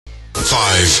5, 4,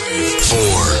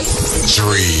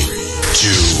 3,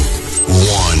 2, 1.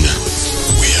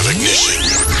 We have ignition.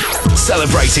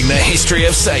 Celebrating the history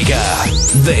of Sega.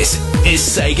 This is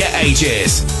Sega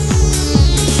Ages.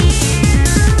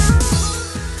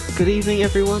 Good evening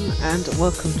everyone, and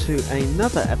welcome to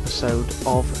another episode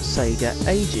of Sega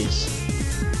Ages.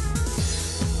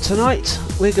 Tonight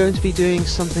we're going to be doing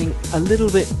something a little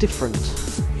bit different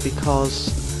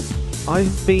because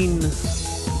I've been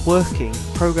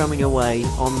programming away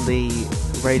on the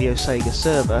Radio Sega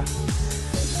server,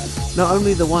 not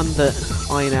only the one that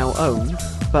I now own,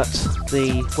 but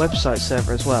the website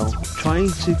server as well,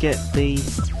 trying to get the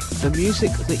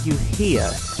music that you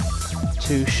hear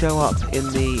to show up in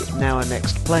the Now and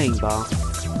Next playing bar.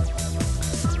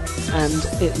 And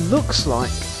it looks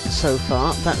like, so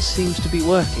far, that seems to be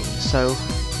working, so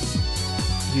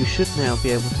you should now be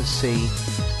able to see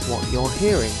what you're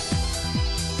hearing.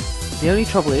 The only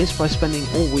trouble is, by spending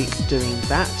all week doing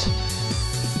that,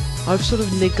 I've sort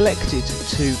of neglected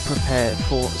to prepare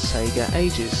for Sega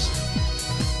Ages.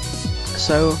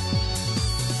 So,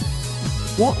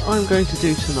 what I'm going to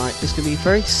do tonight is going to be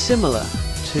very similar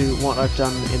to what I've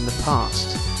done in the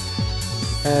past.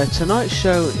 Tonight's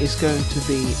show is going to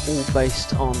be all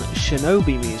based on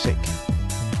Shinobi music.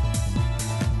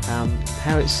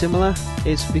 How it's similar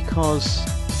is because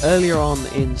earlier on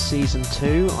in Season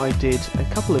 2 I did a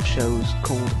couple of shows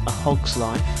called A Hog's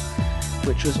Life,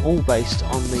 which was all based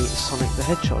on the Sonic the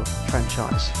Hedgehog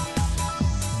franchise.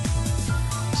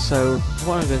 So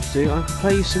what I'm going to do, I'm going to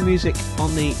play you some music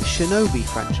on the Shinobi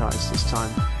franchise this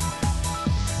time.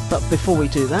 But before we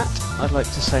do that, I'd like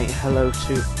to say hello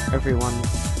to everyone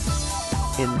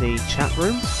in the chat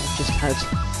room. I've just had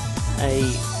a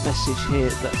message here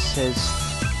that says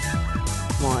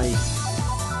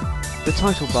the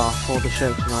title bar for the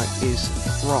show tonight is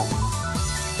wrong.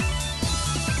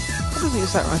 I don't think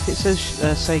it's that right. It says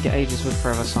Sega Ages with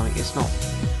Forever Sonic. It's not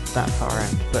that far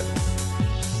out, but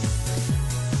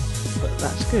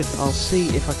that's good. I'll see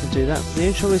if I can do that. The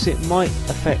only trouble is it might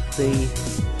affect the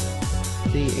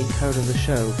encoder of the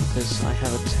show, because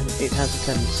it has a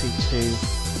tendency to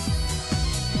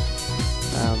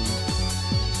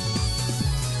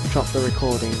drop the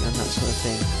recording and that sort of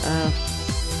thing.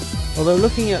 Although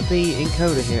looking at the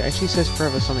encoder here, it actually says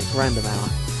Forever Sonic Random Hour,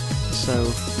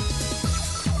 so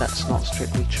that's not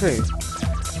strictly true.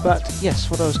 But yes,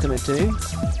 what I was going to do,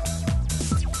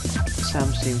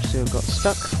 Sam seems to have got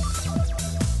stuck,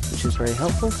 which is very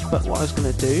helpful, but what I was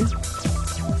going to do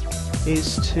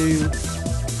is to...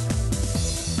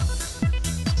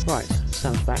 Right,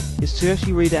 Sam's back. Is to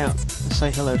actually read out and say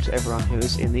hello to everyone who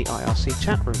is in the IRC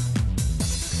chat room.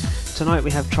 Tonight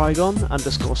we have Trigon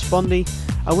 _Spondy,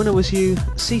 A Winner Was You,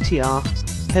 CTR,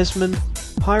 Kesman,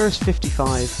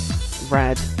 Pyrus55,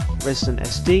 Rad, Resident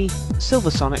SD, Silver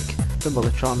Sonic, The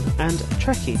Mulletron, and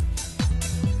Trekkie.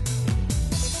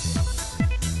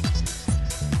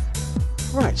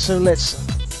 Right, so let's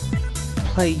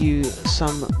play you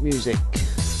some music.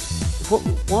 What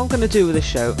I'm going to do with this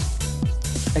show,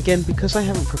 again, because I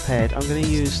haven't prepared, I'm going to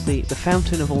use the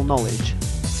fountain of all knowledge,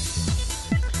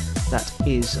 that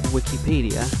is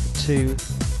Wikipedia, to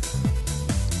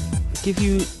give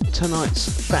you tonight's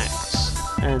facts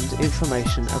and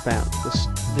information about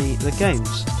the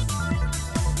games.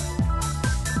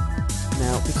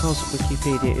 Now, because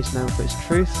Wikipedia is known for its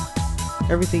truth,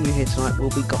 everything you hear tonight will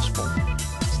be gospel.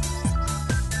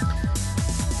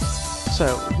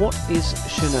 So, what is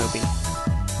Shinobi?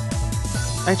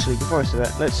 Actually, before I say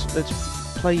that, let's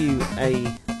play you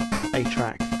a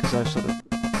track, because I've sort of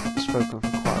spoken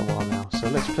for quite a while now. So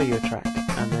let's play you a track,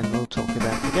 and then we'll talk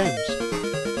about the games.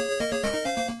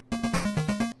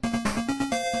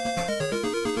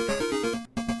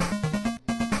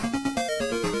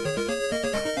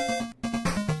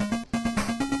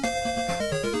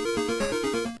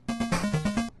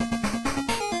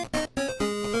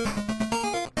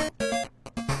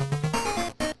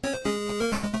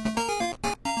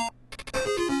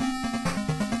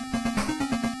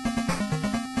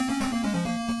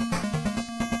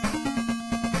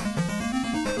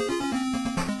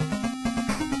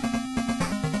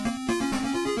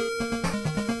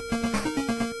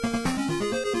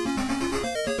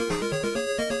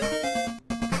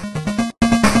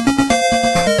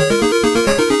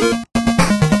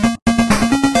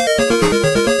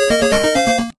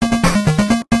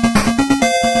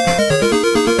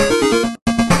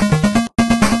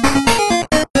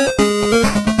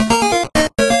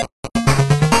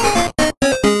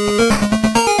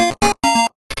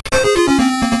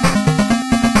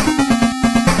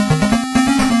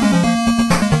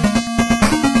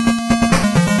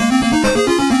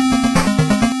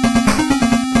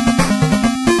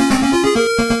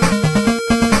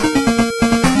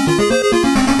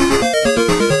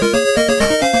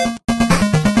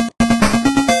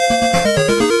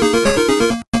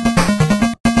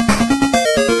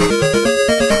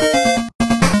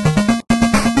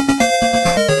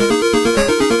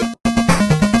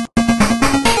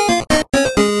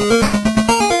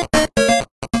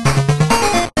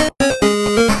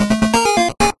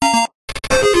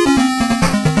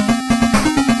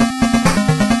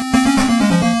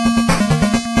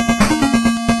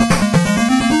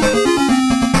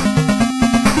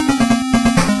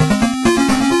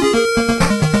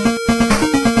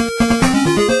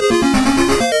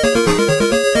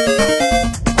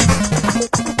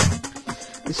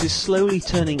 This is slowly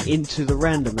turning into the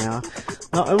random hour.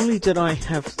 Not only did I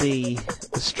have the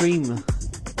stream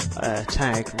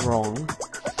tag wrong,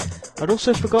 I'd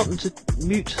also forgotten to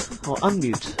mute or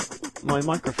unmute my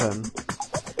microphone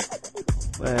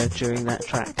during that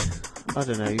track. I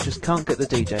don't know, you just can't get the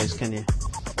DJs, can you?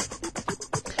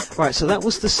 Right, so that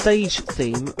was the stage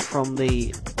theme from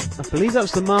the... I believe that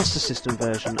was the Master System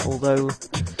version, although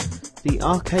the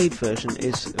arcade version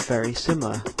is very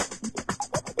similar.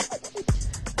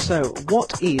 So,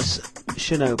 what is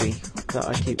Shinobi that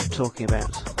I keep talking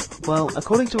about? Well,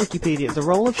 according to Wikipedia, the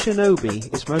role of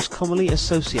Shinobi is most commonly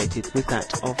associated with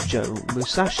that of Joe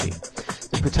Musashi,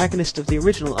 the protagonist of the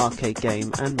original arcade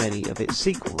game and many of its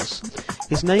sequels.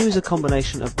 His name is a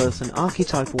combination of both an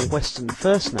archetypal Western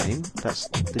first name, that's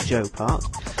the Joe part,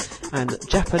 and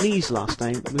Japanese last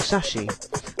name Musashi,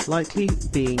 likely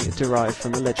being derived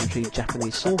from the legendary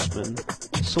Japanese swordsman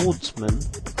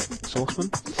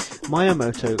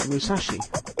Miyamoto Musashi.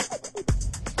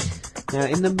 Now,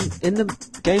 in the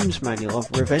game's manual of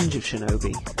Revenge of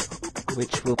Shinobi,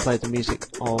 which we'll play the music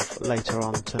of later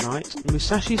on tonight,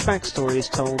 Musashi's backstory is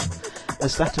told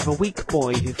as that of a weak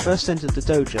boy who first entered the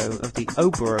dojo of the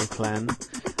Oboro clan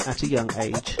at a young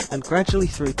age, and gradually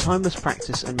through timeless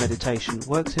practice and meditation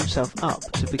worked himself up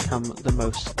to become the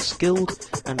most skilled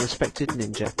and respected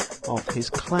ninja of his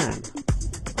clan.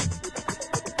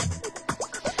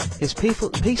 His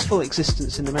peaceful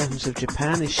existence in the mountains of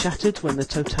Japan is shattered when the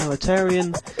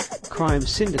totalitarian crime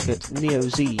syndicate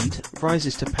Neo-Zeed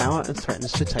rises to power and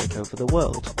threatens to take over the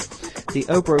world. The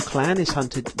Oboro clan is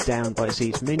hunted down by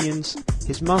Zeed's minions,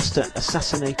 his master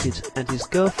assassinated, and his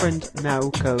girlfriend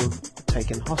Naoko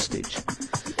taken hostage.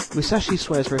 Musashi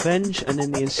swears revenge, and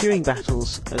in the ensuing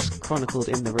battles, as chronicled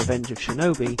in The Revenge of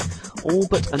Shinobi, all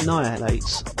but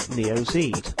annihilates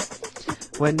Neo-Zeed.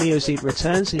 When Neo-Zeed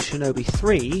returns in Shinobi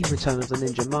 3, Return of the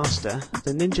Ninja Master,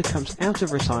 the ninja comes out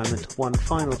of retirement one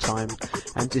final time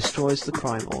and destroys the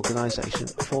crime organisation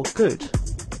for good.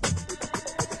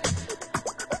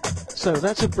 So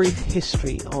that's a brief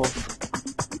history of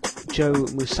Joe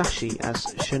Musashi as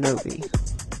Shinobi.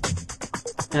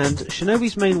 And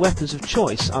Shinobi's main weapons of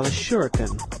choice are the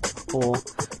shuriken, or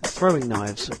throwing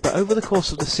knives, but over the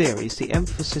course of the series the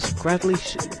emphasis gradually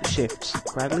shifts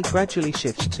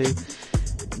to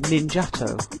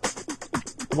ninjato.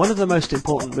 One of the most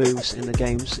important moves in the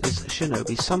games is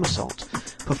Shinobi's somersault,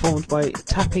 performed by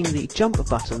tapping the jump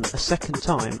button a second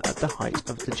time at the height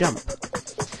of the jump.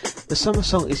 The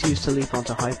somersault is used to leap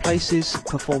onto high places,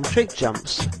 perform trick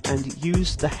jumps, and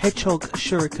use the hedgehog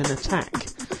shuriken attack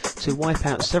to wipe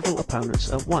out several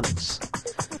opponents at once.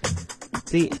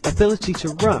 The ability to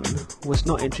run was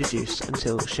not introduced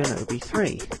until Shinobi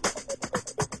 3.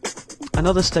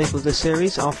 Another staple of the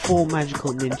series are 4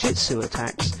 magical ninjutsu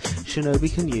attacks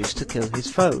Shinobi can use to kill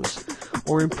his foes,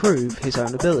 or improve his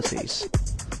own abilities.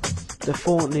 The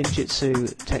 4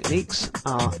 ninjutsu techniques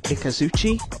are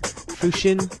Ikazuchi,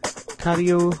 Fushin,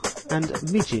 Karyo, and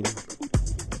Mijin.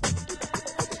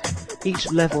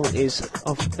 Each level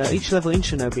in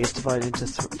Shinobi is divided into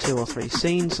 2 or 3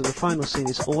 scenes, and the final scene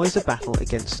is always a battle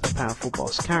against a powerful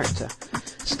boss character.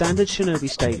 Standard Shinobi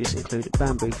stages include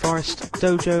Bamboo Forest,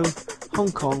 Dojo,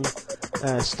 Hong Kong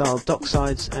style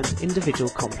docksides, and individual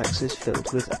complexes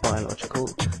filled with biological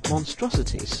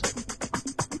monstrosities.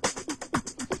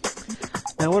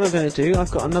 Now what I'm going to do,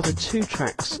 I've got another 2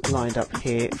 tracks lined up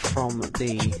here from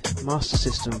the Master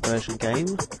System version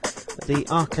game, the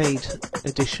arcade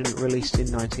edition released in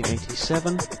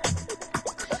 1987.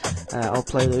 I'll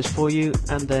play those for you,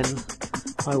 and then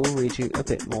I will read you a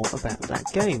bit more about that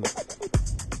game.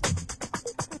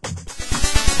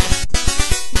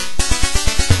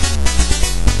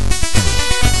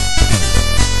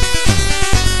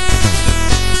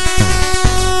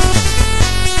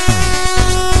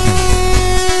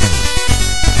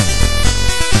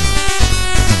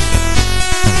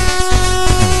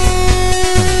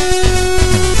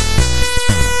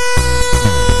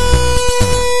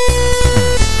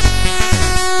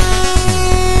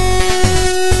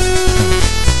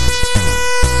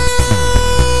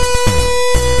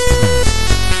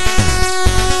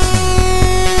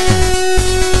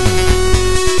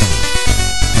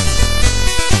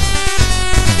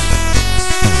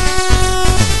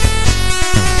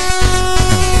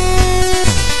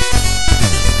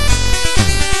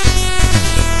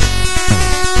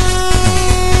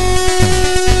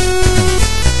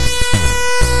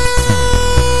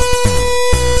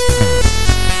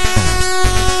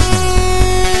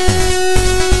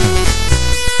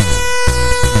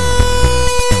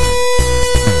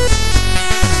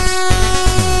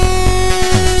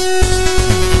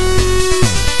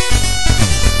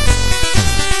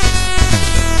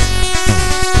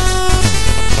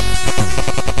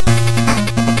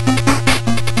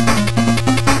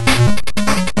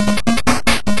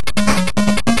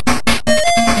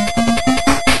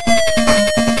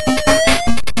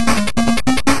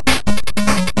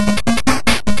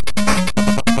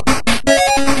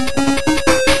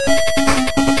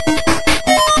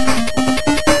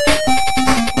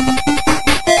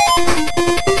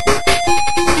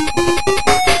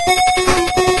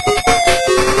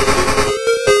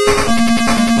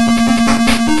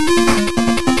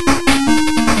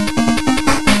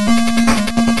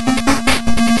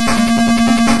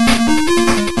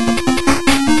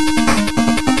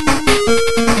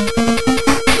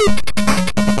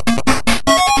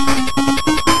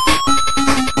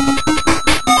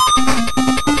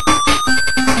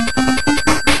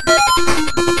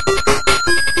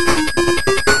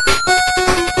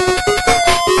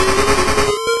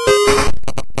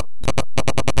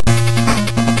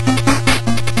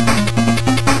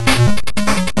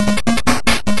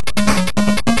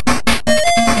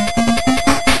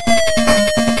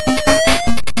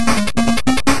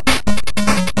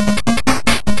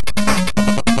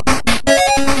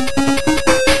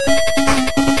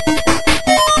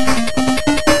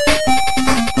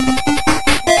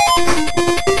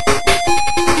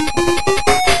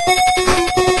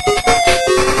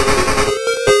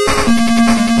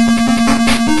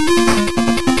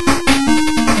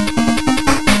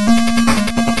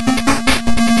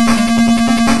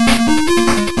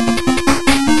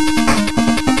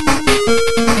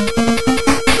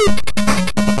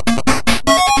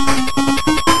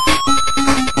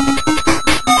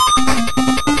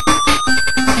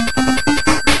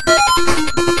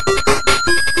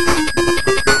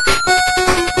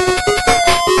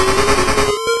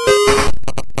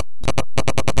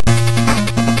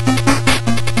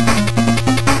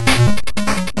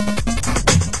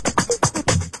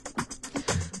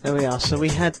 There we are. So we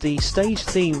had the stage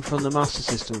theme from the Master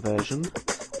System version,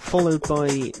 followed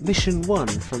by Mission 1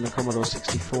 from the Commodore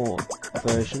 64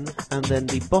 version, and then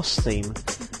the boss theme,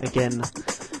 again,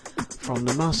 from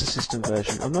the Master System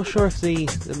version. I'm not sure if the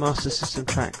Master System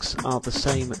tracks are the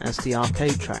same as the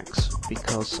arcade tracks,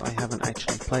 because I haven't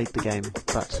actually played the game,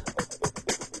 but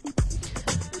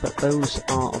those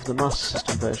are of the Master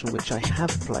System version, which I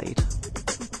have played.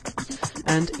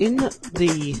 And in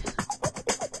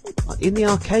the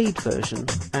arcade version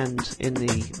and in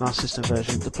the Master System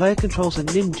version, the player controls a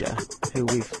ninja, who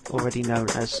we've already known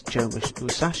as Joe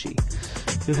Musashi,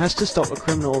 who has to stop a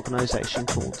criminal organisation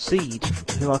called Zed,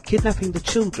 who are kidnapping the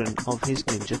children of his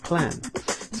ninja clan.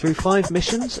 Through 5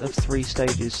 missions of 3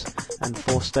 stages and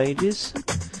 4 stages,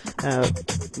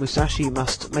 Musashi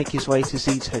must make his way to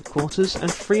Zed's headquarters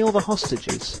and free all the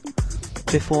hostages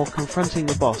before confronting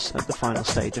the boss at the final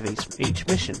stage of each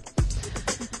mission.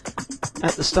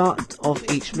 At the start of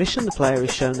each mission, the player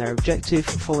is shown their objective,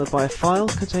 followed by a file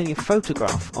containing a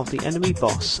photograph of the enemy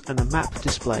boss and a map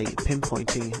display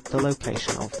pinpointing the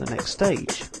location of the next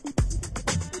stage.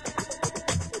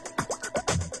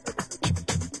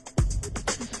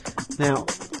 Now,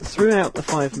 throughout the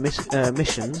 5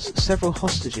 missions, several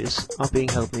hostages are being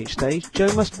held in each stage.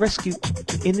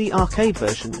 In the arcade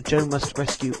version, Joe must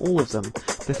rescue all of them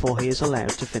before he is allowed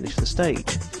to finish the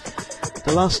stage.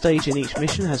 The last stage in each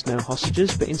mission has no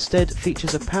hostages, but instead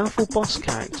features a powerful boss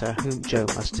character whom Joe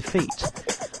must defeat.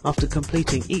 After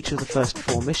completing each of the first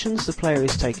 4 missions, the player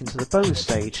is taken to the bonus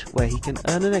stage, where he can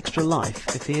earn an extra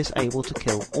life if he is able to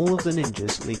kill all of the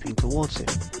ninjas leaping towards him.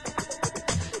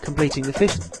 Completing the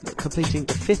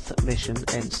 5th mission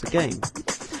ends the game.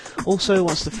 Also,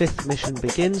 once the 5th mission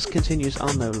begins, continues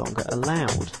are no longer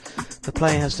allowed. The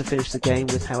player has to finish the game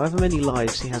with however many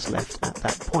lives he has left at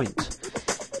that point.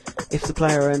 If the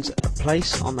player earns a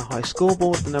place on the high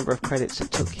scoreboard, the number of credits it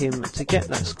took him to get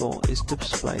that score is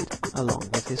displayed along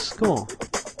with his score.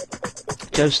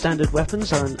 Joe's standard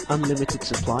weapons are an unlimited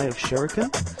supply of shuriken,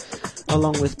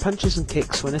 along with punches and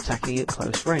kicks when attacking at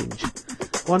close range.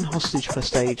 1 hostage per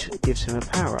stage gives him a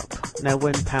power-up. Now,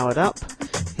 when powered up,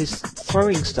 his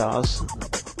throwing stars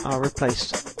are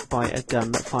replaced by a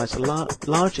gun that fires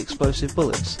large explosive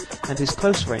bullets, and his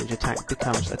close-range attack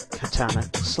becomes a katana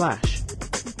slash.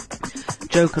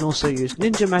 Joe can also use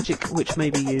ninja magic, which may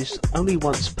be used only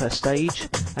once per stage,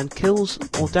 and kills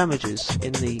or damages,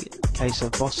 in the case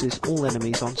of bosses, all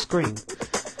enemies on screen.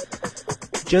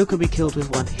 Joe can be killed with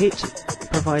 1 hit,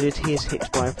 provided he is hit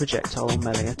by a projectile or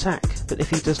melee attack, but if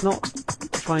he does not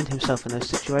find himself in those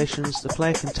situations, the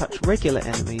player can touch regular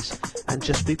enemies and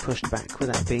just be pushed back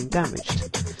without being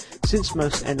damaged. Since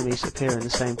most enemies appear in the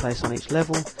same place on each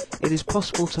level, it is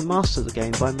possible to master the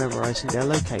game by memorising their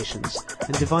locations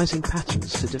and devising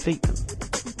patterns to defeat them.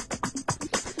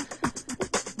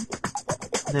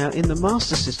 Now, in the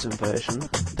Master System version,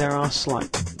 there are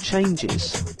slight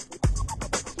changes.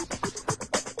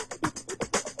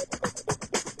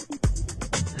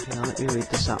 Hang on, let me read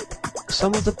this up.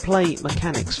 Some of the play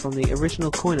mechanics from the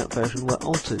original coin-op version were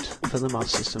altered for the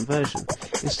Master System version.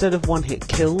 Instead of 1-hit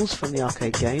kills from the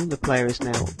arcade game, the player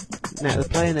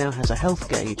now has a health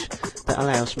gauge that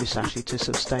allows Musashi to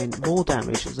sustain more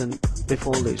damage than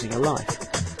before losing a life.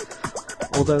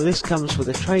 Although this comes with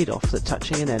a trade-off that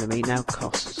touching an enemy now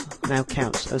counts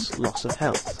as loss of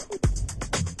health.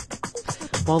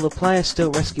 While the player still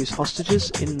rescues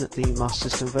hostages in the Master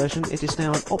System version, it is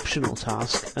now an optional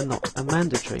task and not a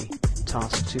mandatory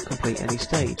task to complete any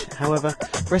stage. However,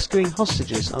 rescuing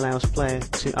hostages allows players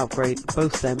to upgrade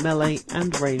both their melee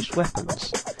and ranged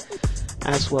weapons,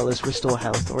 as well as restore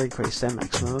health or increase their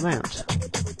maximum amount.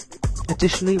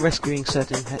 Additionally, rescuing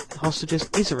certain hostages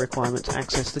is a requirement to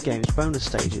access the game's bonus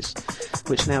stages,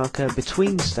 which now occur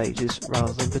between stages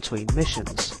rather than between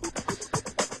missions.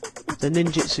 The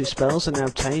ninjutsu spells are now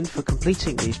obtained for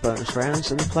completing these bonus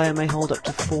rounds, and the player may hold up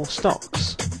to 4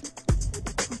 stocks.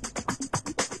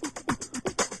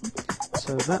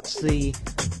 So that's the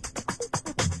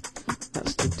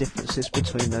differences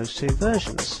between those 2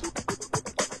 versions.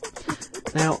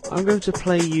 Now, I'm going to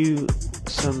play you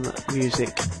some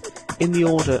music in the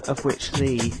order of which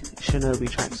the Shinobi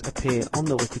tracks appear on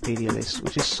the Wikipedia list,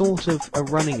 which is sort of a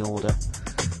running order,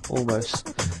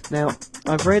 almost. Now,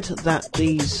 I've read that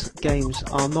these games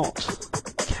are not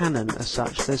canon as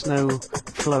such. There's no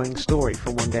flowing story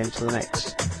from one game to the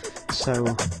next,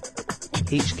 so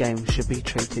each game should be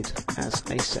treated as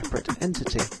a separate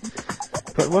entity.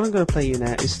 But what I'm going to play you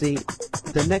now is the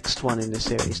next one in the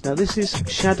series. Now, this is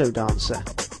Shadow Dancer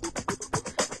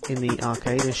in the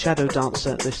arcade, and Shadow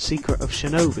Dancer: The Secret of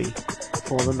Shinobi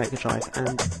for the Mega Drive,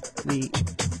 and the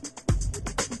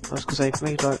I was going to say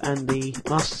Mega Drive and the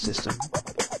Master System,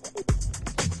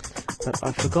 but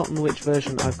I've forgotten which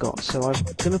version I've got, so I'm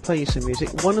going to play you some music.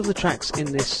 One of the tracks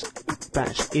in this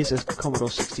batch is a Commodore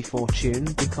 64 tune,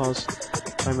 because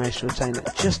I managed to obtain it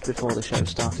just before the show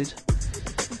started.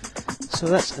 So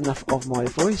that's enough of my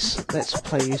voice. Let's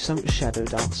play you some Shadow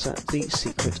Dancer, The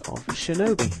Secret of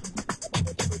Shinobi.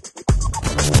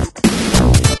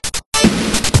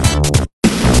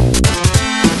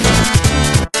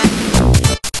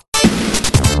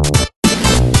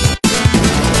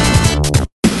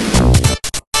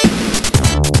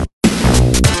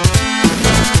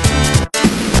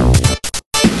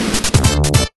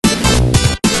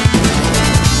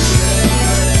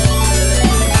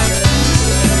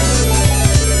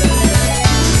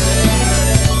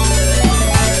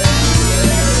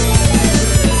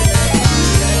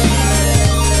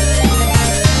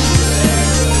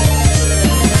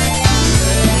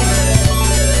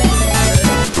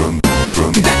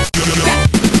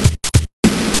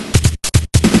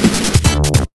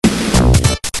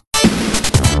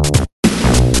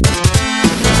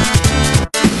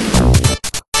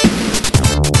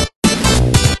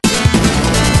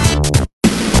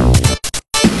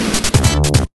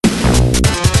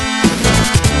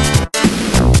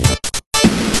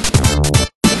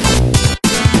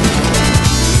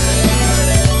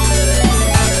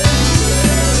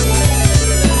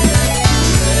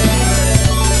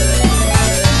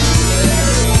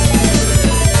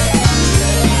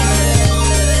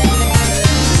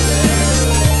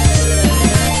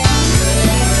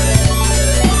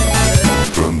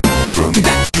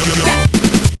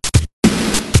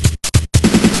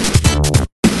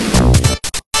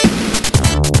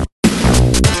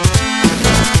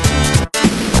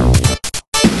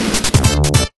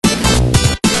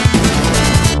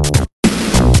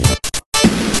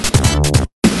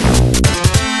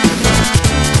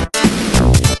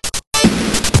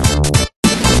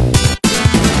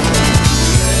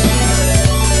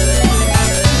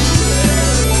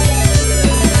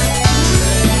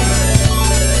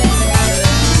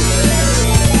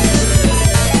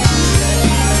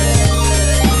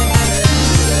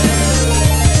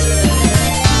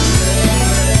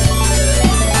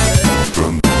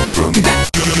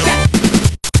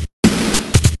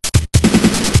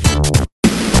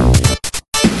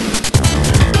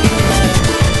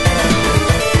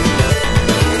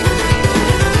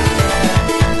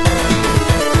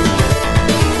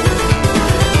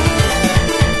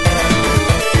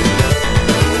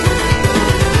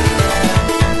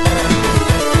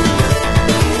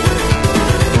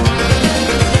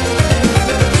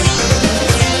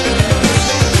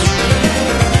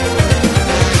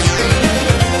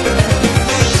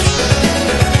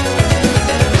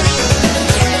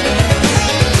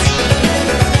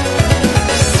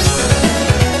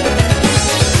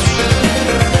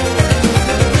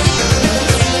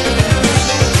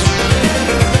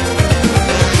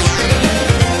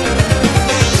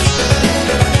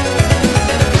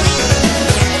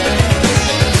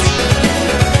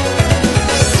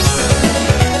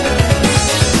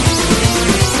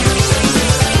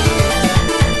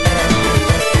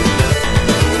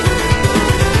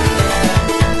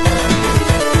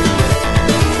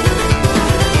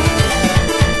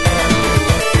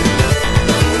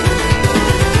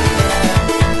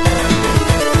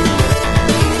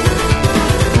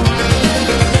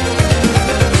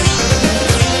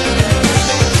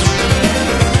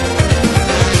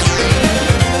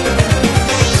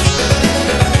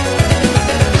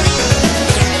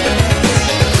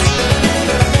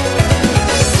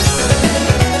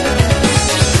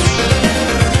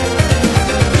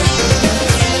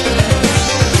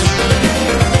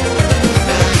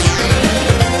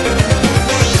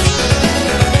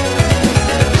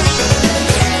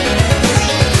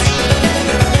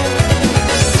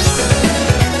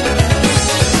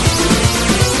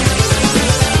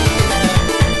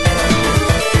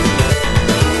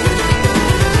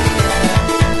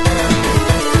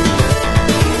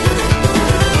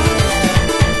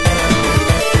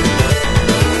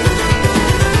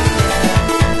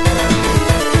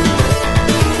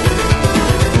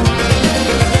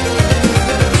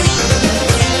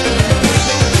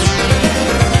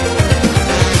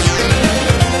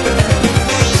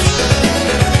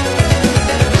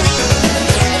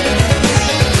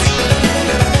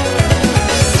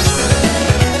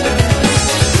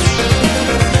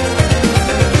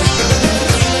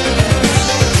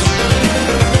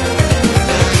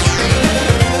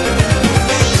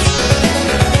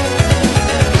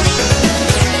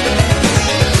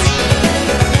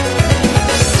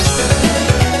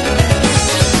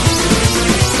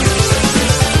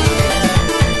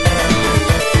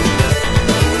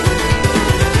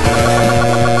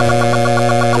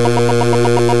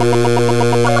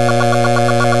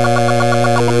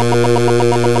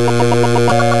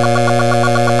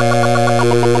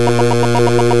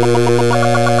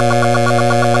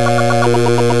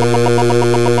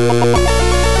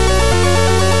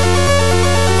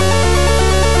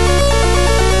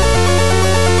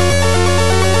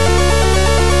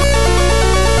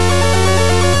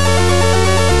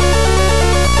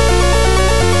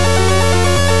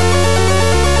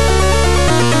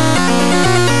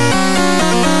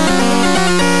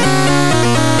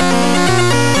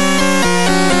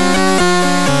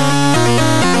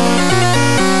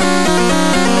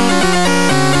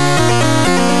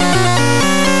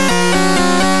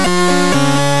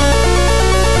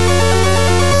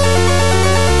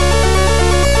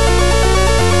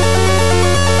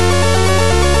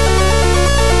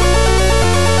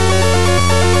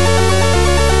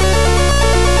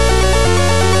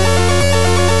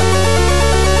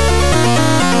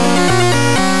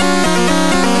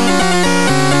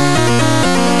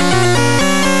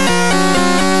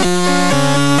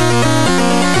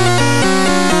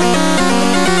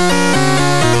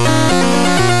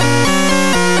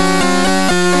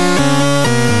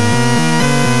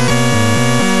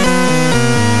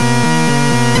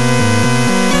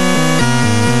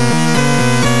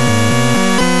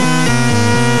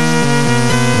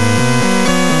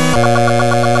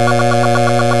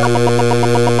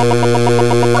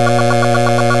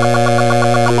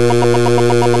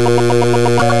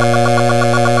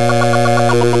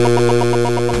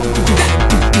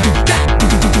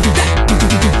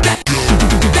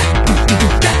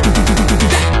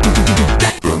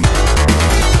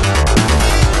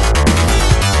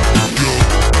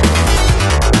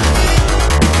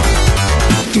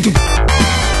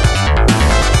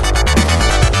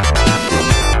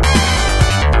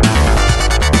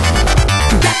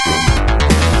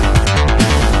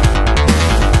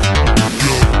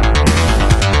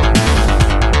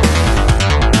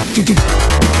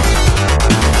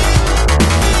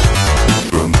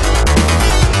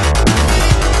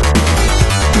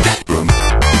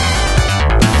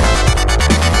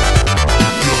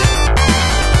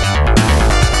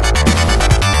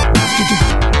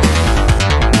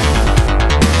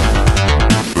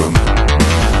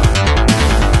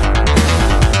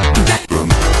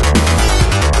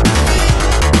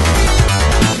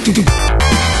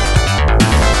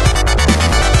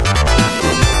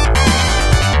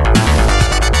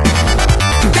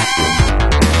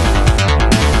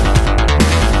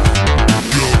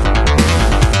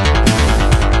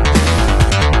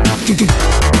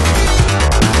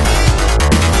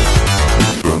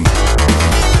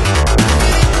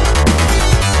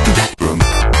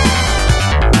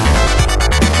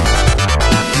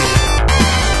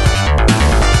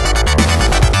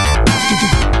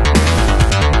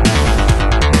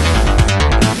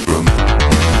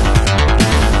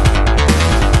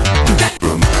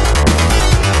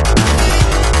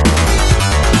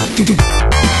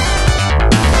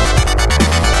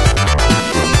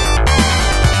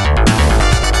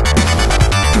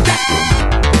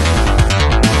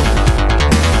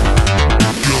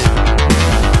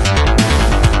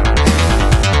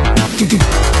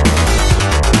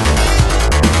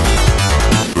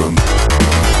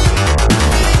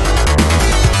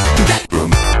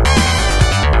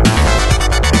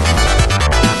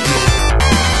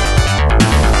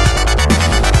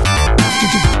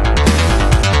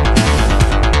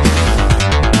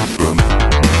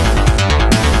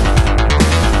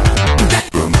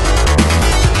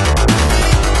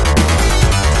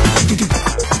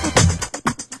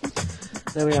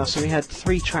 There we are, so we had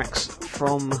 3 tracks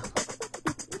from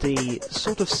the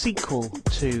sort of sequel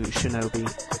to Shinobi.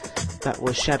 That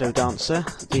was Shadow Dancer,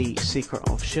 The Secret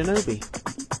of Shinobi.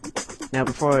 Now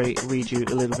before I read you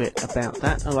a little bit about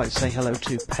that, I'd like to say hello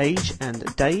to Paige and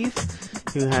Dave,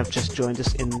 who have just joined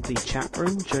us in the chat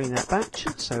room during that batch,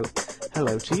 so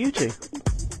hello to you two.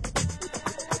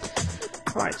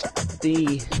 Right,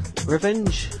 the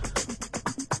Revenge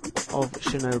of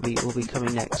Shinobi will be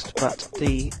coming next, but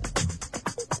the...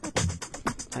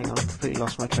 Hang on, I completely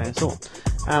lost my train of thought.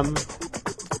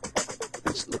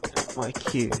 Let's look at my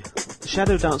cue.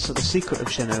 Shadow Dancer, The Secret of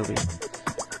Shinobi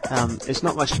is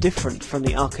not much different from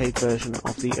the arcade version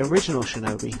of the original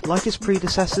Shinobi. Like its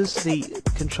predecessors, the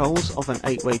controls of an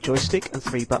 8-way joystick and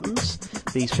 3 buttons,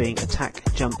 these being attack,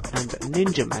 jump and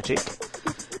ninja magic,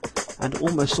 and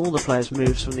almost all the players'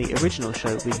 moves from the original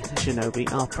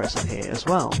Shinobi are present here as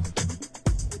well.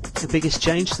 The biggest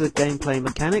change to the gameplay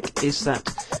mechanic is that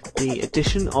the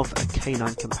addition of a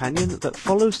canine companion that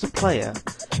follows the player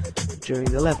during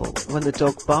the level. When the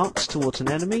dog barks towards an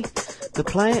enemy, the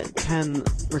player can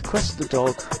request the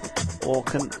dog or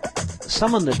can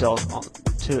summon the dog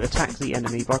to attack the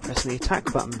enemy by pressing the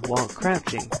attack button while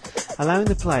crouching, allowing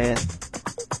the player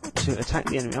to attack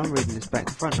the enemy. I'm reading this back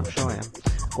to front, I'm sure I am,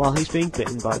 while he's being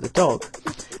bitten by the dog.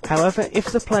 However,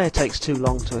 if the player takes too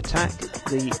long to attack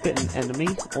the bitten enemy,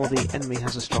 or the enemy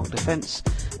has a strong defense,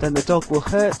 then the dog will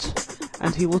hurt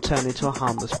and he will turn into a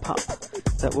harmless pup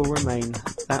that will remain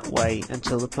that way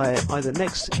until the player either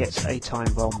next gets a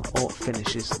time bomb or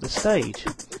finishes the stage.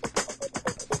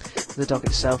 The dog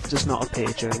itself does not appear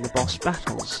during the boss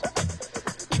battles.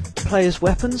 The player's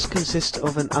weapons consist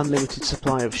of an unlimited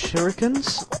supply of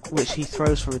shurikens, which he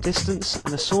throws from a distance,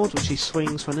 and a sword which he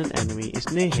swings when an enemy is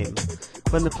near him.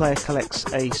 When the player collects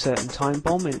a certain time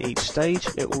bomb in each stage,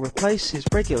 it will replace his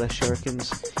regular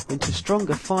shurikens into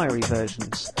stronger fiery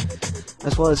versions,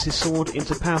 as well as his sword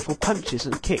into powerful punches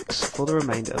and kicks for the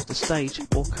remainder of the stage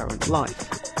or current life.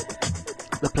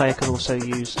 The player can also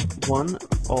use one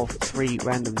of 3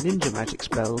 random ninja magic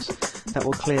spells that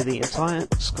will clear the entire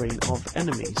screen of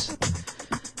enemies.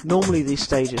 Normally these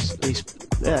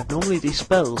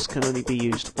spells can only be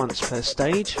used once per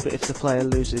stage, but if the player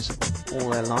loses all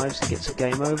their lives and gets a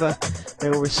game over, they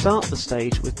will restart the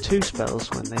stage with 2 spells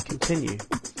when they continue.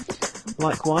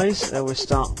 Likewise, they will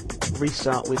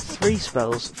restart with 3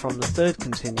 spells from the 3rd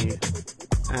continue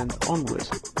and onward.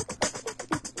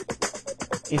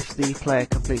 If the player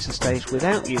completes a stage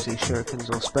without using shurikens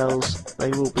or spells,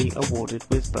 they will be awarded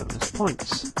with bonus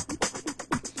points.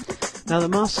 Now the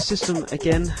Master System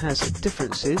again has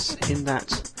differences in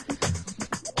that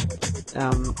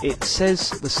it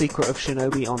says The Secret of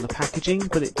Shinobi on the packaging,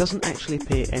 but it doesn't actually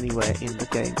appear anywhere in the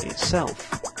game itself.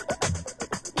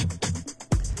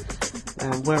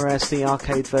 Whereas the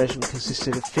arcade version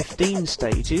consisted of 15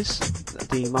 stages,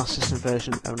 the Master System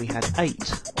version only had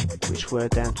 8, which were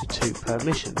down to 2 per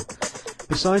mission.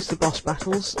 Besides the boss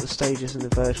battles, the stages in the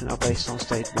version are based on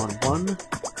stage 1-1,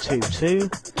 2-2,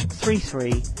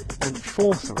 3-3 and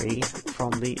 4-3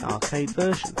 from the arcade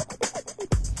version.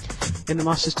 In the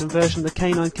Master System version, the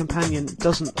canine companion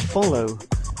doesn't follow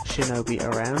Shinobi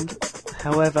around.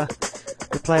 However,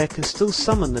 the player can still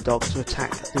summon the dog to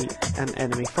attack an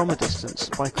enemy from a distance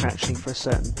by crouching for a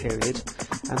certain period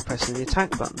and pressing the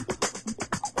attack button.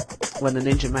 When the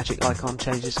ninja magic icon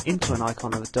changes into an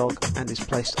icon of a dog and is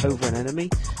placed over an enemy,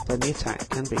 then the attack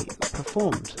can be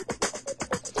performed.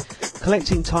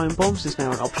 Collecting time bombs is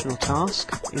now an optional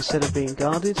task. Instead of being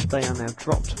guarded, they are now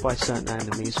dropped by certain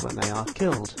enemies when they are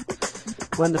killed.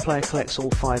 When the player collects all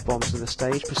 5 bombs in the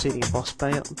stage preceding a boss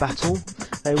battle,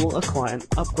 they will acquire an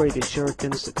upgraded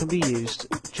shurikens that can be used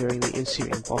during the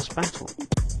ensuing boss battle.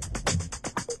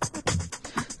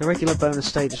 The regular bonus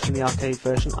stages from the arcade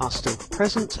version are still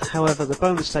present, however the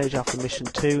bonus stage after Mission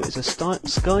 2 is a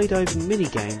skydiving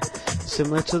minigame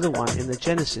similar to the one in the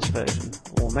Genesis version,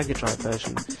 or Mega Drive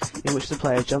version, in which the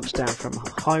player jumps down from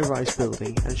a high-rise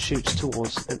building and shoots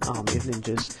towards an army of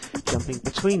ninjas jumping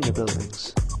between the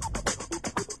buildings.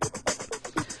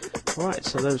 Right,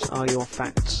 so those are your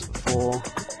facts for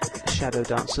Shadow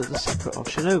Dancer, The Secret of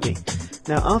Shinobi.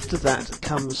 Now after that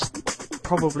comes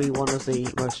probably one of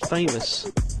the most famous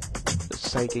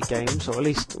Sega games, or at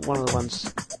least one of the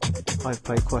ones I've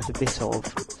played quite a bit of.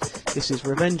 This is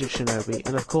Revenge of Shinobi,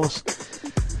 and of course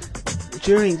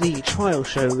during the trial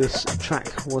show this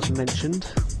track was mentioned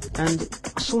and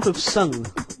sort of sung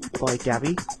by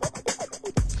Gabby.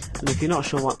 And if you're not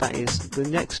sure what that is, the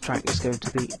next track is going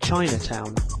to be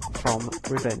Chinatown from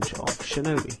Revenge of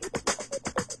Shinobi.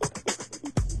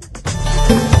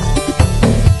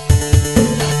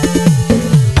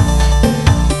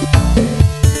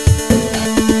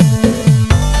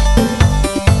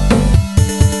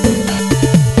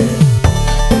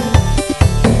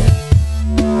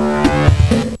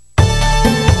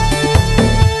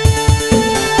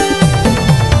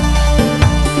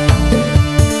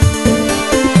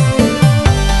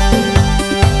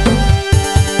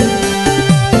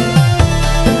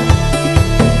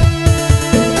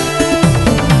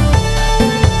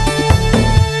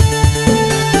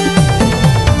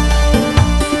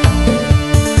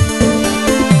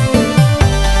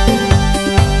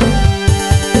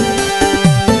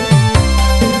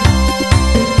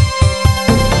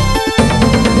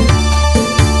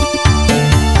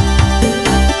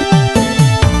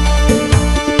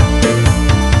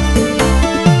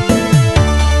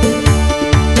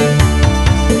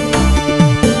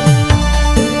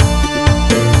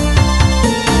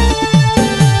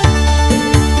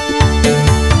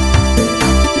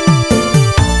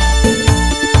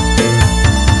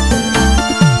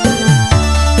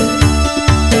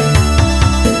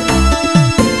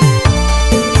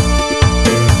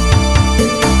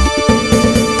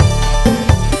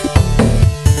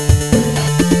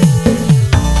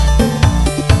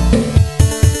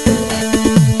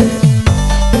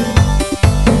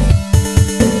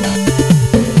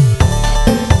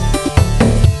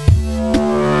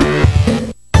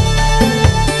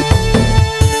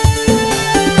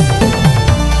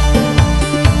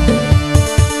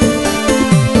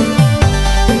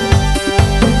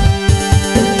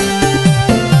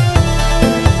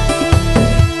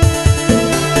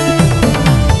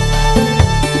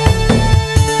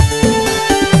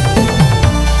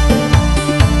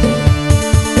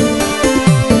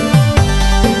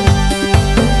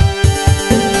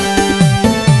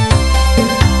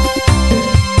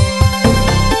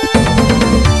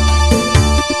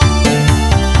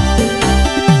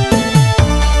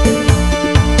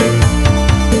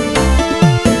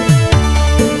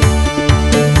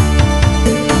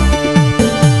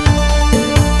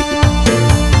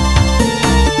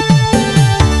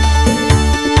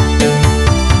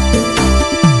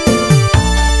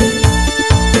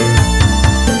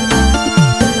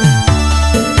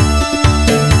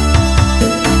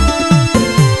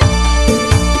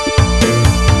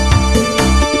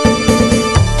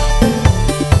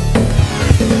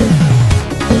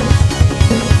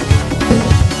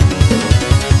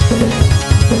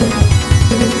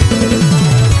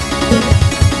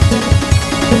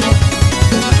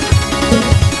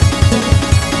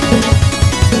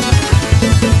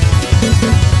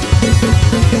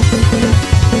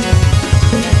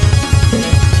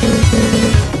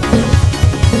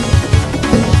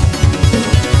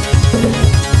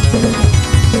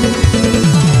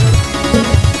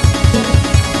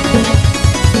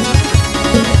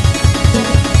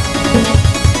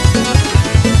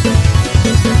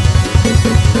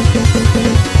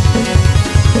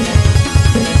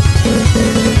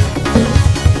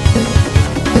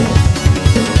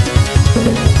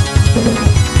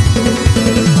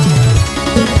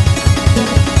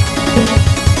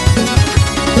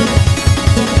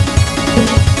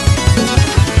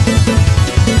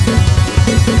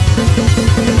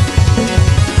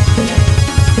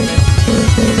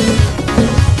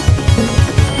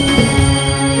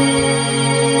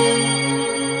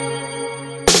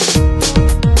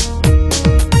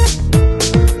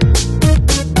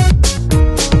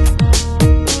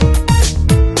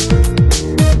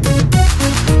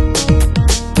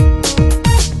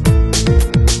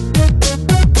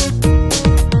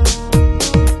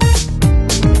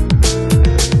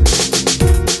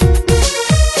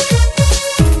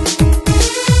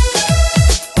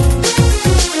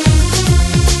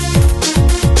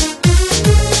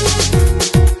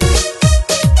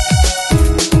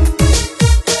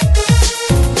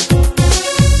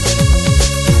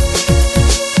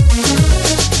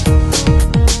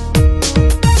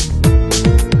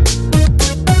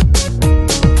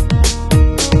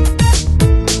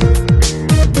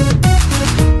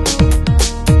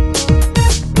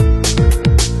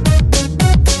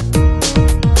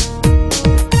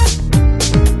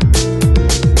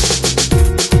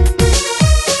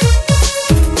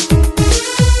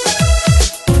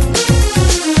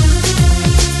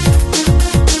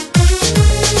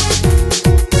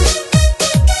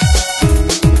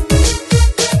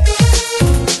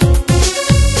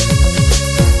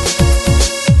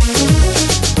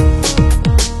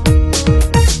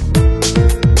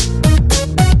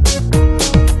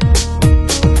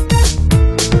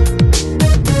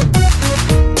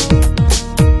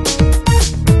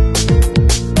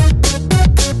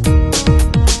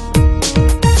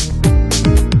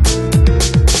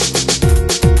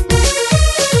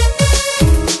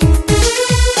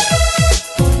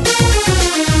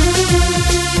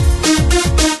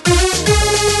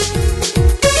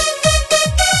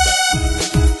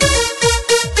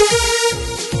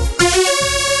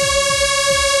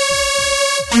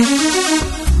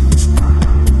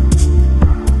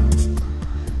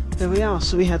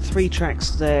 So we had 3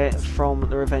 tracks there from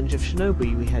The Revenge of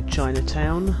Shinobi. We had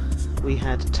Chinatown, we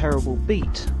had Terrible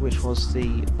Beat, which was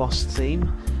the boss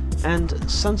theme, and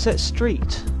Sunset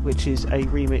Street, which is a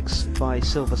remix by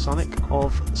Silver Sonic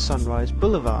of Sunrise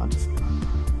Boulevard.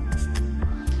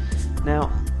 Now,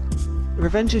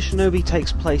 Revenge of Shinobi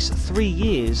takes place 3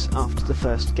 years after the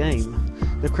first game.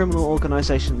 The criminal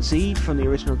organisation Zeed from the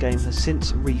original game has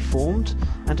since reformed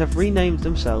and have renamed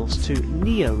themselves to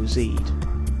Neo Zeed.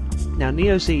 Now,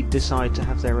 Neo Zeed decide to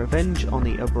have their revenge on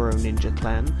the Oboro Ninja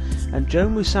clan and Joe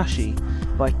Musashi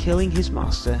by killing his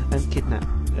master and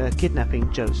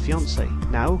kidnapping Joe's fiancée,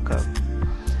 Naoko.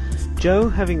 Joe,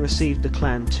 having reached the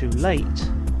clan too late,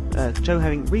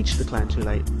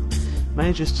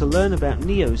 manages to learn about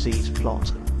Neo Zeed's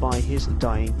plot by his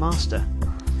dying master.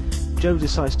 Joe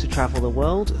decides to travel the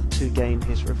world to gain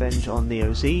his revenge on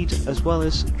Neo Zeed, as well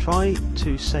as try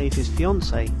to save his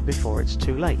fiancée before it's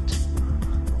too late.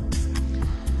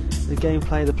 The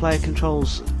gameplay: the player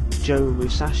controls Joe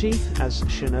Musashi as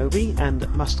Shinobi and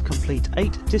must complete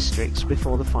 8 districts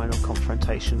before the final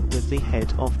confrontation with the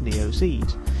head of Neo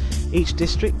Zeed. Each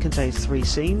district contains 3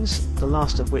 scenes, the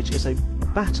last of which is a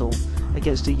battle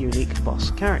against a unique boss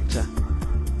character.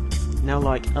 Now,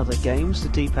 like other games, the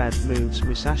D-pad moves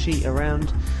Musashi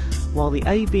around, while the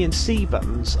A, B and C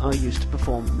buttons are used to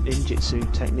perform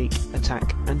ninjutsu technique,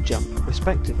 attack and jump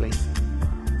respectively.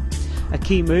 A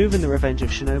key move in The Revenge of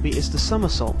Shinobi is the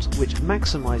somersault, which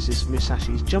maximises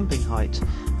Musashi's jumping height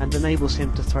and enables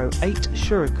him to throw 8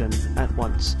 shuriken at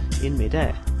once in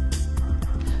mid-air.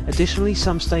 Additionally,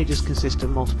 some stages consist of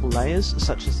multiple layers,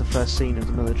 such as the first scene of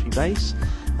the military base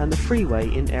and the freeway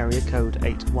in area code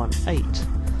 818.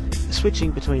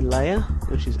 Switching between layer,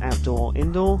 which is outdoor,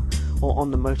 indoor, or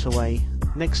on the motorway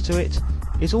next to it,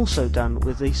 is also done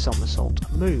with the somersault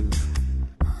move.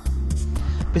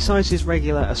 Besides his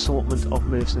regular assortment of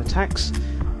moves and attacks,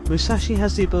 Musashi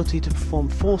has the ability to perform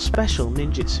 4 special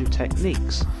ninjutsu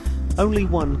techniques. Only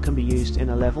one can be used in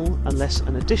a level unless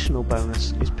an additional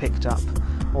bonus is picked up,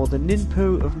 or the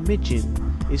Ninpo of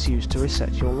Mijin is used to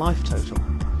reset your life total.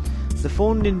 The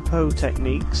 4 Ninpo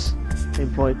techniques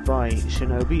employed by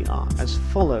Shinobi are as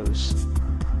follows.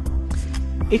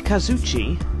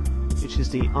 Ikazuchi, which is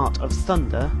the Art of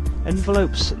Thunder,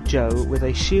 envelopes Joe with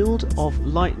a shield of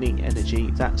lightning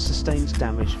energy that sustains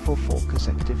damage for 4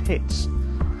 consecutive hits.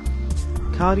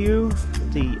 Karyu,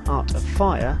 the Art of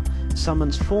Fire,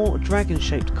 summons 4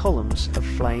 dragon-shaped columns of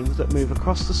flame that move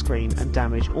across the screen and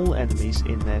damage all enemies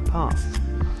in their path.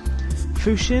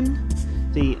 Fushin,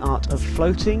 the Art of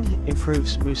Floating,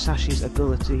 improves Musashi's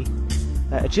agility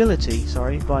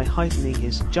by heightening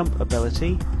his jump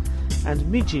ability, and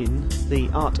Mijin, the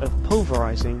Art of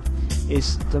Pulverizing,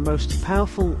 is the most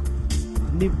powerful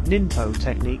Ninpo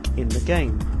technique in the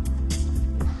game.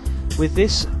 With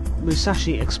this,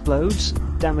 Musashi explodes,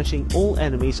 damaging all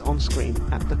enemies on screen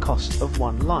at the cost of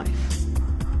 1 life.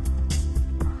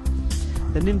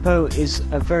 The Ninpo is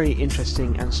a very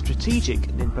interesting and strategic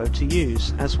Ninpo to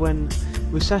use, as when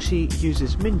Musashi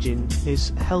uses Mijin, his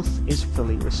health is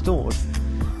fully restored,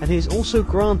 and he is also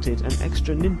granted an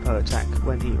extra Ninpo attack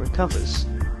when he recovers.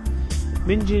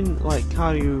 Mijin, like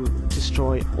Karyu,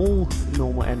 destroy all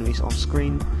normal enemies on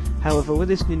screen. However, with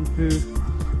this Ninpo,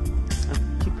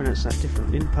 I keep pronouncing that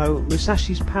different, Ninpo,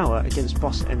 Musashi's power against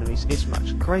boss enemies is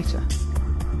much greater.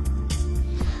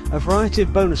 A variety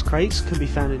of bonus crates can be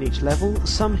found in each level,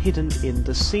 some hidden in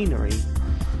the scenery.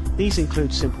 These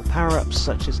include simple power-ups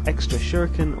such as extra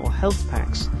shuriken or health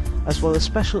packs, as well as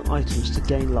special items to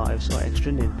gain lives or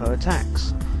extra Ninpo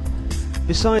attacks.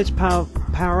 Besides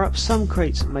power-ups, some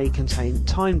crates may contain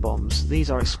time bombs. These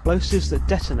are explosives that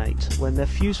detonate when their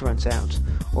fuse runs out,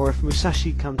 or if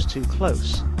Musashi comes too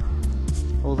close,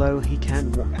 although he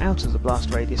can walk out of the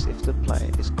blast radius if the player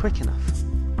is quick enough.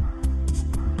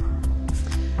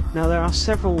 Now, there are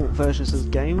several versions of the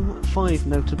game, 5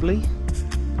 notably.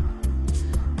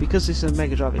 Because this is a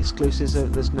Mega Drive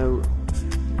exclusive, there's no...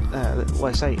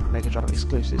 I say Mega Drive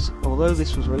exclusives. Although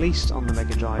this was released on the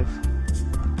Mega Drive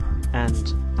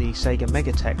and the Sega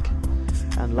Megatech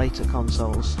and later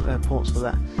consoles, ports for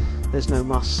that, there's no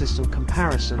Master System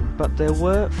comparison, but there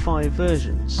were 5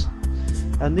 versions.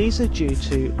 And these are due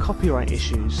to copyright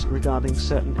issues regarding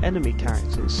certain enemy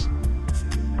characters.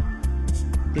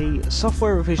 The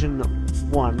Software Revision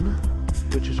 1,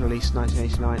 which was released in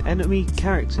 1989, enemy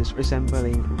characters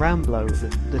resembling Rambo,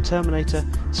 the Terminator,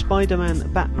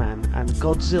 Spider-Man, Batman and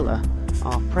Godzilla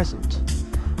are present.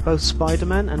 Both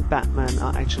Spider-Man and Batman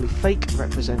are actually fake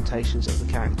representations of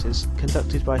the characters,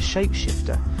 conducted by a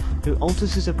shapeshifter who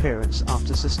alters his appearance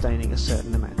after sustaining a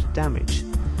certain amount of damage.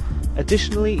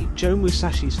 Additionally, Joe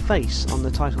Musashi's face on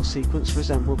the title sequence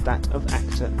resembled that of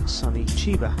actor Sonny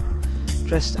Chiba,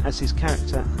 dressed as his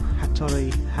character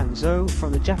Hattori Hanzo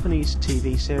from the Japanese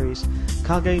TV series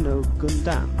Kage no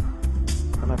Gundam.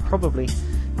 And I probably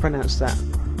pronounced that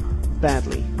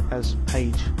badly, as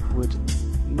Paige would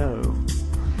know.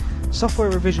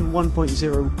 Software revision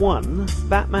 1.01,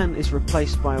 Batman is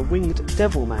replaced by a winged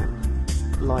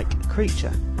Devilman-like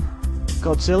creature.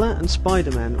 Godzilla and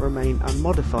Spider-Man remain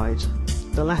unmodified.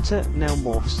 The latter now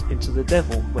morphs into the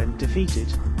Devil when defeated.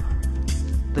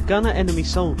 The gunner enemy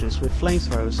soldiers with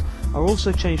flamethrowers are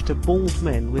also changed to bald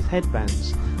men with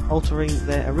headbands, altering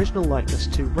their original likeness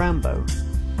to Rambo.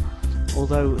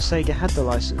 Although Sega had the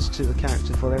license to the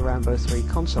character for their Rambo 3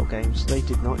 console games, they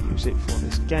did not use it for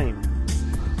this game.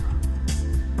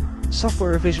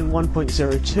 Software revision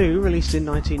 1.02, released in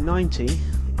 1990,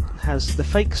 has the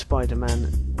fake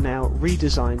Spider-Man now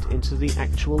redesigned into the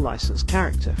actual licensed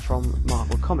character from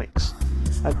Marvel Comics,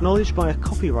 acknowledged by a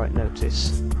copyright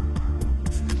notice.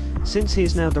 Since he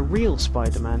is now the real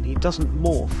Spider-Man, he doesn't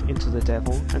morph into the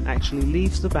Devil and actually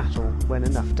leaves the battle when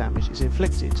enough damage is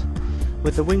inflicted,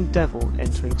 with the Winged Devil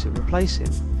entering to replace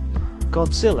him.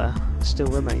 Godzilla still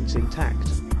remains intact.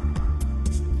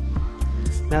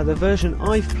 Now, the version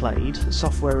I've played,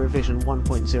 Software Revision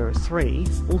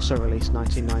 1.03, also released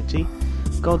 1990,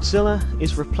 Godzilla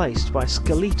is replaced by a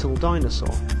skeletal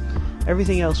dinosaur.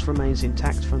 Everything else remains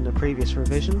intact from the previous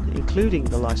revision, including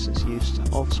the license use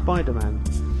of Spider-Man.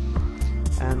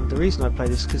 And the reason I played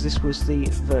this is because this was the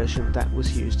version that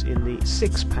was used in the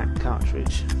 6-pack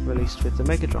cartridge released with the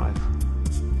Mega Drive.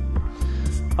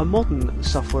 A modern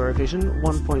software revision,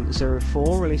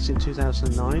 1.04, released in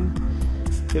 2009.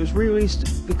 It was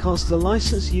re-released because the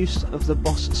license use of the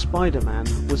boss Spider-Man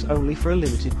was only for a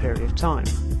limited period of time.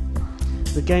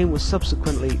 The game was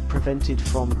subsequently prevented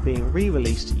from being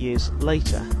re-released years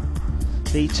later.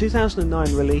 The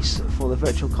 2009 release for the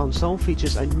Virtual Console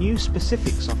features a new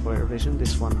specific software revision,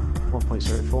 this one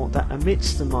 1.04, that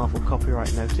omits the Marvel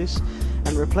copyright notice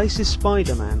and replaces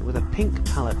Spider-Man with a pink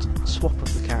palette swap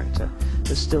of the character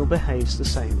that still behaves the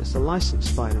same as the licensed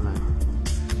Spider-Man.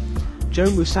 Joe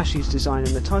Musashi's design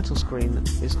in the title screen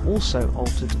is also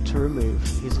altered to remove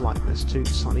his likeness to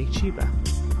Sonny Chiba.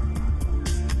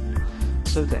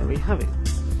 So there we have it.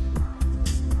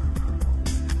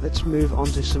 Let's move on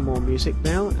to some more music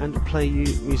now and play you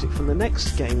music from the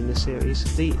next game in the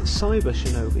series, the Cyber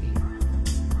Shinobi.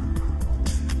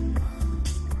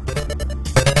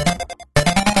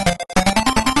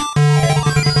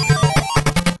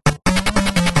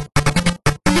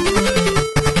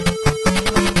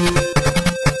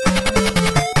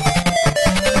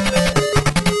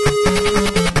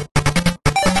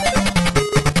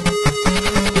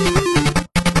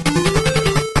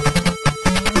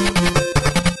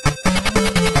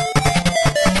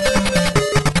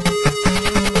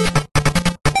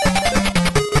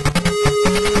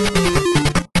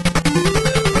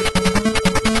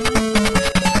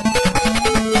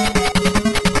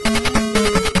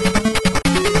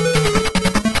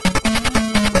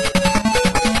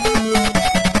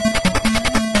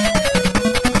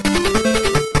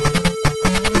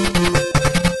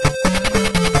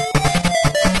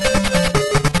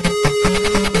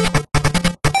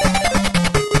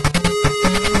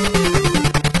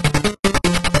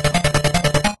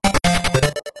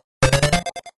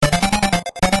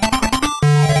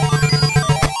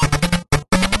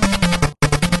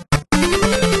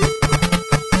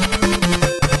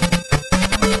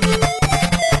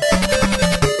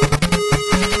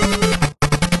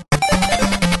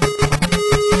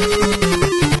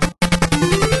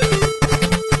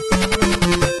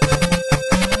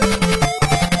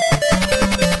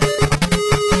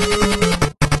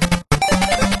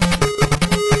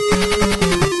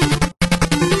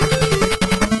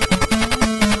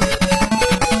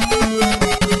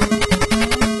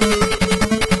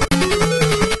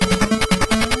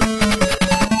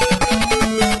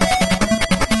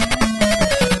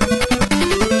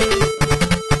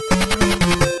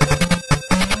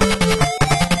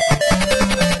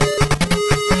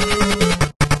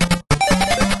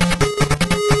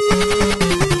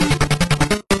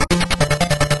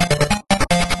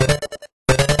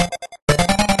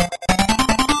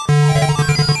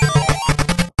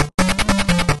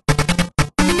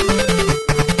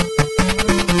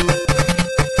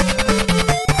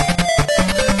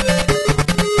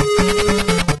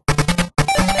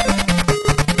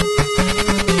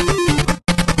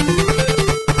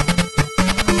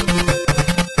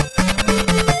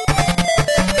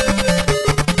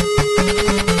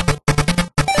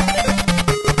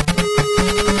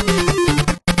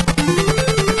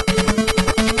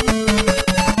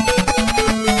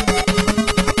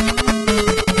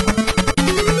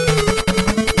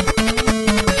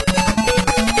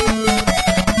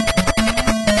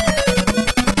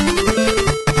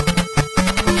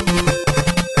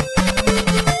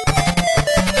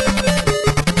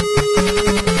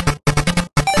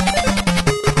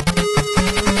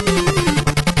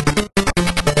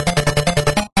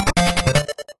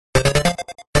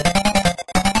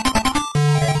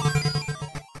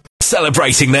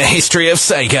 celebrating the history of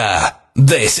Sega.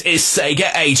 This is Sega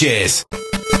Ages.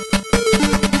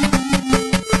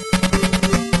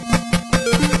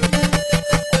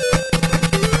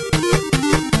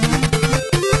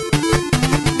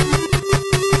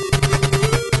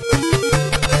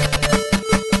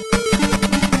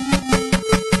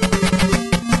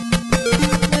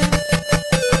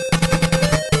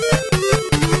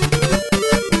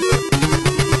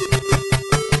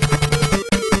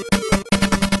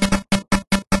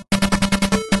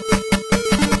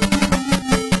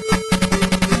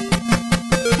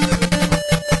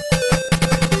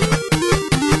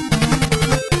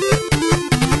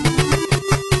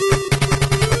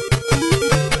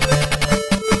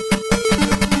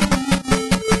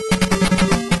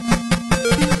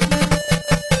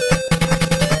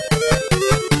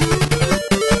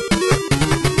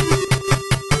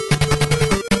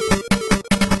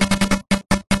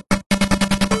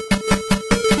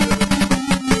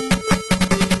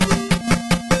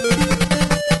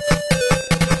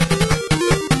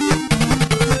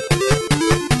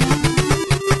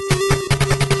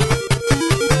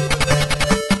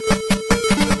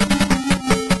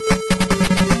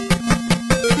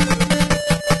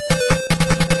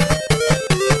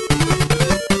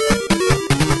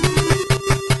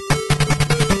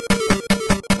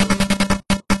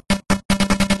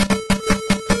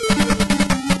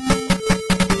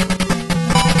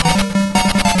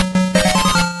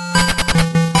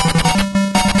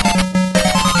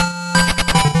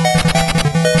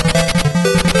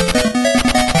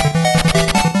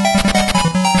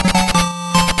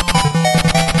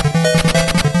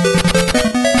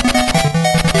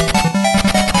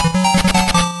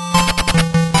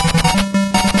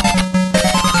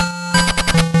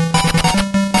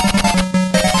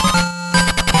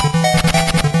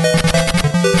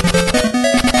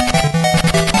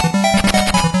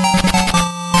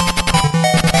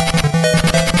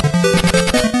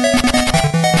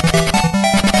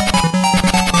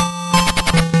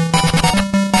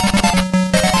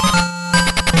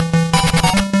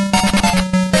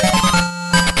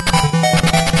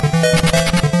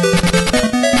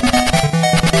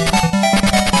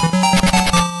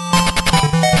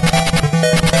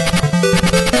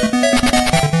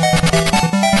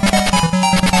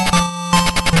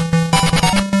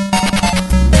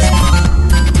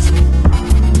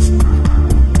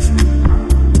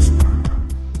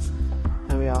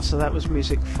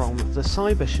 Music from the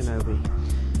Cyber Shinobi.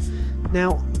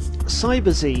 Now,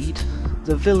 CyberZeed,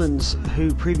 the villains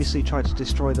who previously tried to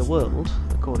destroy the world,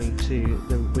 according to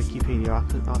the Wikipedia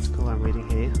article I'm reading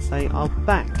here, they are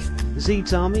back.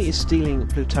 Zeed's army is stealing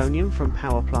plutonium from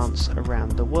power plants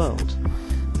around the world.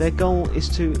 Their goal is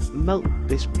to melt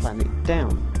this planet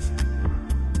down.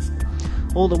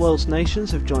 All the world's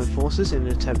nations have joined forces in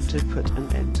an attempt to put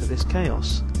an end to this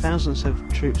chaos. Thousands of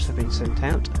troops have been sent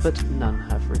out, but none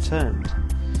have returned.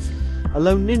 A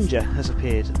lone ninja has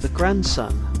appeared, the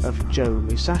grandson of Joe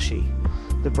Musashi,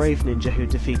 the brave ninja who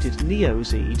defeated Neo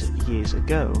Zeed years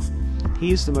ago.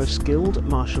 He is the most skilled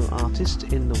martial artist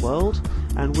in the world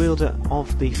and wielder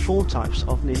of the 4 types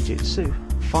of ninjutsu: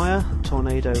 fire,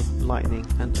 tornado, lightning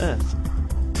and earth.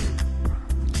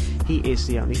 He is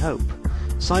the only hope.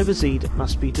 CyberZeed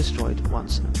must be destroyed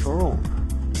once and for all.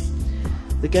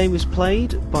 The game is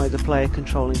played by the player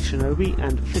controlling Shinobi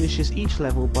and finishes each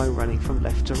level by running from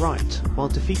left to right, while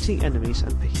defeating enemies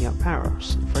and picking up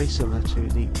power-ups, very similar to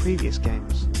the previous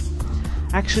games.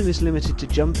 Action is limited to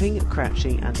jumping,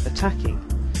 crouching and attacking.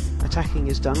 Attacking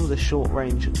is done with a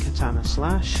short-range katana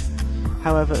slash.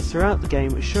 However, throughout the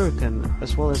game, shuriken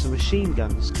as well as machine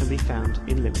guns can be found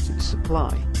in limited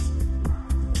supply.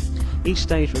 Each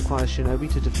stage requires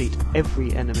Shinobi to defeat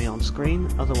every enemy on screen,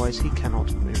 otherwise he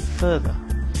cannot move further.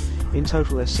 In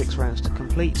total there's 6 rounds to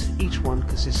complete, each one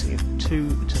consisting of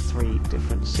 2 to 3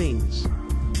 different scenes.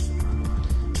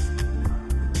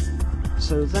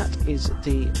 So that is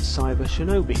the Cyber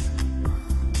Shinobi.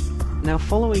 Now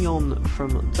following on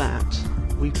from that,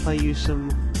 we're going to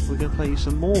play you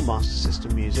some more Master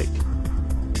System music.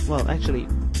 Well, actually,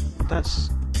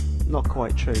 that's not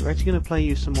quite true. We're actually going to play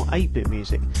you some more 8-bit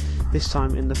music, this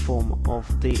time in the form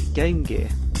of the Game Gear,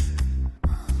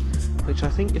 which I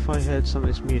think, if I heard some of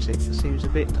this music, seems a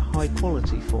bit high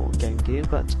quality for Game Gear,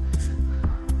 but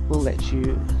we'll let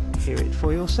you hear it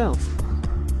for yourself.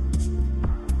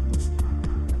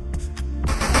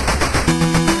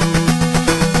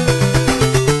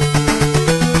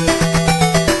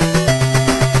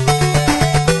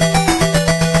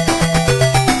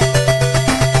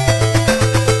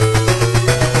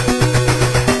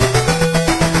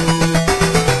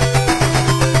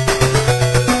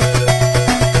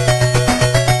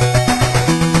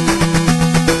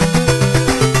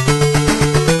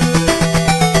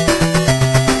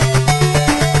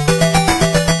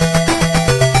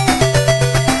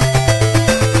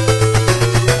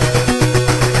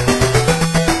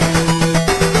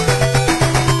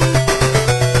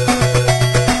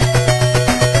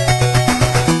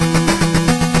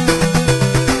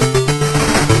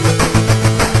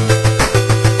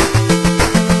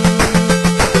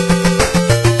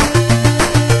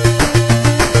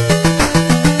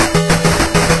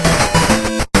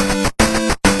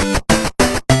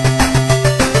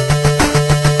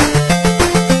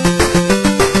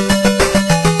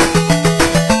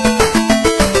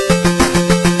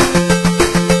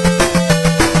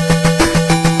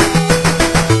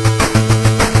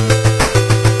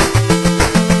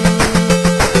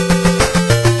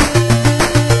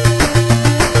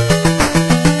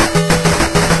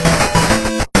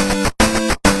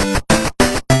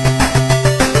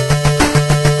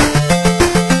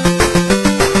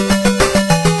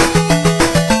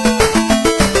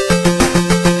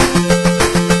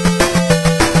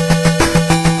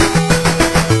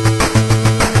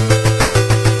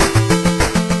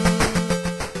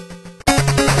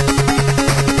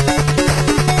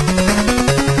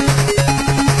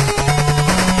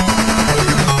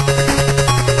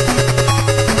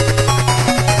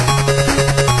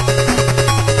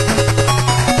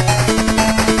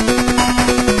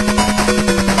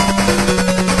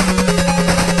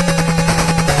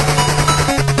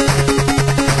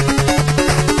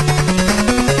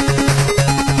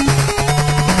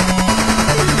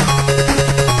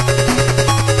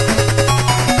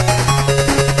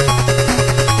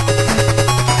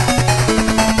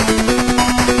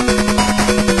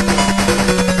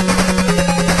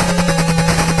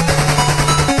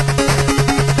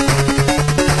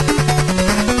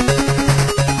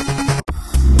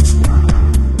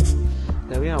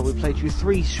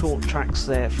 3 short tracks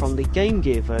there from the Game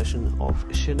Gear version of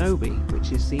Shinobi,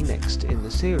 which is the next in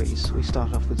the series. We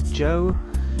start off with Joe,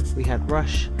 we had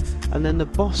Rush, and then the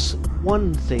Boss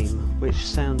 1 theme, which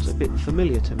sounds a bit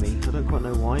familiar to me. I don't quite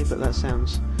know why, but that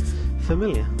sounds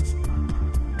familiar.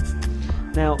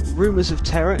 Now, rumours of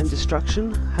terror and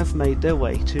destruction have made their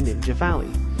way to Ninja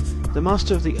Valley. The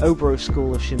master of the Oboro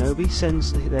School of Shinobi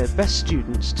sends their best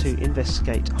students to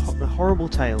investigate the horrible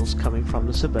tales coming from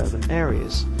the suburban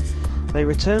areas. They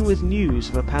return with news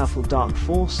of a powerful dark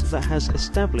force that has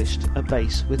established a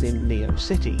base within Neo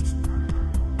City.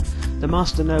 The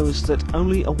master knows that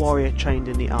only a warrior trained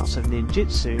in the arts of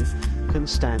ninjutsu can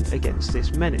stand against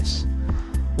this menace.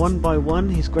 One by one,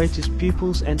 his greatest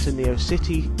pupils enter Neo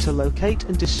City to locate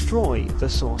and destroy the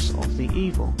source of the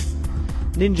evil.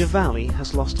 Ninja Valley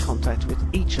has lost contact with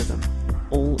each of them.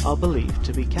 All are believed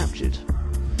to be captured.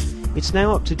 It's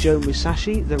now up to Joe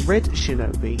Musashi, the Red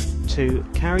Shinobi, to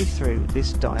carry through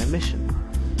this dire mission.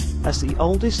 As the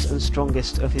oldest and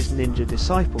strongest of his ninja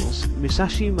disciples,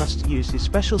 Musashi must use his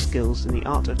special skills in the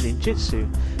art of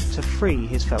ninjutsu to free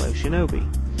his fellow shinobi.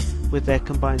 With their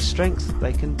combined strength,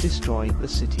 they can destroy the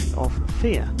City of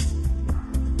Fear.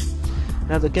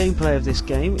 Now, the gameplay of this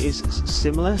game is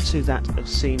similar to that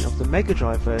seen of the Mega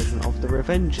Drive version of The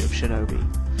Revenge of Shinobi.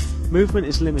 Movement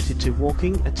is limited to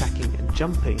walking, attacking and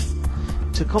jumping.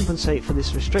 To compensate for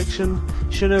this restriction,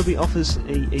 Shinobi offers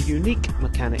a unique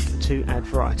mechanic to add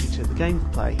variety to the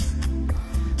gameplay.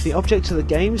 The object of the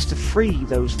game is to free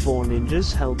those 4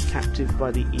 ninjas held captive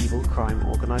by the evil crime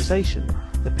organisation: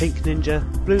 the Pink Ninja,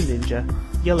 Blue Ninja,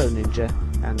 Yellow Ninja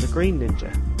and the Green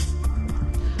Ninja.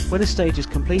 When a stage is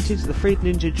completed, the freed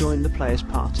ninja join the player's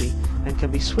party and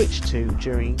can be switched to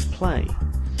during play.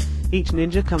 Each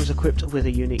ninja comes equipped with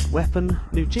a unique weapon,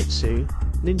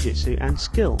 ninjutsu and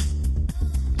skill.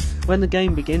 When the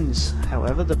game begins,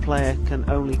 however, the player can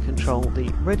only control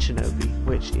the Red Shinobi,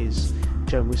 which is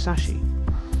Joe Musashi,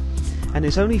 and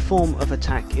his only form of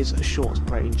attack is a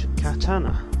short-range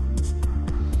katana.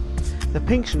 The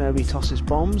Pink Shinobi tosses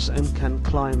bombs and can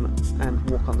climb and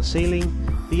walk on the ceiling.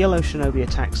 The Yellow Shinobi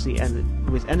attacks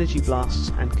with energy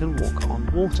blasts and can walk on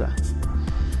water.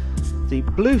 The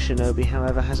Blue Shinobi,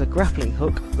 however, has a grappling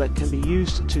hook that can be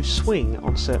used to swing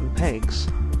on certain pegs.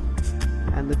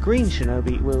 And the Green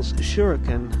Shinobi wields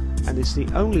Shuriken and is the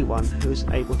only one who is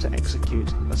able to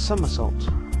execute a somersault.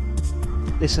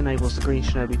 This enables the Green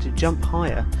Shinobi to jump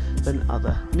higher than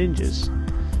other ninjas.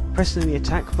 Pressing the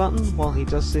attack button while he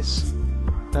does this,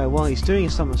 while he's doing a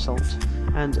somersault,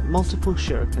 and multiple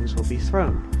shurikens will be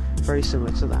thrown, very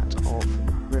similar to that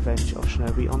of Revenge of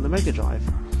Shinobi on the Mega Drive.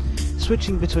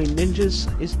 Switching between ninjas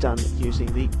is done using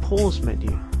the pause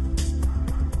menu.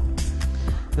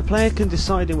 The player can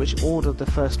decide in which order the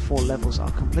first 4 levels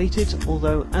are completed,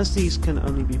 although as these can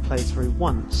only be played through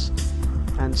once,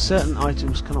 and certain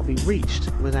items cannot be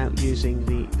reached without using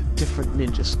the different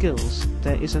ninja skills,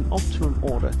 there is an optimum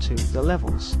order to the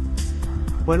levels.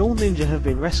 When all ninja have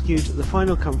been rescued, the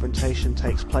final confrontation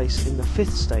takes place in the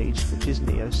 5th stage, which is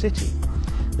Neo City.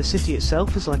 The city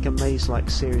itself is like a maze-like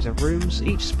series of rooms,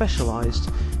 each specialised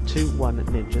to one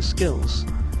ninja skills.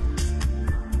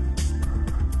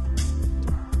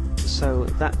 So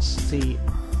that's the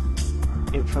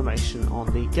information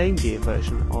on the Game Gear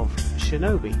version of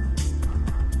Shinobi.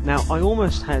 Now, I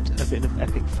almost had a bit of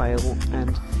epic fail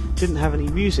and didn't have any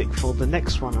music for the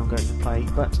next one I'm going to play,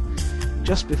 but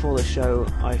just before the show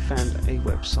I found a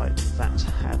website that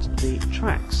had the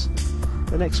tracks.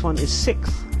 The next one is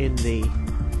 6th in the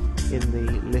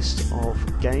list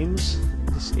of games.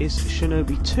 This is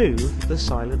Shinobi 2: The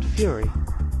Silent Fury.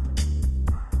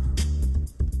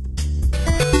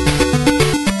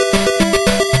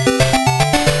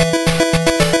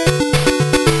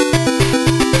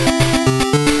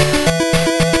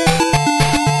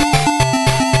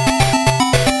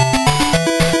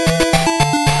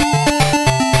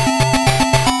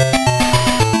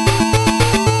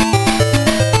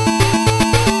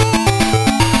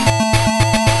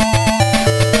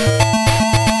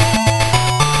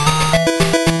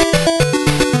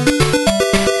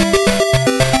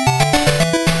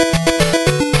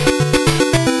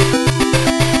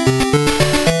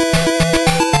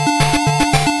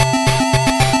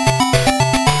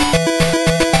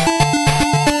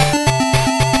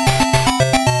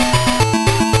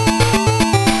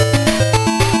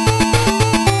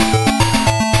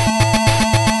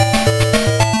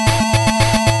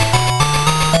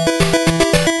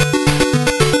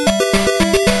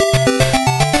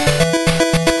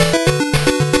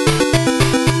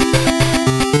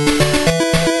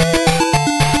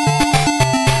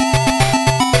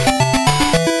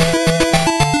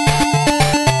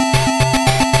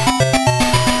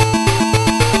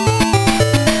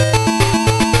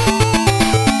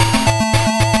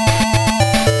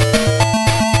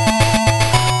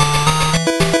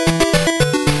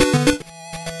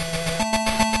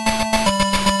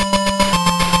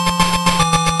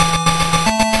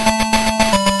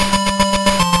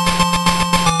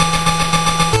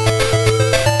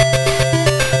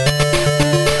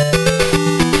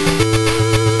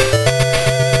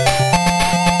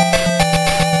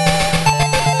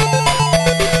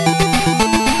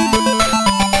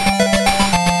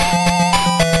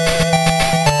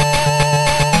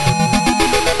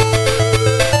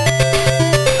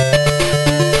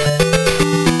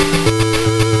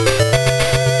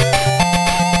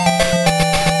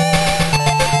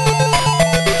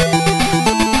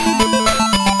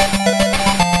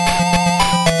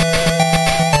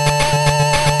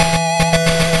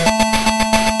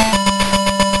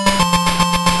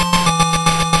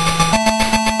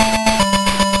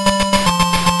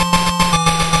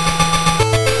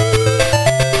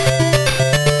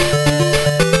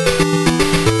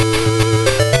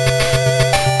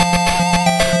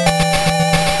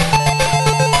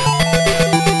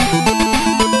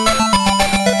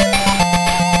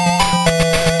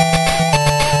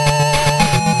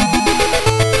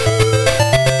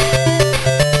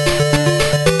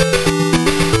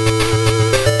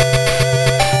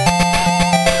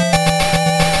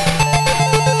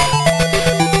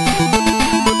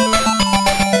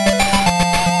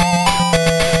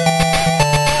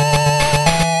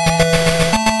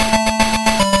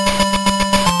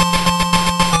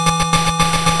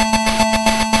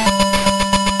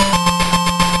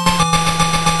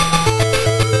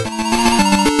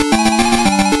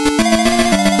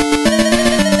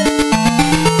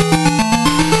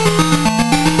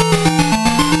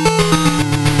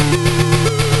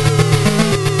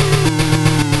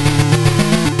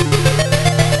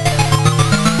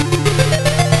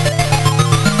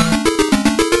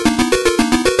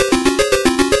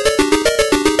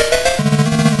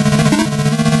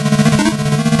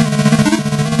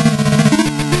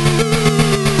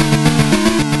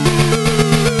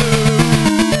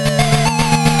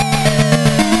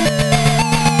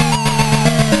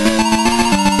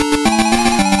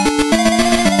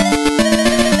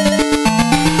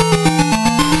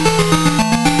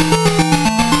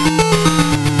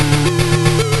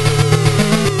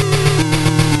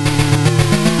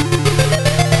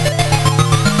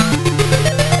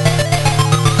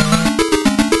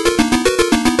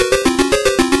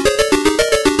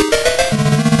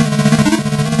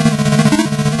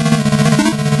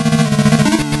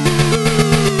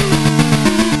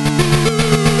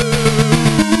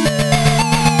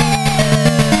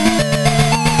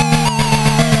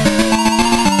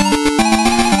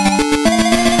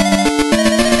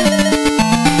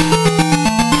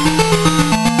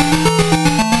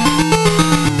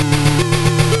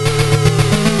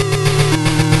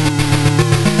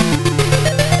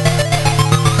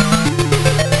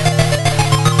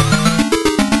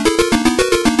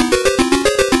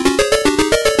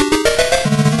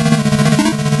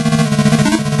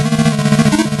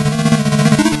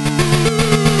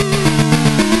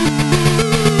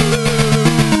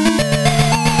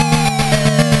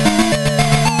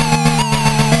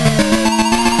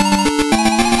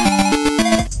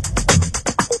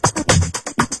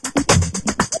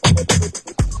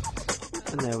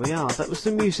 There we are. That was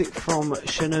the music from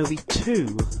Shinobi 2,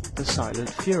 The Silent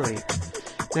Fury.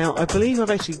 Now, I believe I've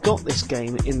actually got this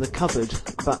game in the cupboard,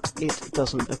 but it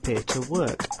doesn't appear to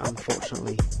work,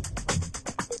 unfortunately.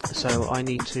 So I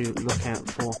need to look out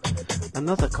for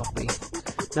another copy.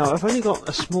 Now, I've only got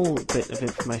a small bit of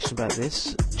information about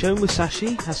this. Joe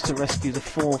Musashi has to rescue the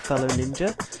 4 fellow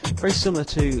ninja, very similar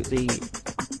to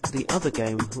the other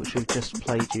game which we've just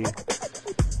played you,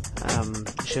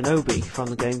 Shinobi from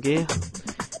the Game Gear,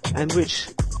 and which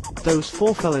those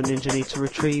 4 fellow ninja need to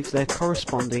retrieve their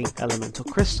corresponding elemental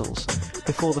crystals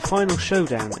before the final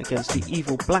showdown against the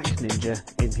evil black ninja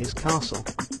in his castle.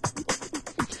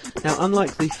 Now,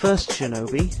 unlike the first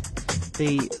Shinobi,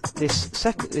 this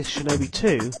Shinobi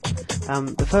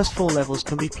 2, the first 4 levels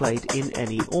can be played in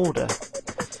any order.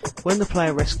 When the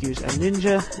player rescues a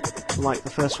ninja, like the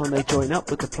first one, they join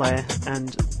up with the player and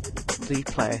the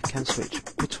player can switch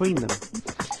between them.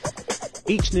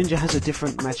 Each ninja has a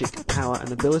different magic power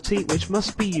and ability which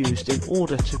must be used in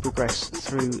order to progress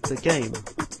through the game.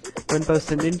 When both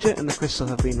the ninja and the crystal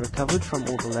have been recovered from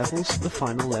all the levels, the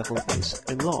final level is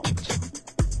unlocked.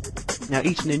 Now,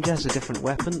 each ninja has a different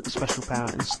weapon, special power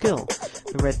and skill.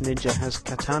 The red ninja has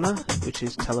katana, which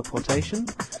is teleportation.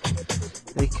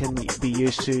 They can be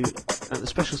used to, the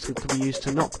special skill can be used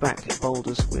to knock back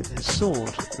boulders with his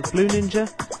sword. The blue ninja,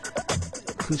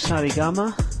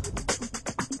 Kusarigama,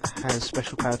 has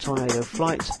special power tornado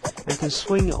flight and can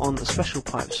swing on the special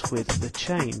pipes with the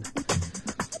chain.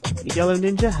 The yellow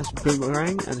ninja has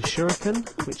boomerang and shuriken,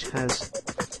 which has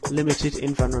limited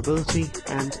invulnerability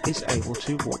and is able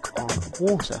to walk on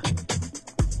water.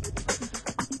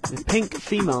 The pink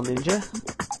female ninja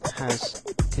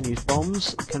can use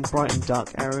bombs, can brighten dark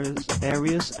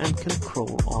areas and can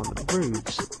crawl on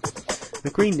roofs. The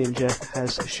green ninja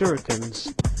has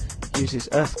shurikens, uses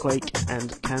earthquake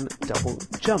and can double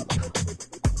jump.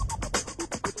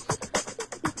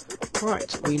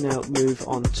 Right, we now move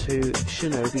on to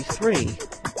Shinobi 3,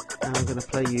 and I'm going to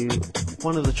play you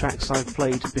one of the tracks I've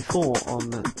played before on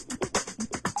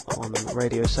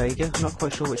Radio Sega. I'm not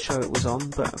quite sure which show it was on,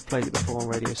 but I've played it before on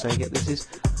Radio Sega. This is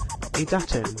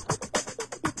Idaten.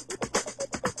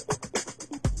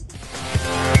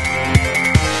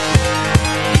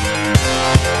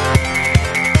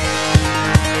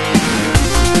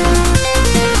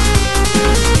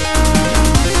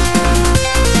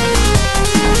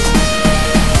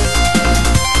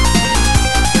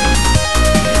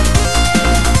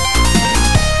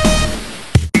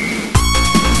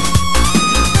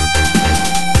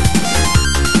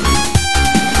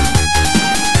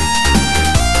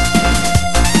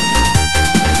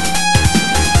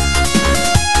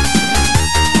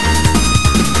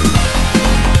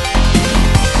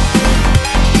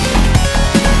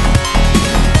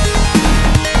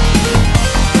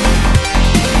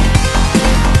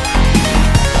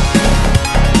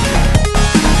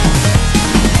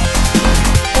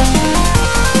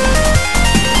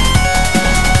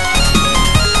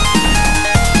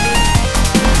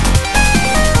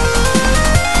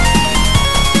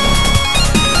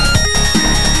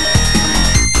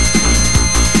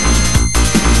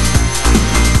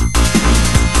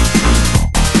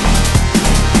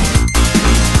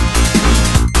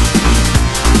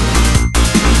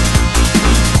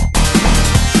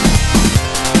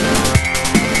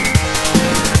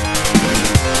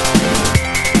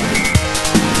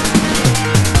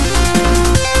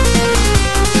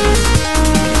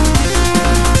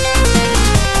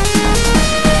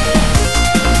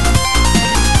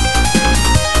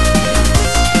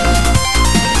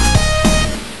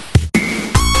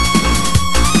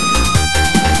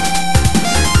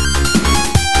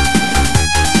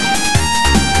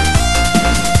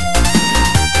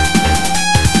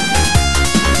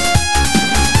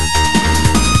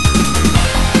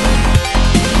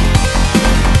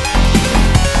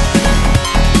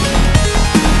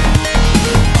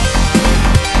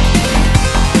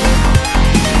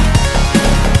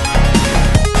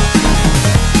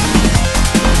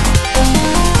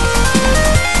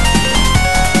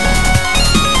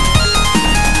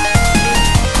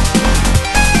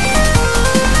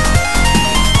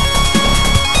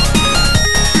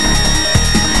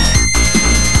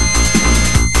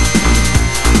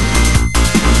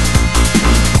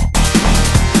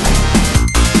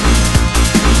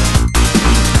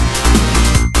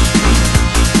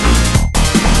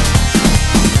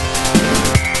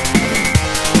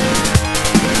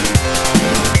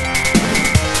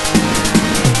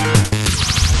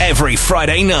 Every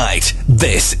Friday night,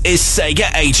 this is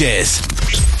Sega Ages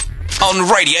on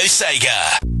Radio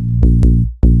Sega.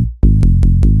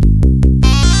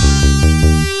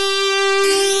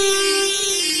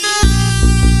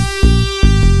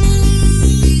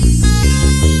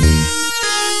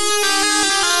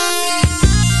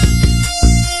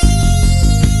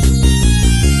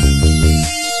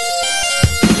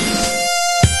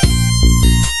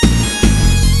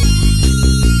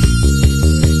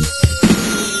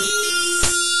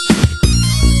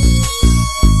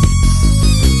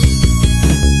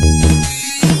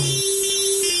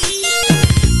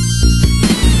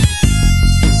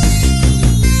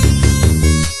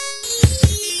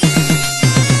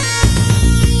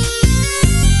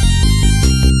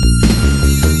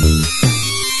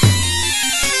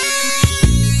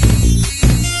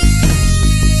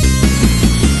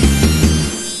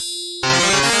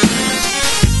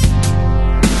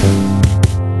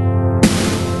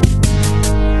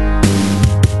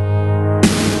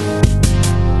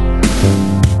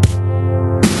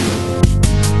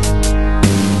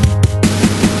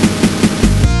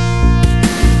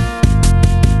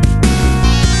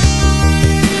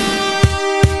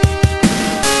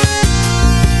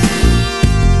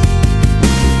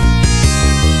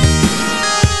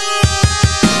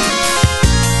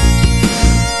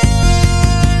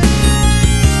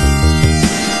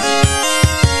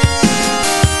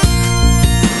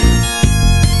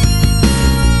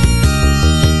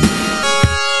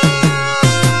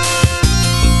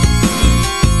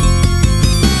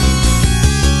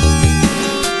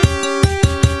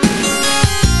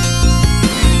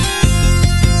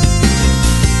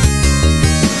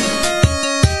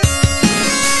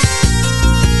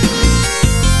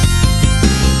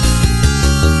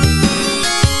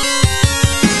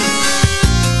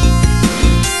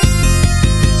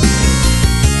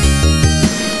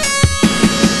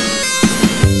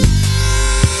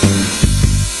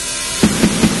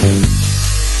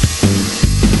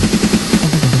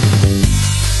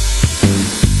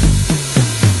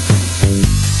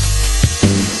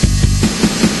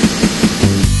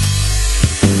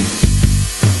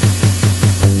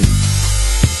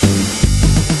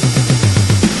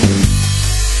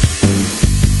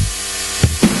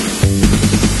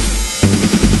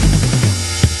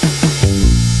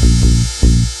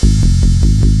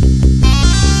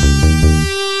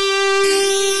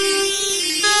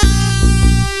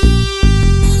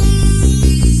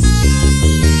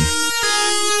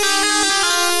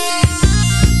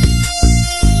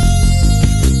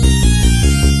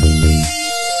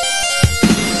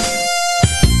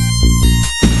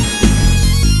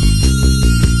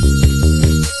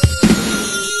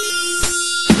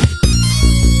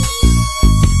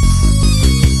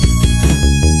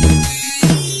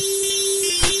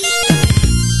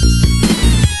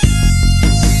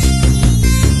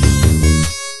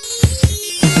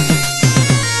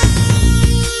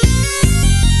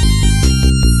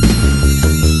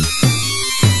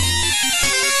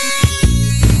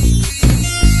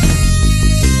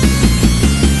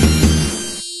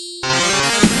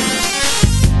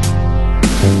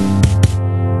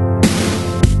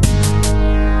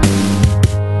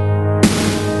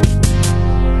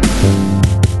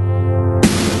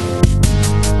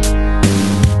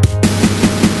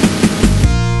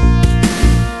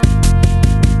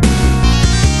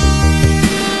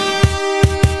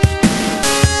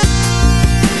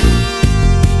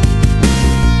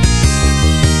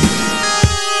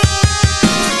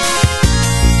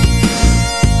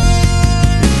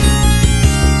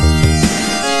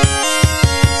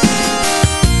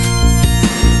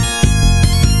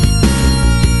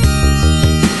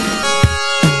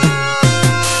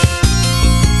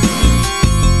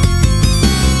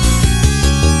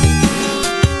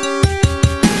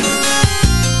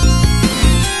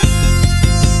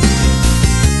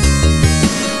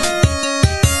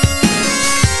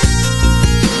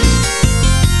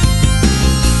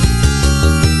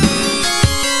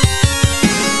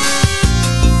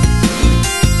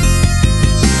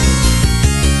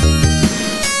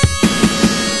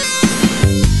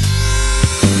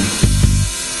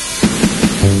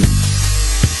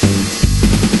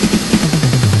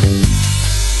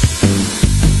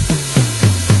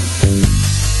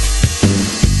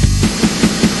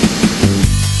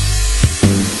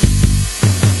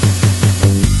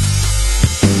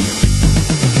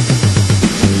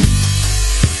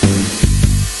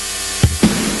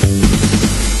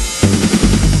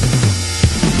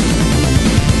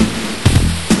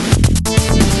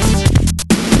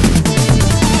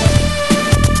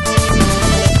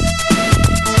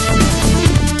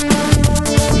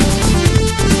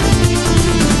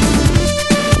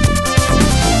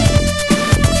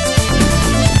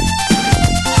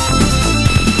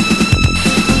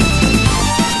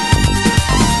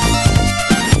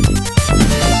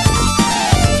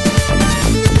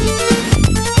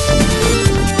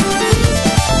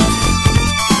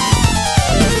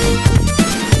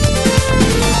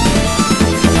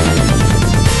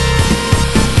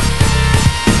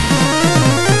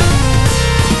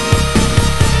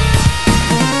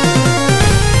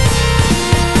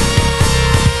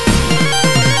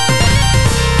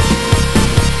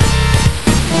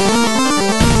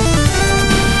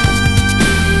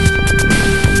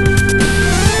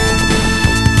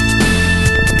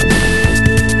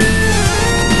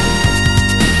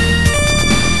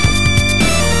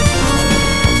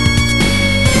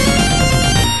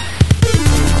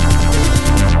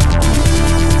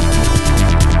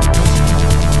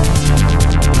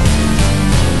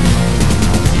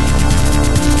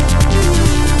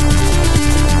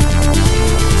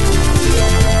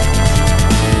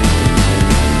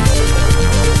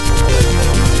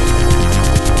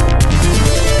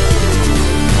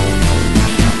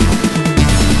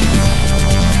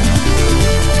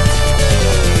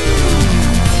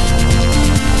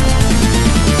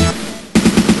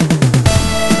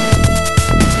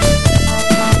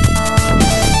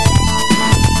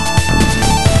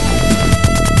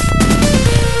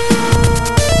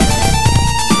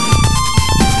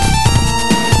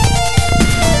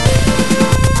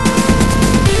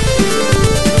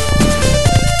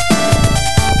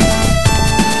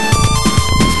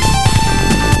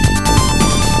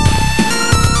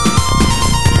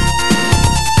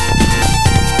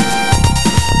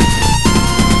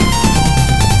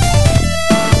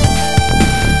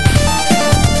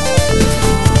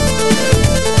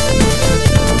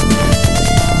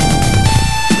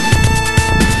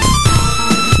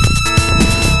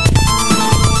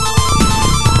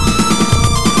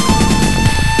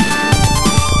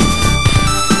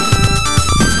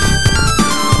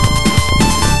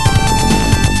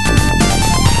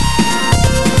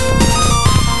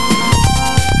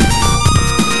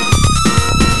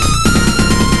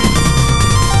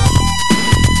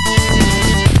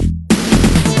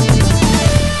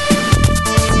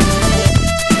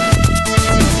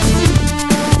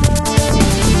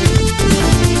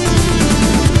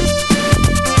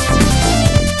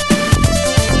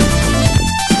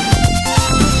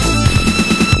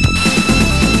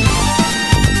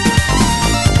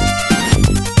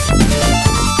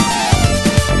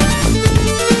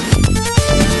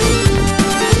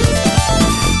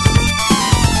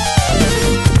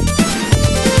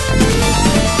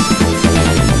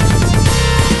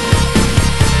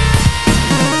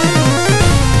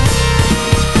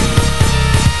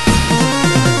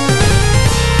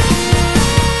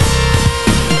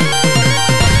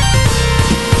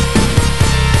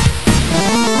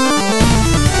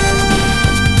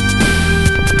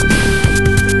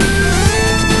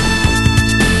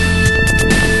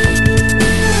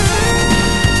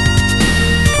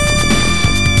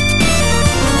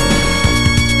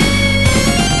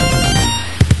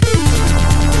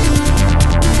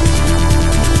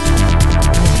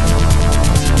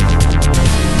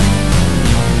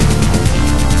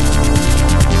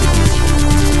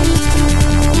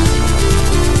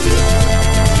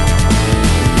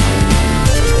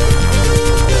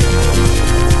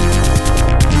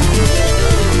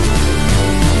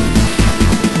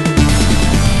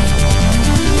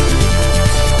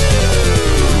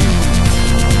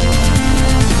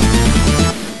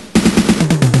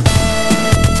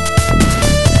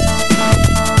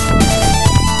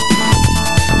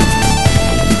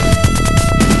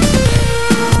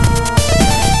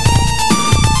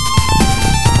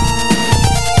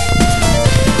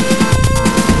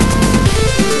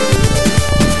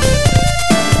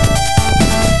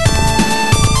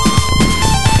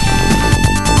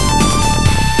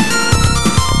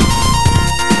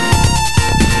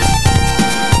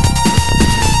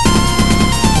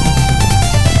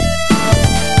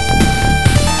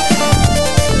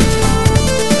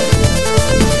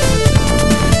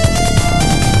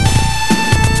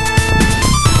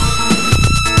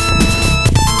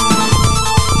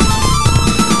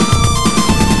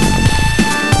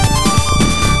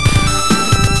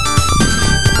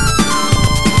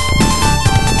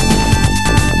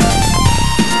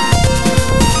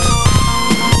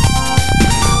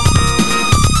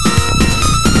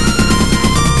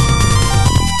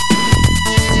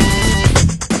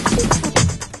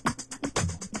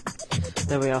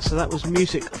 we are, so that was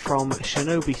music from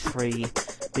Shinobi 3,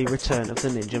 The Return of the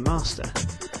Ninja Master.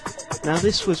 Now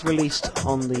this was released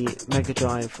on the Mega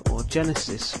Drive or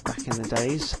Genesis back in the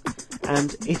days,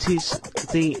 and it is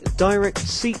the direct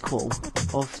sequel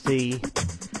of the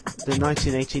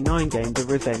 1989 game The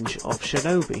Revenge of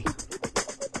Shinobi.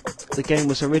 The game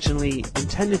was originally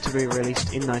intended to be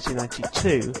released in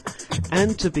 1992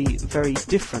 and to be very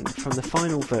different from the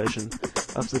final version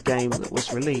of the game that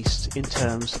was released in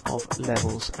terms of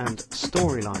levels and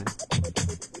storyline.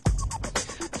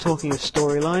 Talking of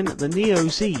storyline, the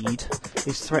Neo-Zed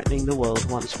is threatening the world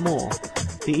once more.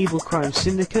 The evil crime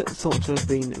syndicate, thought to have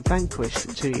been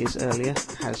vanquished 2 years earlier,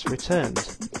 has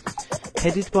returned,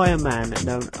 headed by a man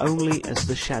known only as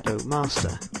the Shadow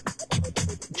Master.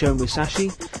 Joe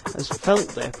Musashi has felt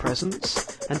their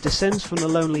presence and descends from the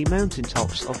lonely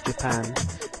mountaintops of Japan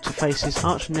to face his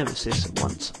arch-nemesis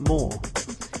once more.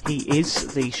 He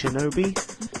is the shinobi,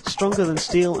 stronger than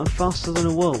steel and faster than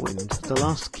a whirlwind, the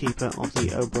last keeper of the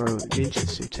Oboro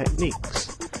ninjutsu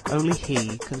techniques. Only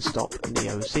he can stop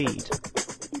Neo-Zed.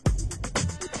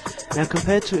 Now,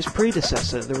 compared to its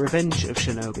predecessor, The Revenge of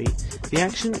Shinobi, the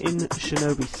action in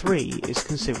Shinobi 3 is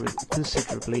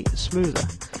considerably smoother,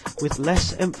 with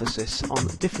less emphasis on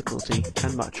difficulty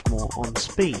and much more on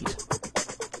speed.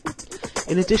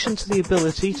 In addition to the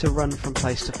ability to run from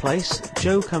place to place,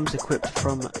 Joe comes equipped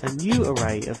from a new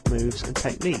array of moves and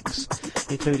techniques,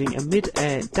 including a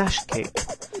mid-air dash kick,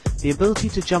 the ability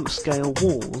to jump scale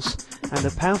walls, and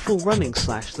a powerful running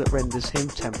slash that renders him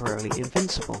temporarily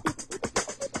invincible.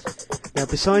 Now,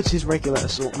 besides his regular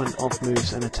assortment of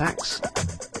moves and attacks,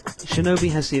 Shinobi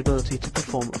has the ability to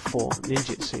perform 4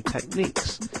 ninjutsu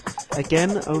techniques.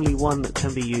 Again, only one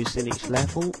can be used in each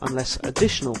level, unless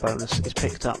additional bonus is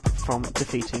picked up from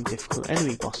defeating difficult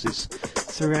enemy bosses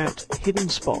throughout hidden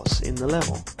spots in the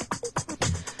level.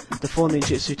 The 4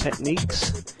 ninjutsu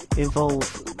techniques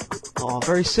are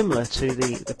very similar to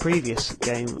the previous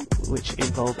game, which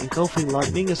involve engulfing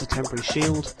lightning as a temporary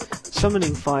shield,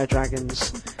 summoning fire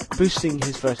dragons, boosting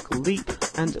his vertical leap,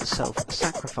 and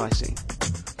self-sacrificing.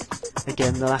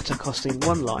 Again, the latter costing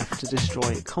 1 life to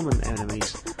destroy common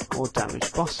enemies or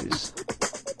damage bosses.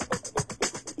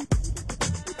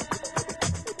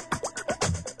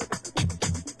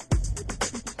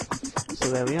 So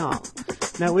there we are.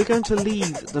 Now we're going to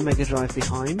leave the Mega Drive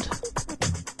behind,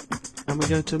 and we're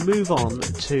going to move on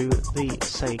to the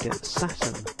Sega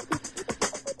Saturn.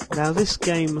 Now this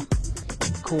game,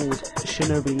 called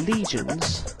Shinobi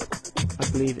Legions,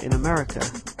 I believe in America,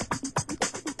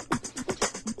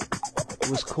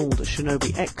 was called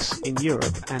Shinobi X in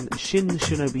Europe and Shin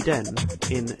Shinobi Den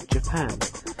in Japan.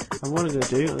 And what I'm going to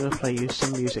do, I'm going to play you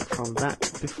some music from that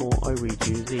before I read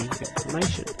you the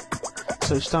information.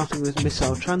 So starting with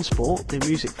Missile Transport, the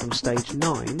music from Stage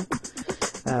 9,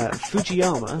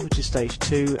 Fujiyama, which is Stage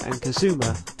 2, and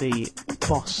Kazuma, the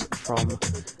boss from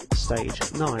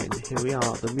Stage 9. Here we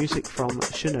are, the music from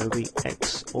Shinobi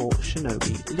X or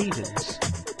Shinobi Legions.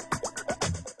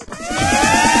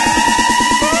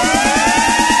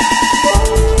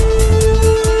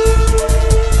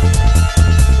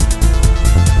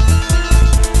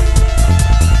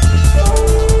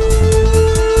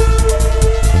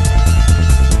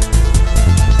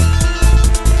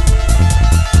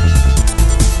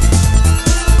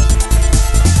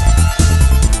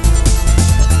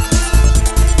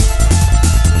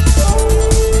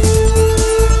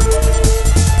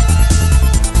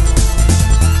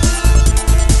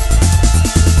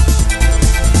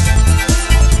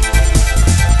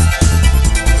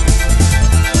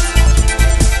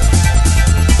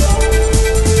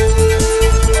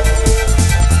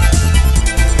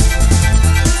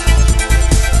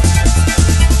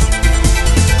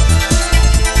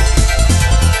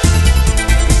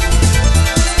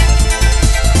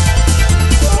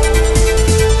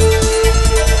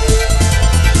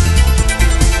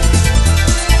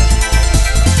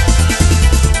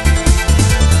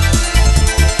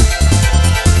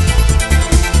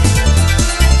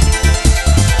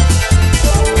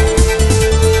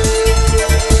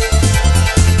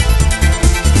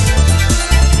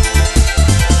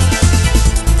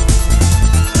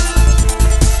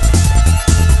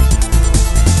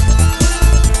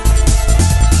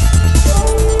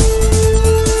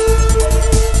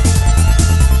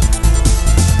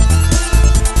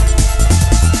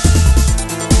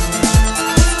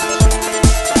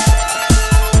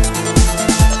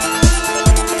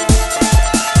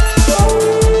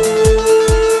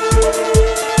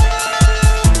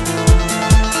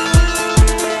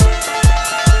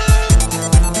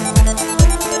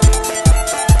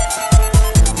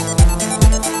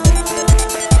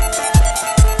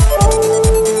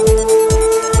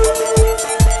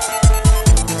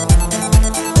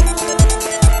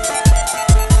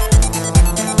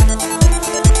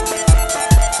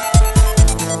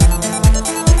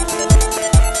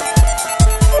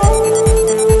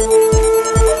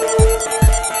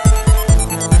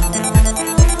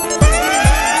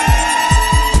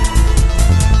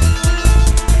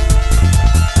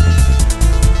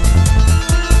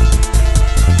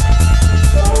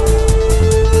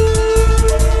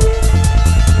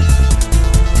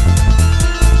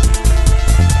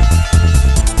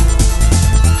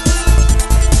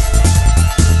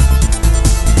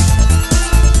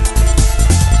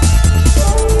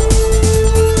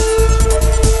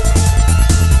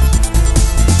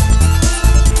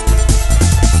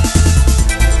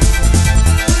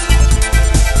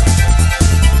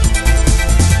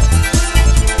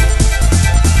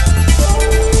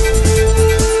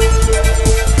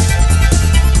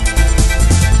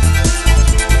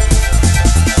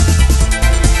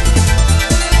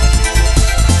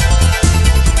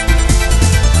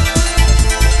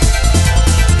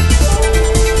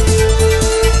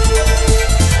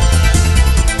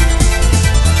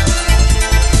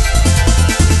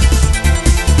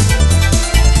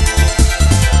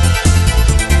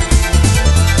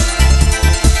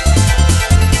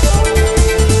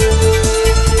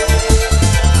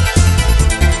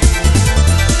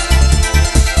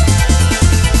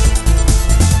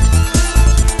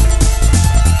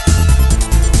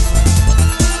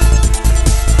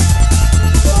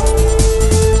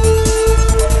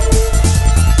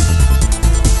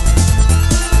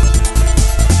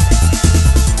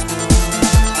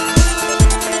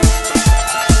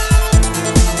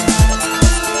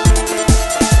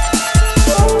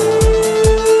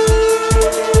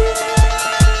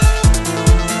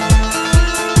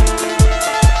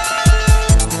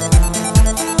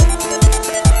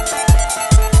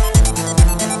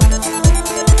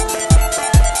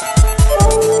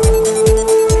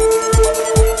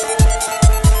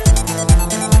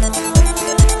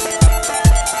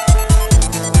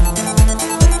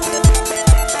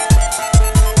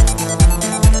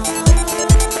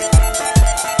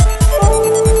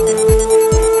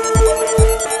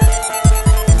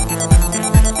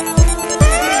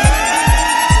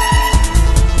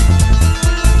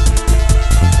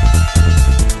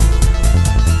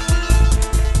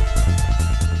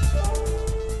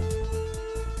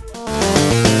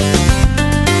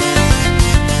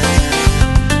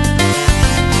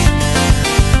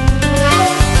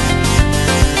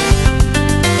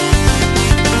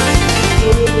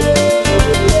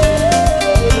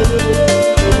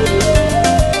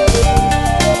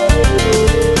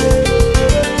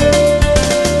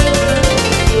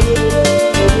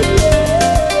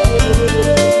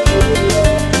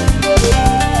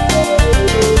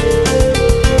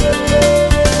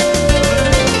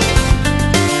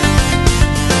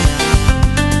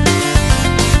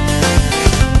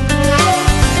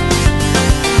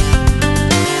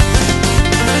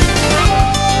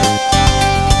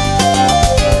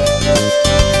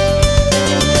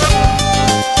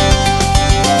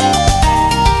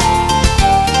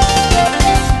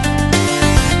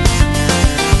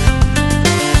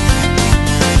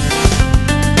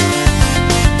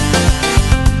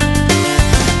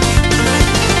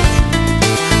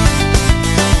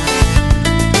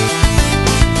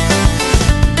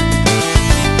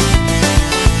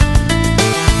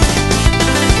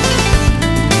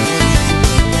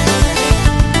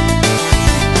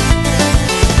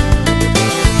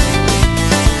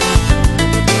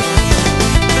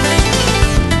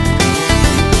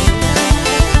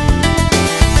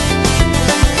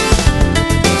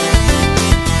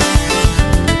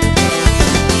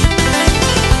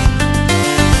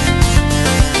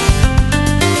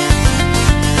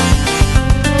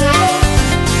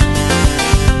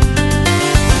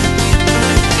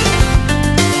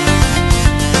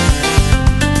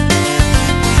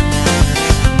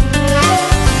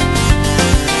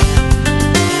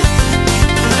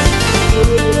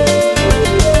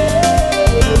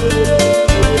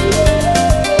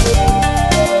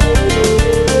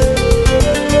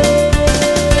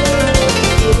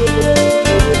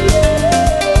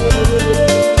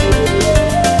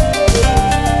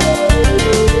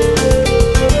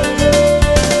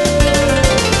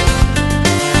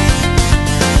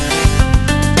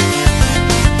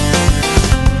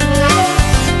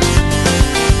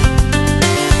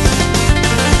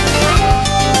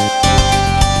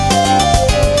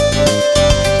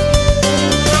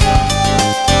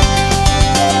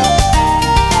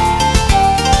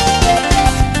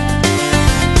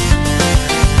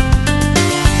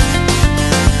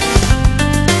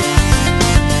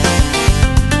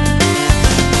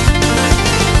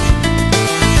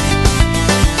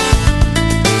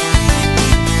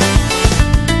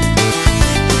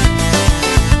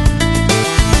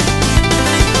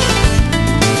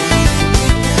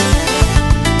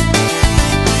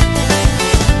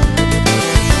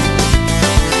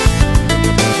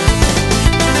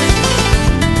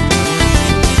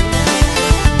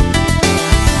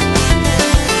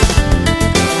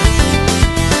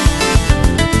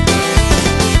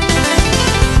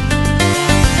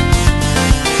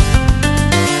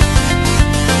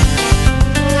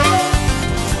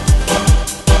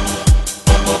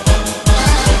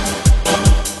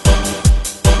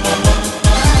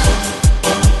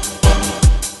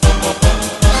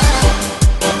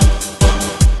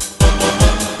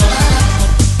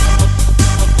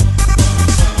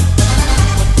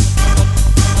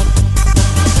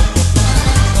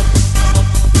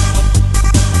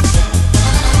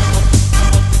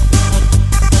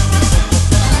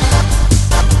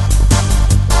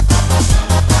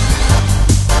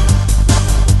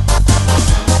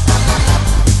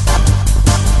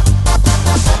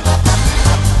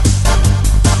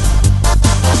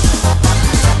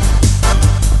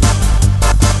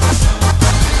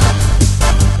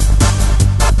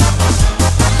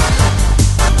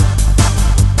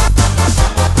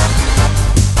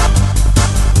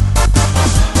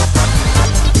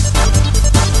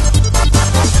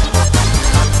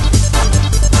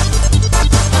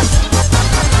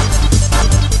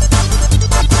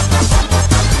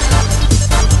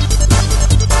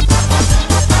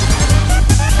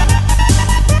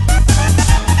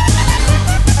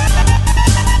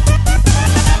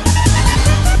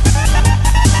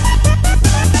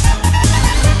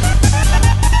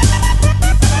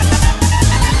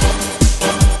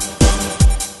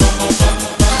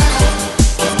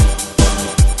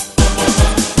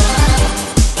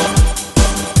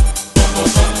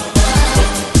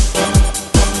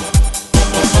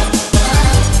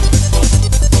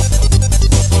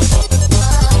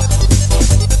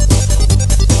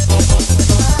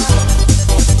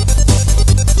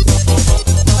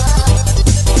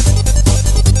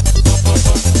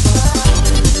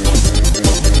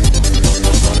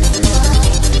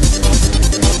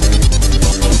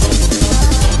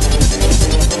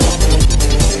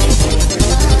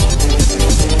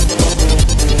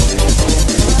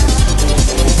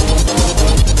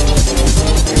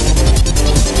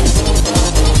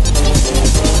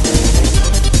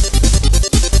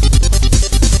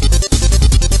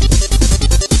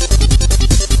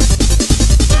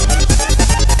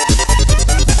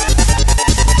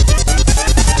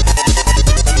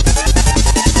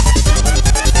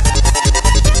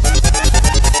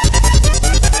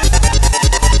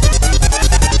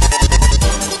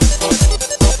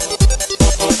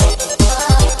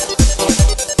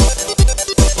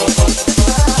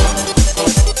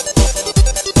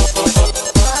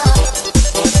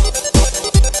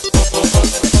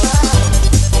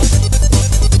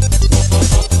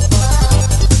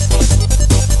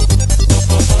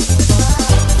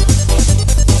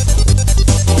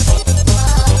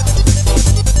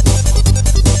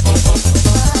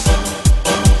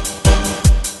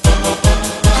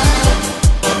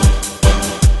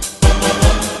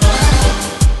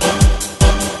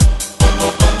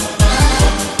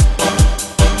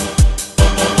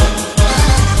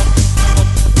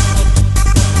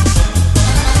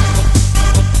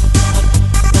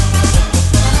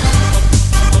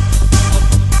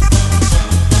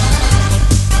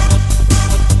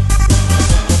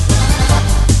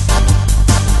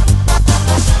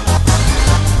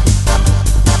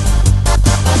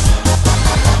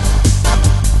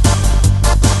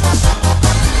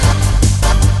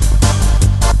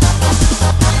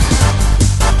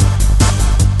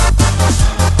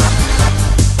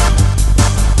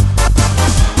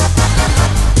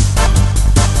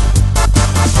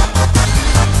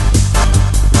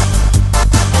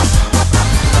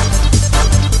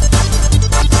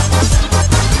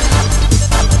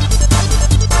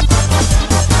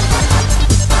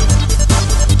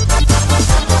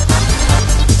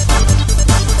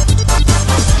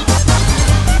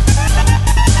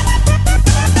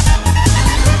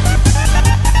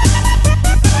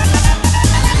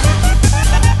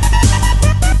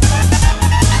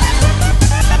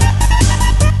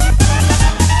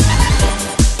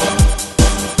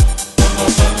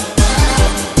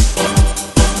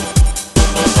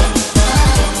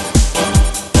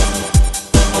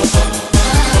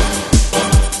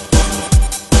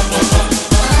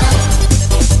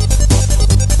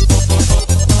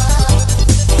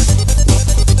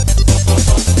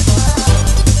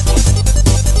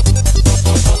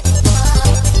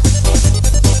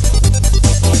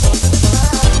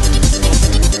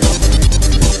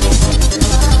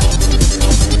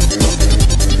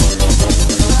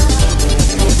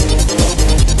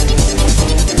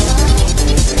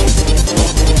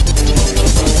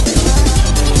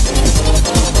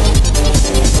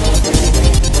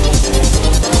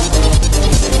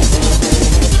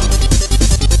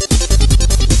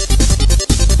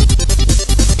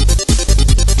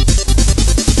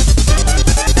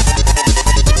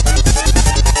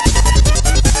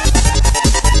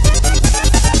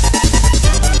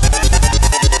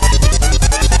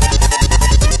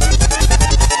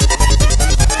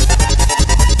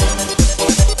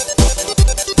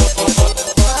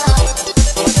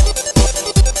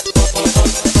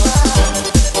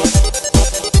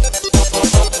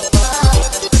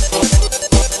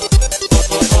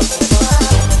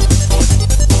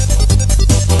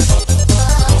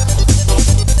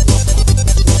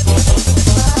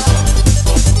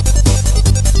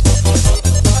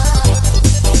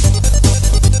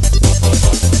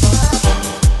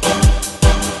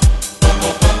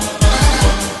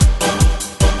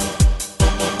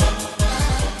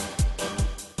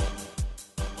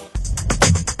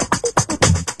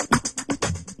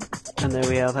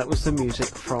 was the music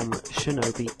from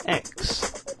Shinobi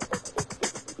X.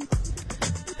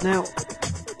 Now,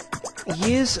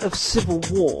 years of civil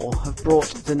war have brought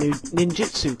the new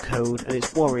ninjutsu code and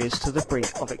its warriors to the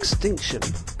brink of extinction.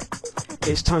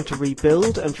 It's time to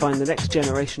rebuild and find the next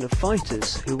generation of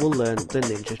fighters who will learn the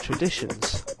ninja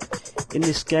traditions. In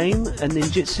this game, a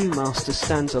ninjutsu master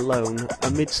stands alone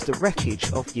amidst the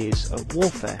wreckage of years of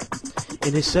warfare.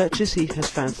 In his searches, he has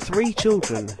found 3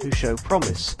 children who show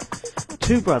promise.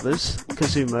 2 brothers,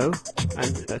 Kazuma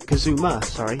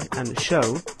and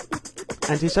Sho,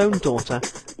 and his own daughter,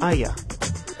 Aya,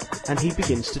 and he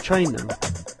begins to train them.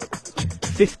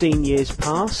 15 years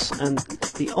pass, and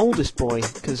the oldest boy,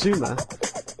 Kazuma,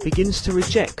 begins to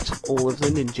reject all of the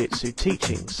ninjutsu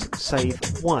teachings, save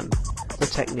one, the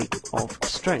technique of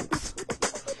strength.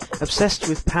 Obsessed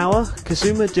with power,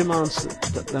 Kazuma demands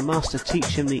that the master teach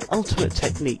him the ultimate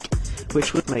technique,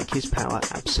 which would make his power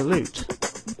absolute.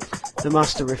 The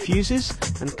master refuses,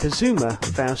 and Kazuma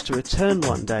vows to return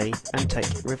one day and take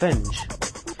revenge.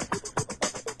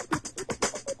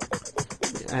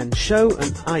 And Sho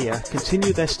and Aya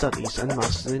continue their studies and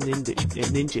master the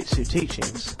ninjutsu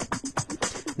teachings.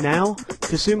 Now,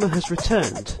 Kazuma has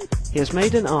returned. He has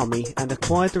made an army and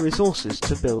acquired the resources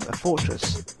to build a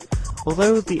fortress.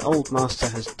 Although the old master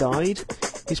has died,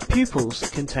 his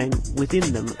pupils contain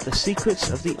within them the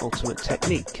secrets of the ultimate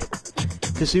technique.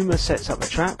 Kazuma sets up a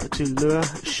trap to lure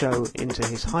Sho into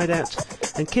his hideout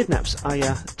and kidnaps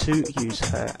Aya to use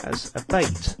her as a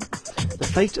bait. The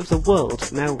fate of the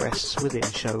world now rests within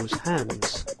Sho's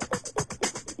hands.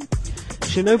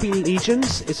 Shinobi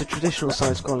Legions is a traditional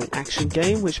side-scrolling action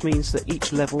game, which means that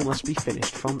each level must be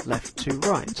finished from left to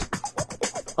right.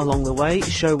 Along the way,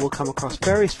 Sho will come across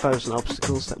various foes and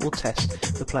obstacles that will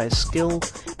test the player's skill,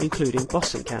 including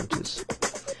boss encounters.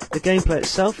 The gameplay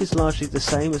itself is largely the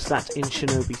same as that in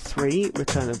Shinobi 3,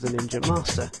 Return of the Ninja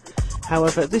Master.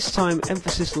 However, this time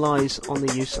emphasis lies on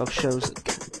the use of Sho's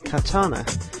katana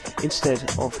instead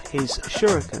of his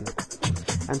shuriken,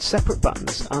 and separate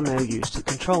buttons are now used to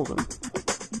control them.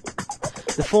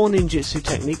 The 4 ninjutsu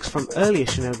techniques from earlier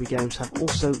Shinobi games have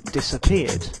also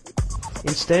disappeared.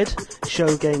 Instead,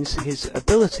 Sho gains his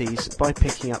abilities by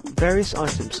picking up various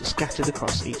items scattered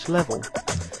across each level.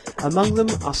 Among them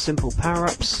are simple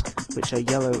power-ups, which are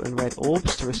yellow and red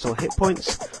orbs to restore hit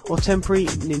points, or temporary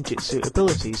ninjutsu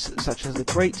abilities such as the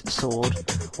Great Sword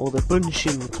or the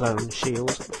Bunshin Clone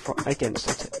Shield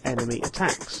against enemy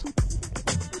attacks.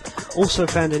 Also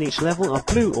found in each level are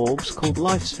blue orbs called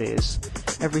Life Spheres.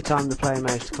 Every time the player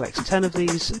manages to collect 10 of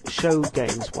these, Sho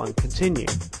gains 1 continue.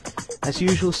 As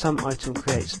usual, some item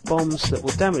creates bombs that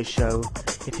will damage Sho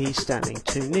if he's standing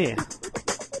too near.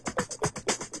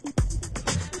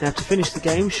 Now, to finish the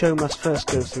game, Sho must first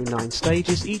go through 9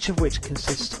 stages, each of which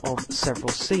consists of several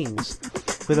scenes,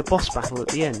 with a boss battle at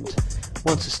the end.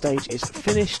 Once a stage is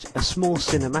finished, a small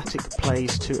cinematic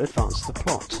plays to advance the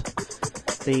plot.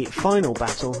 The final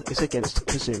battle is against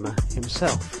Kazuma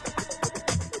himself.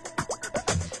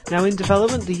 Now, in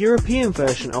development, the European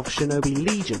version of Shinobi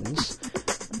Legions,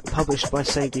 published by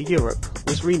Sega Europe,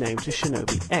 was renamed to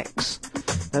Shinobi X.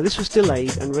 Now, this was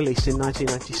delayed and released in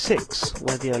 1996,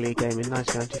 where the earlier game in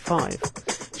 1995.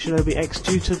 Shinobi X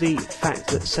due to the fact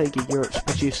that Sega Europe's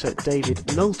producer David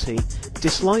Nolte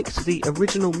disliked the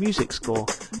original music score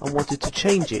and wanted to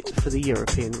change it for the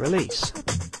European release,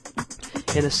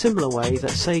 in a similar way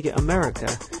that Sega America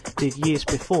did years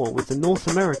before with the North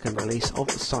American release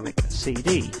of Sonic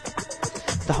CD.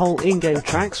 The whole in-game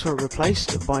tracks were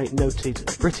replaced by noted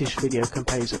British video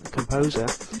composer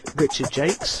Richard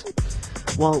Jakes,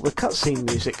 while the cutscene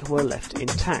music were left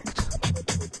intact.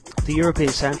 The European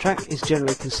soundtrack is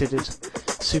generally considered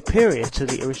superior to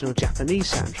the original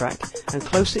Japanese soundtrack and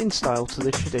closer in style to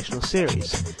the traditional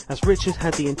series, as Richard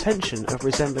had the intention of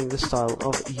resembling the style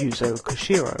of Yuzo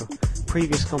Koshiro,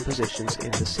 previous compositions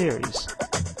in the series.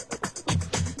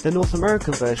 The North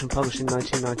American version, published in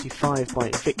 1995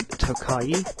 by Vic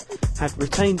Tokai, had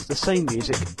retained the same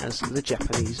music as the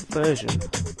Japanese version.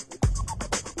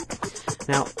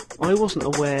 Now, I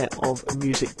wasn't aware of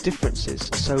music differences,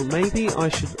 so maybe I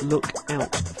should look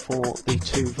out for the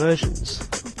 2 versions,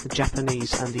 the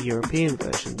Japanese and the European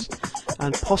versions,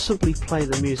 and possibly play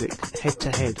the music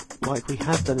head-to-head like we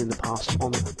have done in the past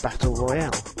on Battle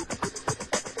Royale.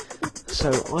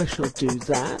 So I shall do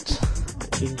that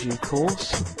in due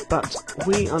course, but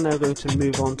we are now going to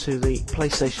move on to the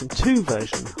PlayStation 2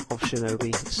 version of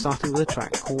Shinobi, starting with a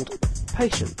track called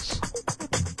Patience.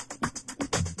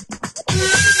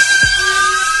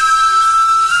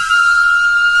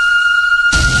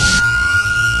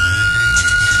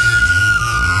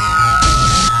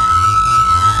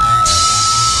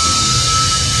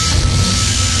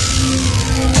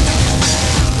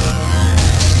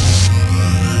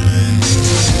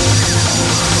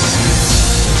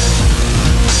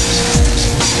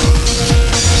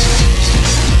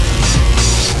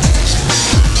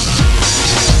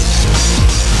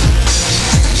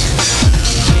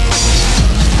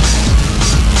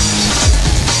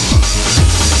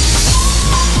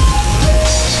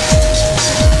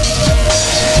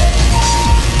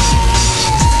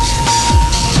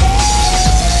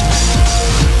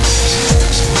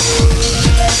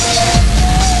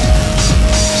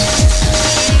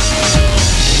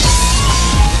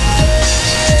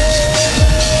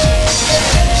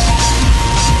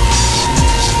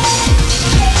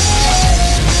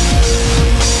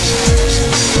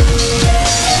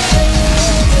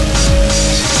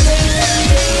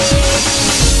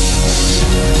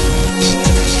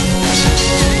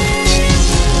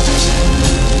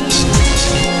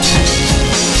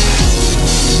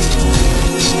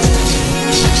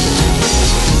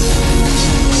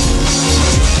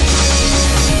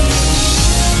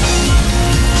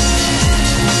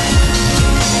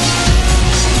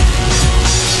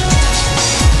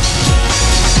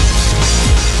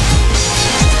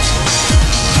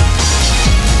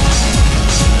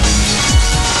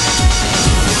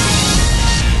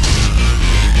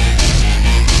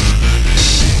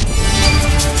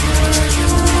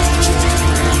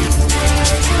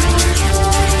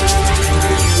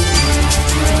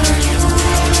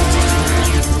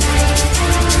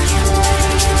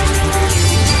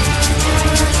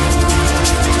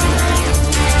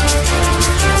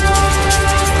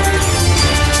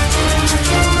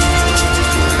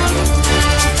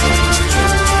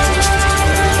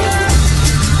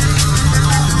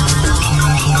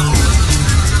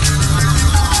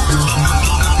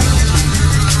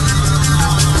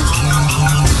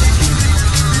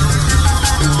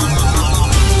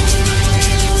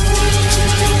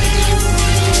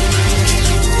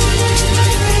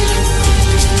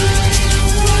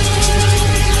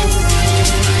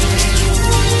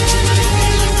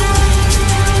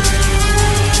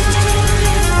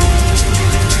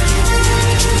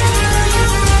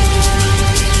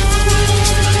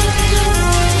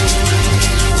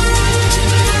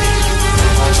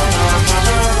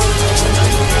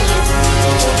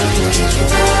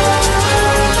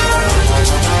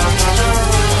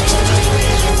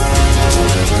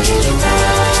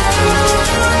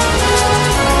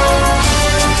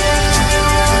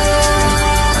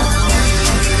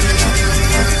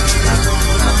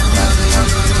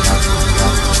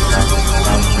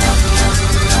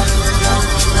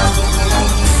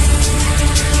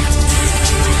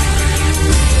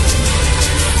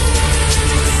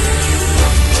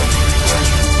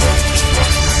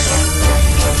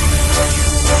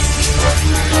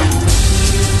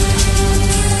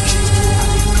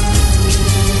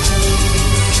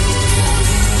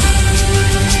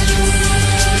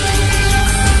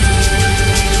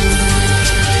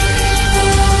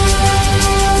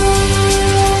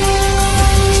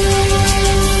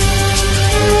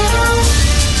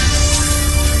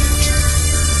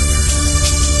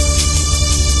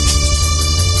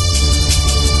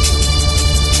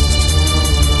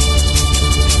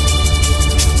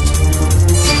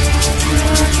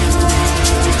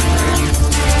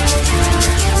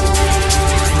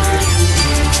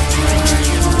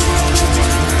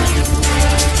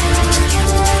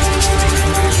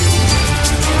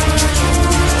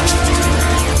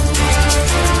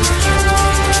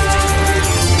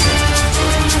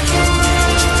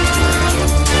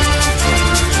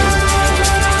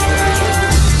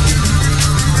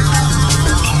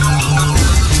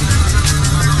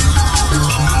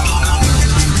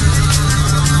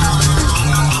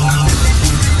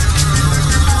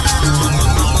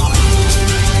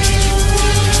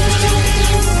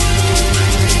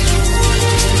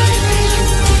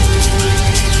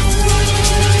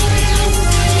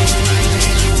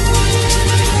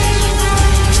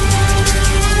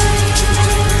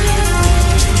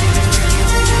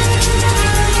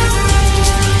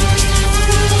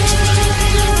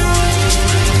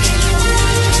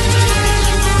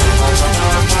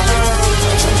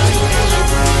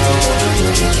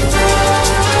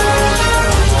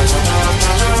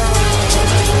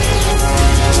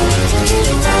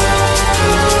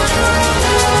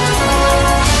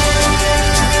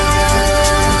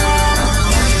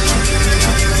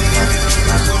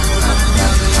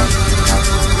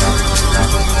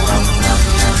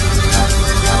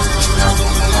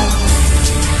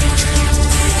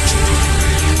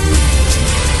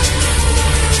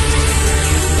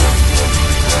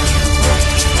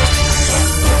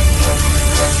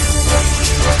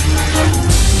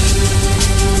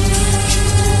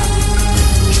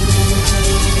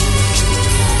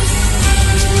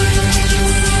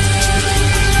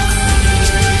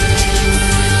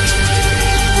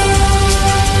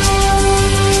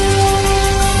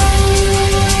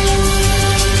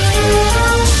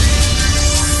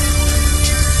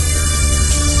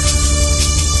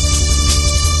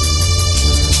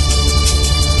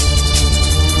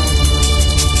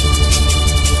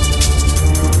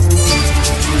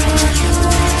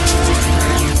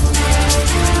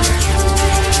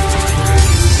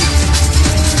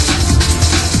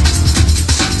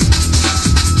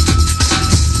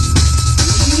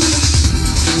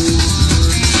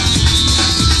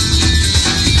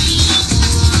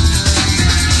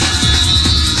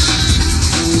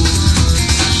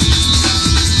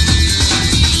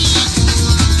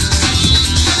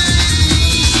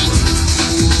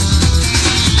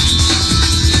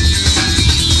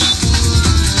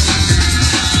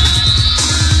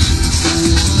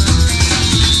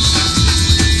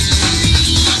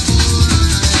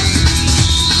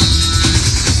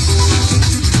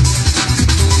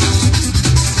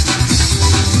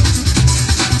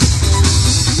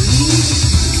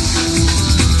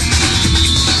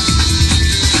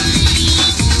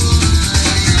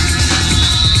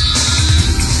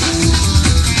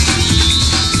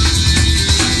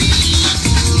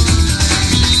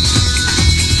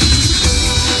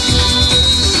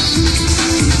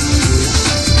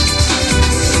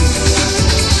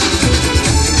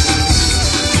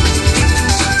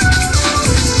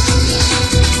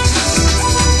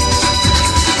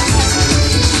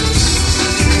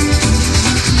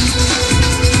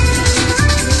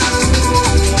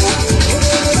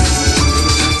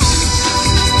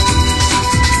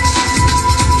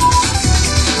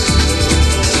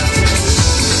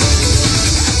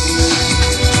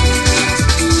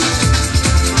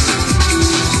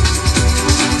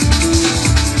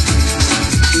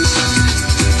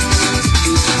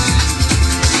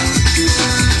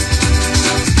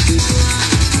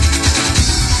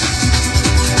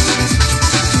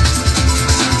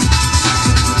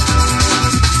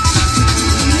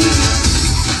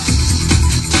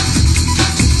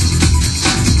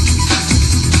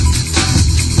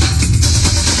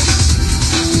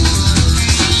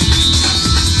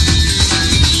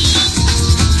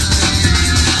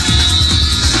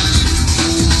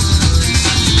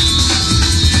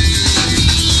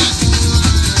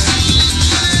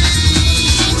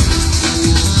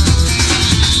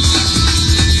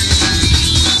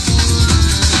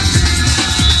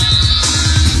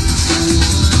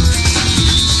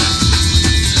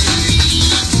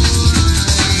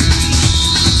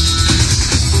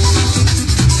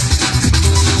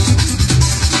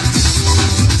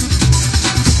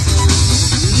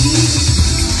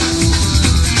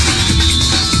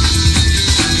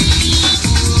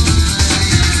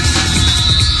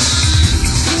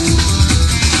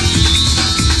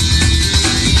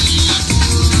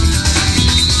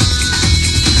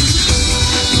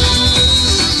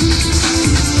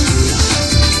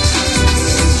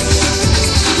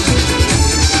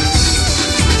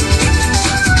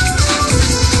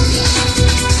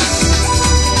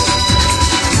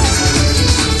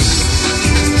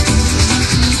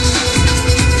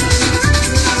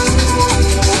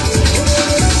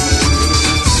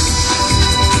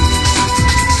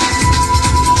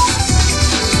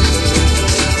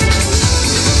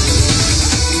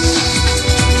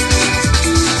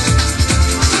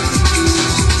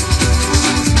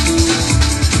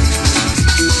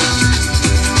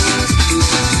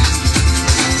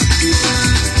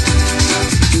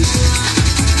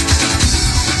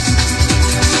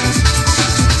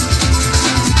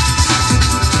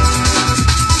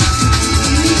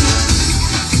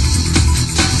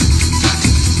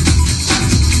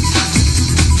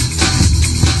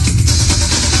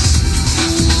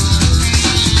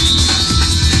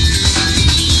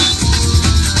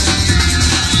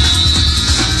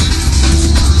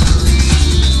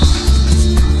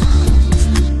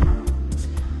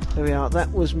 There we are,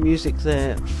 that was music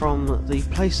there from the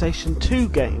PlayStation 2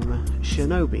 game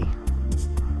Shinobi.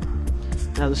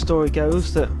 Now the story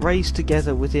goes that raised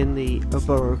together within the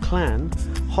Oboro clan,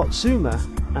 Hotsuma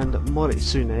and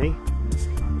Moritsune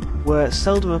were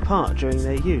seldom apart during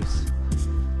their youth.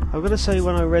 I've got to say,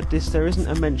 when I read this, there isn't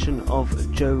a mention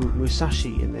of Joe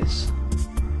Musashi in this,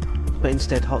 but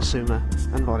instead Hotsuma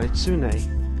and Moritsune.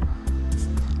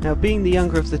 Now, being the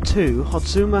younger of the two,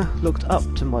 Hotsuma looked up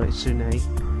to Moritsune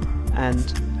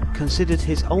and considered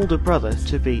his older brother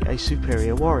to be a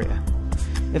superior warrior.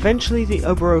 Eventually, the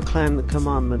Oboro clan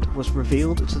commandment was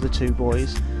revealed to the two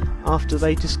boys after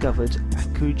they discovered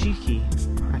Akujiki,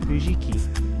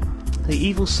 the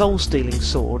evil soul-stealing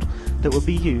sword that would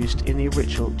be used in the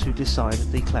ritual to decide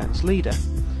the clan's leader.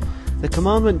 The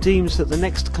commandment deems that the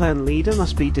next clan leader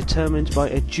must be determined by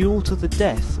a duel to the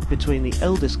death between the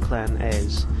eldest clan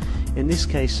heirs, in this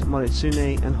case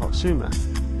Moritsune and Hotsuma.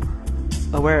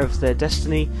 Aware of their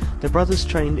destiny, the brothers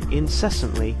trained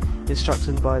incessantly,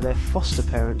 instructed by their foster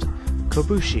parent,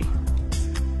 Kobushi.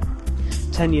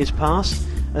 10 years passed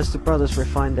as the brothers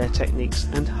refined their techniques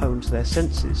and honed their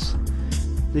senses.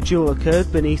 The duel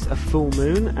occurred beneath a full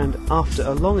moon, and after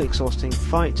a long exhausting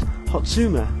fight,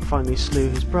 Hotsuma finally slew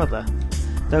his brother,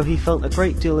 though he felt a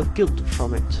great deal of guilt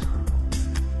from it.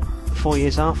 4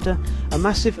 years after, a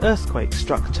massive earthquake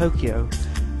struck Tokyo,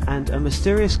 and a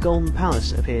mysterious golden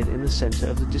palace appeared in the centre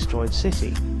of the destroyed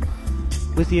city.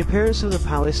 With the appearance of the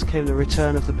palace came the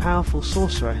return of the powerful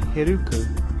sorcerer Hiroko,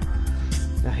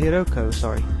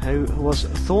 who was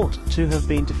thought to have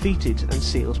been defeated and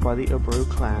sealed by the Oboro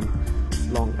clan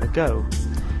long ago.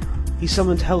 He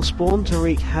summoned Hellspawn to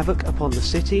wreak havoc upon the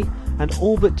city and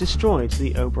all but destroyed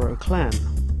the Oboro clan.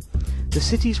 The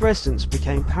city's residents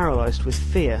became paralysed with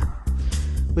fear.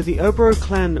 With the Oboro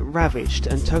clan ravaged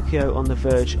and Tokyo on the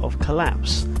verge of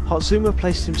collapse, Hotsuma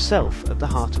placed himself at the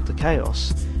heart of the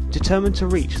chaos, determined to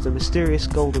reach the mysterious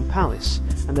Golden Palace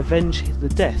and avenge the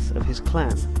death of his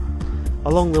clan.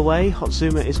 Along the way,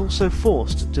 Hotsuma is also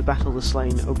forced to battle the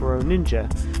slain Oboro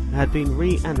ninja who had been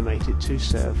reanimated to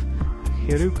serve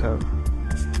Hiroko.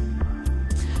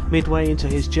 Midway into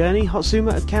his journey,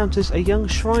 Hotsuma encounters a young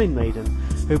shrine maiden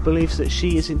who believes that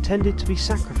she is intended to be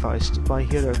sacrificed by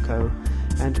Hiroko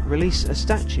and release a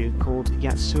statue called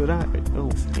Yatsurayo.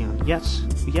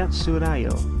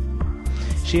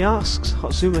 She asks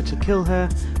Hotsuma to kill her,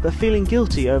 but feeling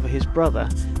guilty over his brother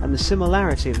and the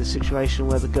similarity of the situation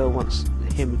where the girl wants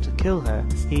him to kill her,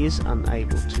 he is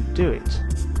unable to do it.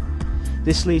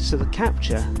 This leads to the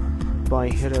capture by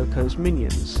Hiroko's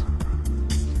minions.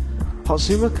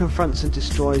 Hotsuma confronts and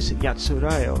destroys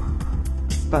Yatsurayo,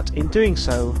 but in doing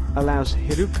so allows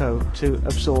Hiroko to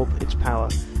absorb its power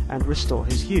and restore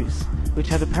his youth, which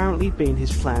had apparently been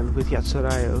his plan with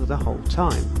Yatsurayo the whole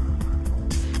time.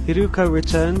 Hiroko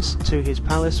returns to his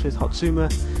palace with Hotsuma,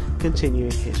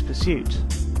 continuing his pursuit.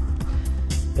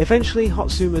 Eventually,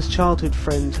 Hotsuma's childhood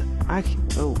friend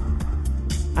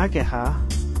Ageha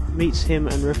meets him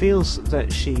and reveals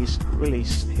that she's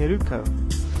released Hiroko.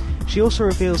 She also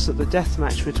reveals that the death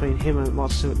match between him and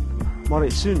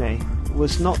Moritsune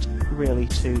was not really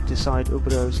to decide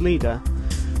Oboro's leader,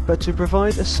 but to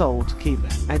provide a soul to keep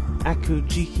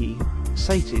Akujiki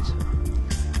sated.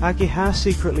 Ageha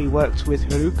secretly worked with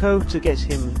Hiroko to get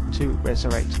him to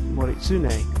resurrect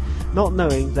Moritsune, not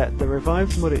knowing that the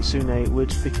revived Moritsune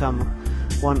would become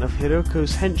one of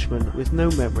Hiroko's henchmen with no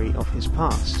memory of his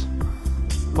past.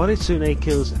 Moritsune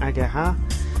kills Ageha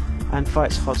and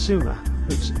fights Hotsuma.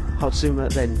 Hotsuma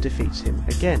then defeats him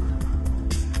again.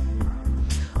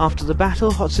 After the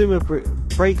battle, Hotsuma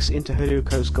breaks into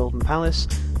Hiroko's Golden Palace,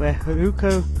 where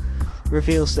Hiroko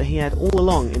reveals that he had all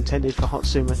along intended for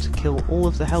Hotsuma to kill all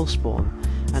of the Hellspawn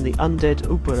and the undead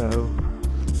Oboro,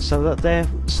 so that their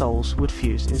souls would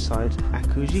fuse inside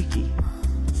Akujiki.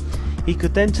 He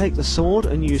could then take the sword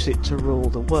and use it to rule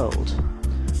the world.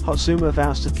 Hotsuma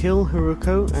vows to kill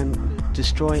Hiroko and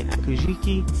destroy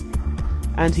Akujiki,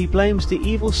 and he blames the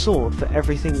evil sword for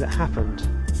everything that happened.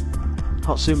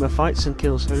 Hotsuma fights and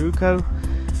kills Hiroko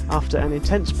after an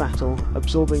intense battle,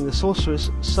 absorbing the sorcerer's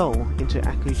soul into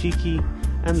Akujiki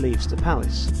and leaves the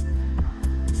palace.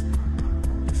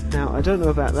 Now, I don't know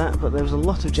about that, but there was a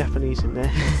lot of Japanese in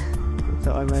there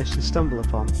that I managed to stumble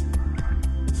upon.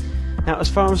 Now, as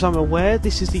far as I'm aware,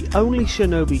 this is the only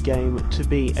Shinobi game to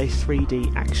be a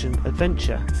 3D action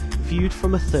adventure, viewed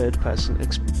from a third-person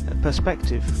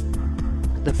perspective.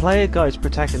 The player guides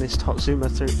protagonist Hotsuma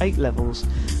through 8 levels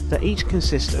that each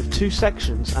consist of 2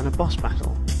 sections and a boss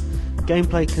battle.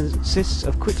 Gameplay consists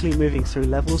of quickly moving through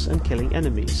levels and killing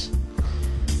enemies.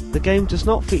 The game does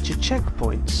not feature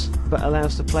checkpoints, but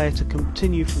allows the player to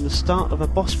continue from the start of a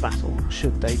boss battle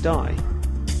should they die.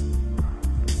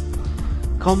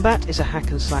 Combat is a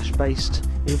hack and slash based,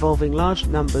 involving large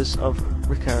numbers of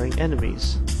recurring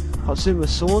enemies.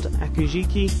 Hotsuma's sword,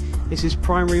 Akujiki, is his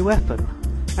primary weapon.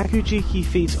 Akujiki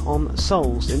feeds on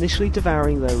souls, initially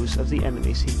devouring those of the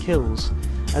enemies he kills,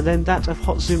 and then that of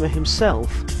Hotsuma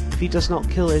himself if he does not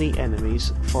kill any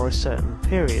enemies for a certain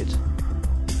period.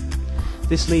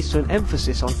 This leads to an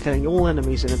emphasis on killing all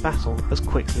enemies in a battle as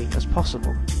quickly as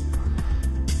possible.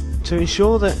 To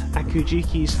ensure that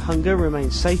Akujiki's hunger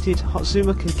remains sated,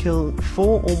 Hotsuma can kill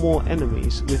 4 or more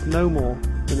enemies with no more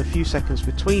than a few seconds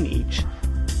between each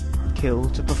kill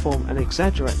to perform an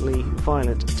exaggerately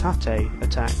violent tate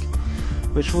attack,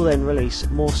 which will then release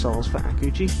more souls for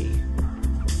Akujiki.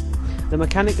 The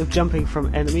mechanic of jumping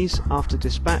from enemies after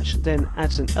dispatch then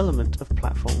adds an element of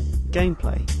platform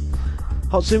gameplay.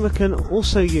 Hotsuma can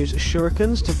also use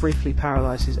shurikens to briefly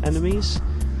paralyze his enemies.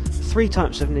 3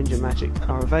 types of ninja magic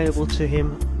are available to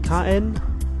him: Kaen,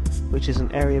 which is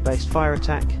an area-based fire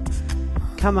attack;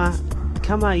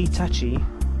 Kamaitachi,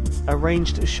 a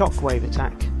ranged shockwave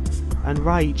attack; and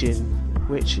Raijin,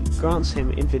 which grants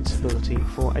him invincibility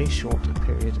for a short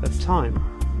period of time.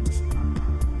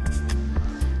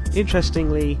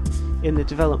 Interestingly, in the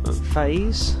development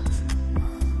phase,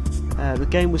 the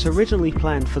game was originally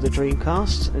planned for the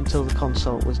Dreamcast until the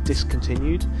console was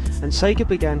discontinued, and Sega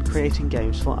began creating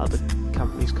games for other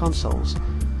companies' consoles.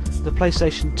 The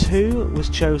PlayStation 2 was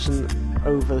chosen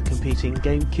over the competing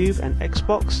GameCube and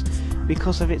Xbox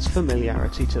because of its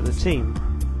familiarity to the team.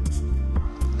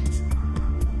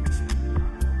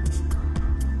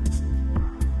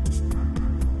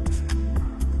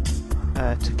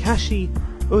 Takashi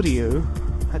Uryu,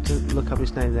 had to look up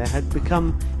his name there, had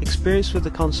become experienced with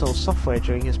the console's software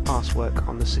during his past work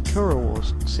on the Sakura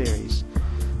Wars series.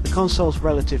 The console's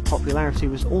relative popularity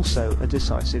was also a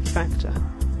decisive factor.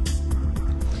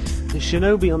 The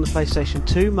Shinobi on the PlayStation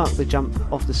 2 marked the jump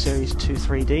of the series to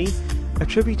 3D,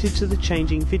 attributed to the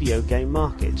changing video game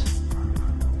market.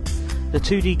 The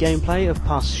 2D gameplay of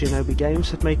past Shinobi games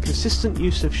had made consistent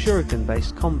use of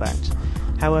shuriken-based combat.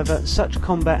 However, such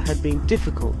combat had been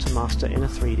difficult to master in a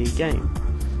 3D game.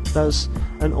 Thus,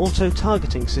 an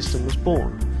auto-targeting system was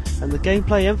born, and the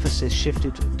gameplay emphasis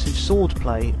shifted to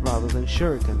swordplay rather than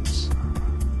shurikens.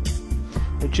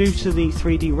 Due to the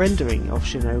 3D rendering of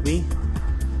Shinobi,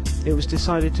 it was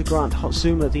decided to grant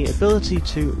Hotsuma the ability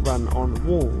to run on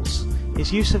walls.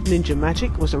 His use of ninja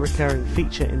magic was a recurring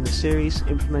feature in the series,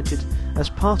 implemented as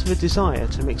part of a desire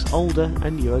to mix older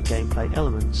and newer gameplay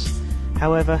elements.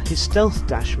 However, his stealth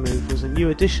dash move was a new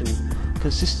addition,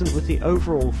 consistent with the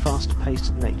overall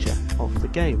fast-paced nature of the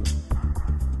game.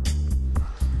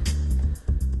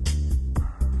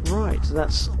 Right,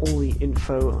 that's all the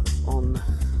info on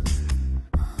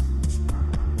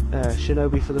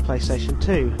Shinobi for the PlayStation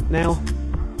 2. Now,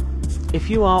 if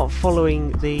you are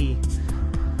following the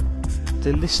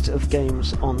list of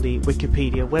games on the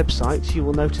Wikipedia website, you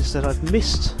will notice that I've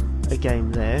missed a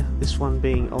game there, this one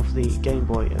being of the Game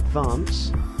Boy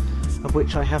Advance, of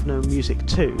which I have no music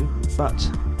to, but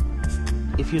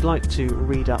if you'd like to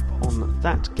read up on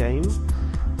that game,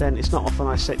 then it's not often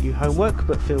I set you homework,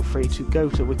 but feel free to go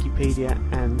to Wikipedia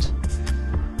and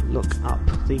look up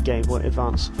the Game Boy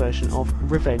Advance version of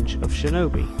Revenge of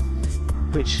Shinobi,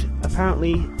 which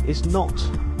apparently is not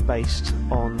based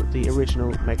on the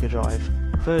original Mega Drive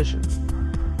version.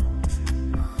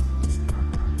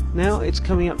 Now it's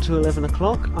coming up to 11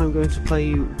 o'clock. I'm going to play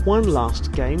you one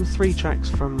last game, 3 tracks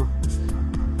from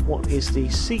what is the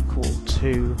sequel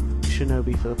to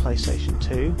Shinobi for the PlayStation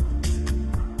 2.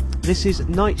 This is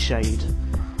Nightshade,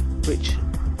 which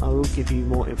I will give you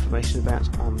more information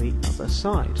about on the other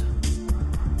side.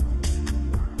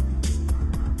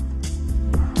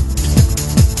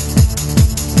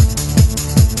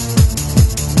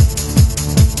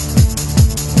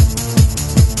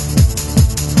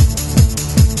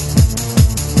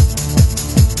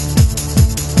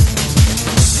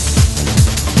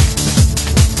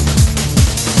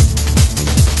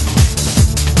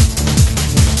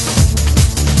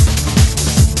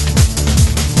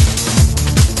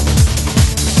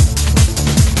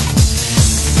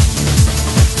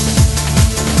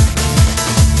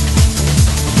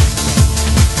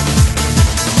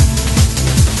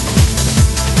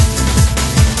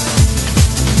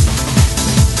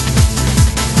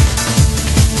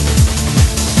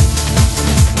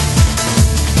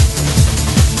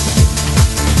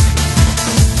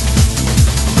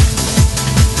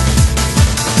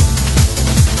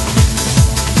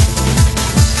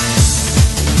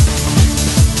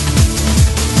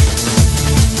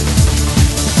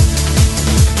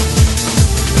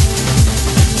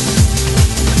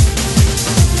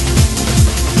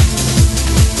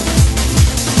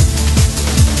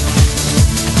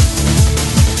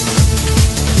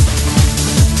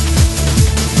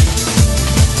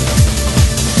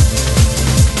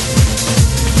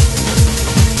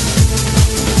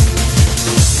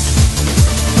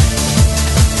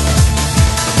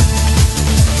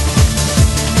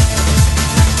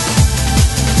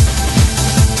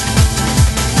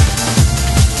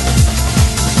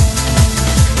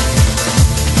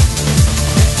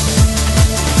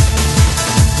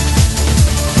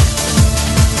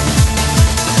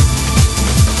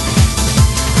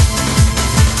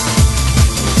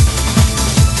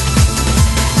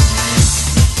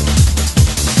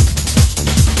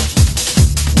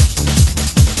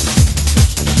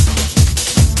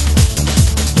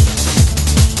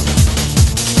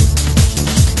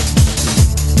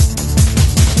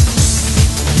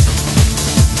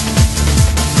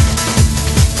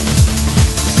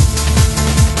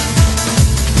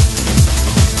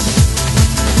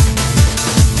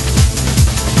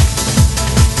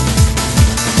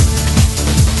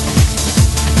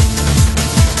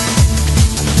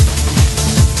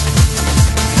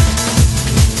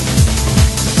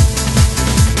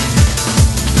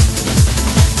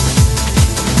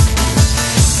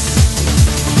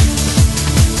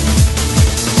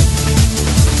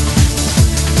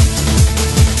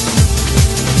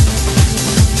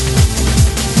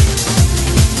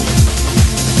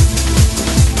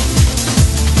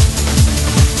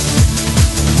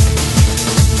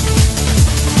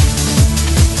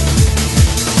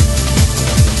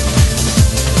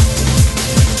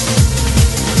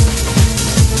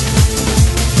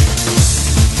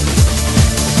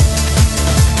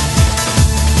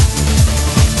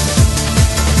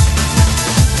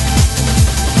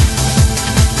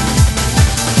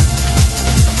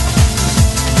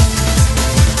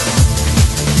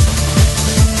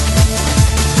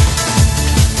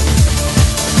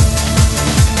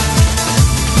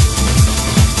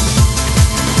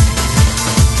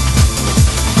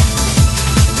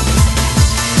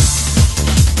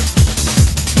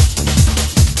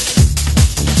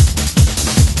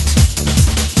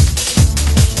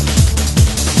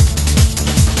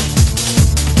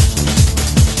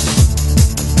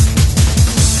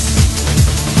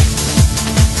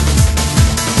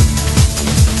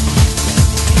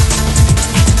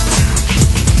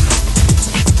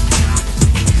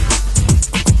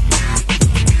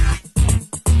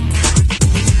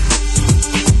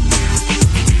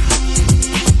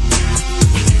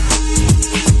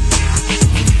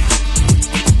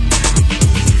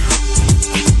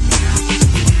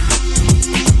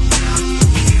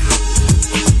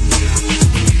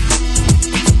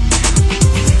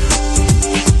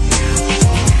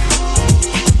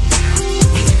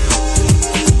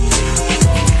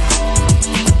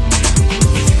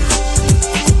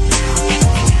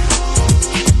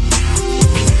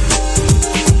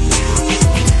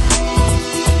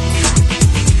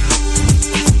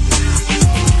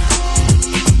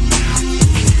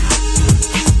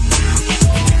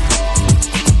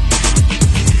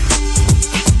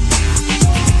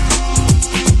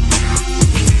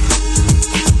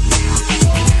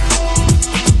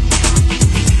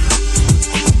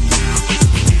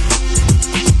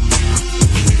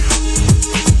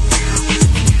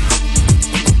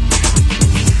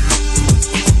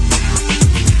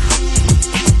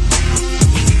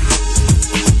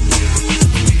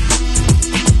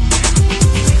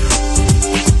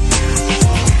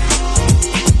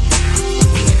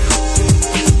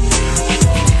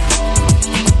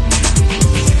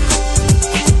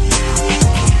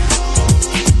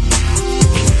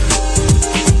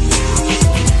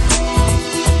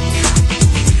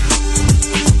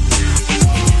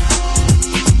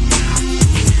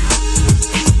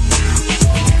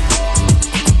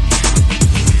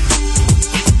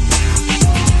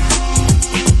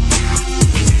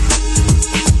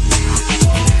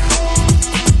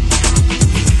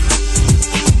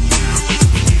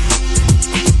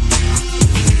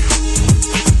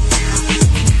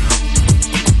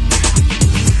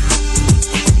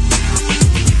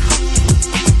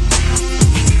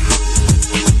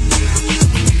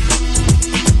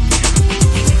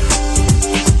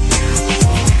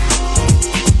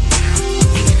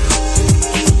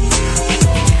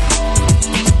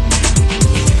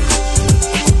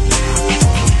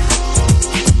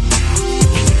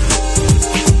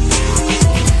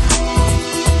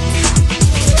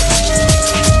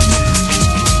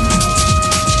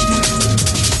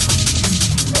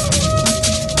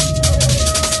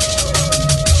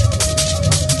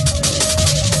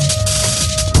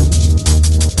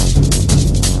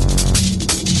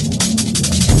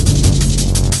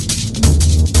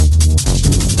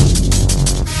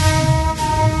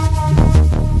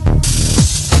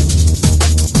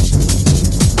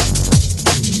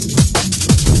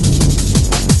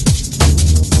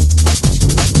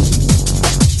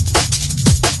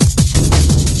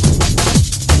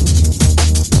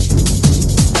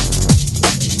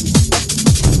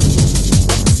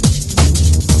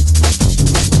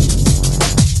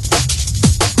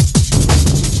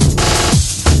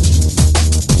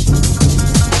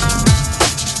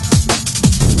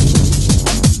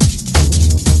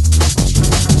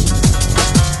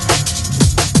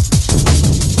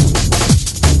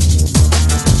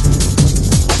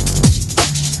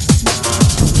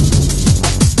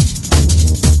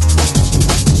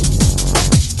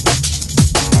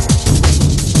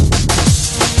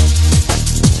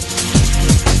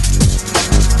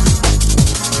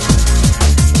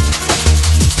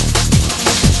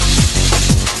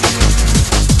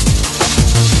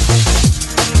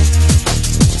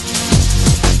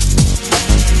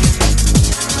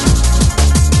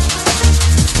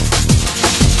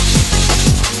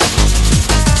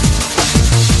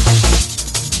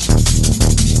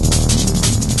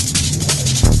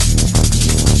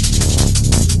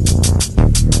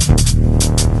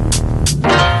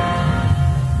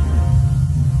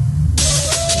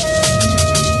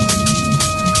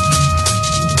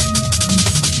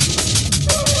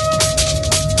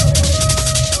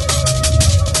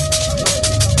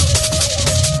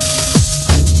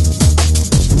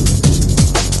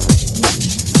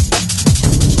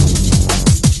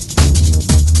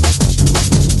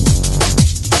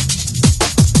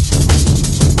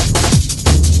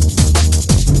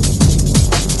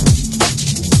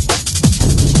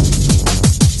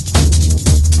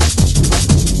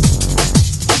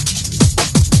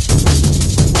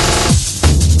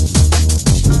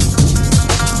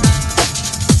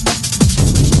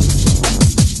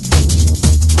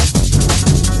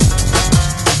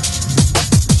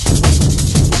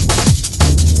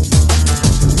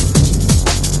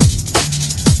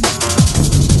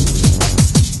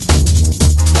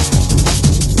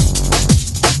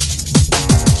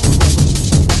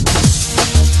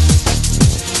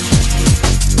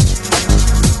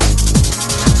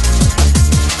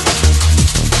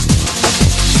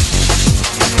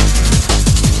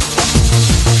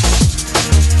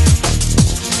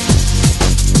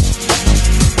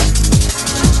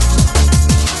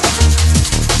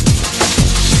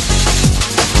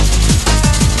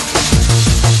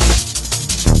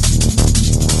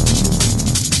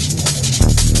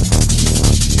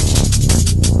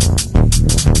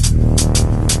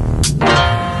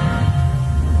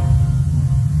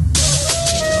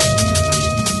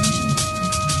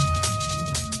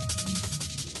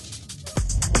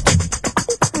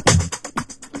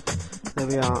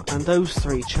 those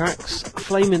three tracks,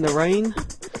 Flame in the Rain,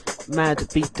 Mad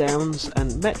Beatdowns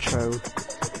and Metro,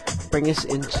 bring us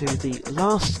into the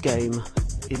last game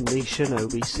in the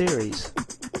Shinobi series.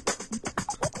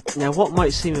 Now what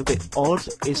might seem a bit odd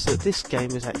is that this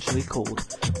game is actually called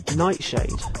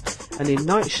Nightshade, and in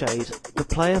Nightshade the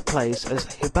player plays as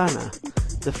Hibana,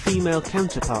 the female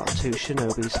counterpart to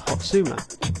Shinobi's Hotsuma.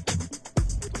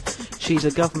 She's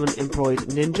a government-employed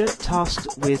ninja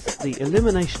tasked with the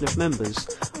elimination of members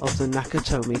of the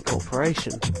Nakatomi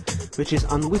Corporation, which has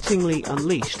unwittingly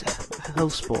unleashed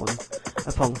Hellspawn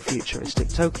upon futuristic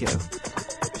Tokyo.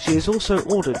 She is also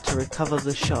ordered to recover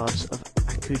the shards of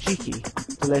Akujiki,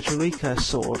 the legendary cursed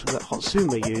sword that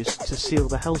Hotsuma used to seal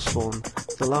the Hellspawn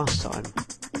the last time.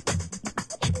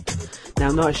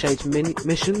 Now Nightshade's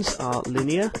missions are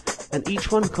linear, and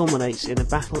each one culminates in a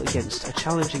battle against a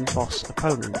challenging boss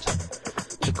opponent.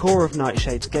 The core of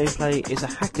Nightshade's gameplay is a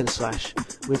hack and slash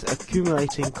with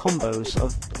accumulating combos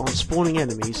on spawning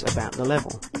enemies about the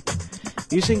level.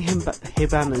 Using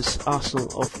Hibana's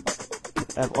arsenal of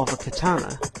a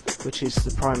katana, which is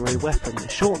the primary weapon,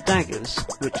 short daggers,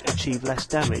 which achieve less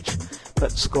damage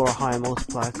but score a higher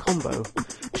multiplier combo,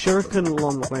 shuriken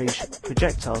long-range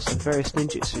projectiles and various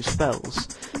ninjutsu spells,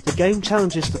 the game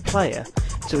challenges the player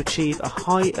to achieve a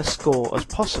high a score as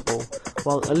possible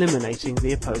while eliminating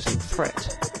the opposing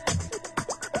threat.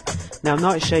 Now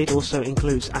Nightshade also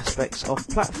includes aspects of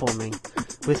platforming.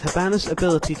 With Hibana's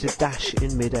ability to dash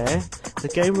in mid-air,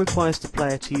 the game requires the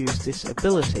player to use this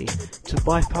ability to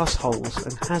bypass holes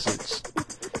and hazards.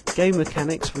 Game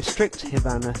mechanics restrict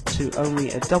Hibana to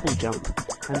only a double jump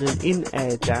and an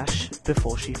in-air dash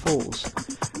before she falls,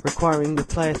 requiring the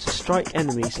player to strike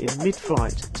enemies in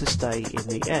mid-flight to stay in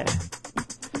the air.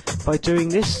 By doing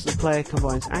this, the player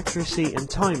combines accuracy and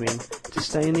timing to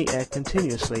stay in the air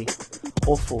continuously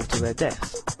or fall to their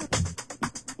death.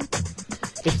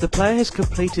 If the player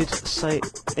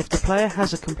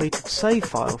has a completed save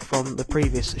file from the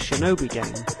previous Shinobi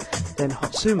game, then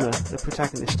Hotsuma, the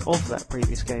protagonist of that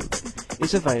previous game,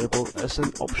 is available as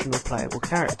an optional playable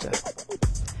character.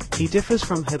 He differs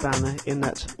from Hibana in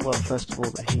that, well, first of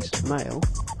all, that he's male.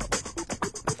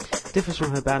 Differs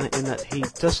from Hibana in that he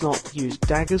does not use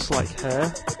daggers like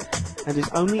her, and is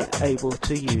only able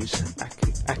to use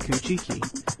Akujiki,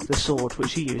 the sword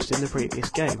which he used in the previous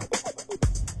game.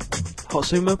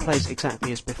 Hotsuma plays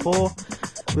exactly as before,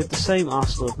 with the same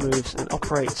arsenal of moves and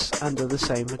operates under the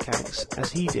same mechanics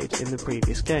as he did in the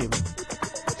previous game.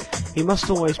 He must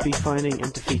always be finding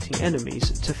and defeating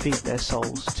enemies to feed their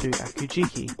souls to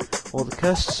Akujiki, or the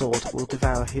cursed sword will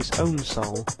devour his own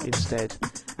soul instead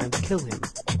and kill him.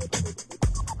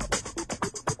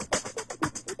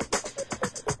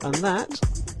 And that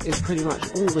is pretty much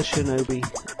all the Shinobi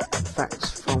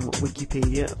facts from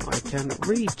Wikipedia I can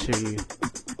read to you.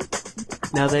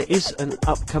 Now there is an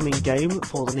upcoming game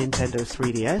for the Nintendo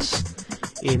 3DS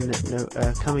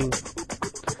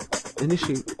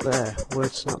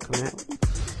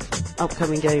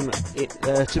upcoming game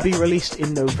to be released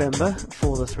in November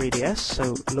for the 3DS,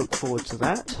 so look forward to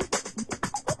that.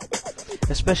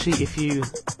 Especially if you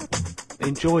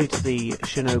enjoyed the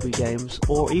Shinobi games,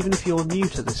 or even if you're new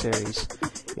to the series,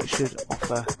 it should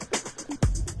offer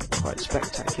quite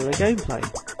spectacular gameplay.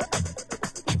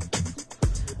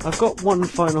 I've got one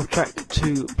final track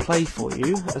to play for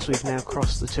you, as we've now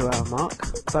crossed the 2-hour mark,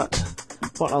 but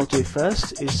what I'll do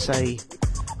first is say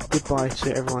goodbye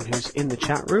to everyone who's in the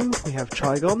chat room. We have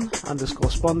Trigon,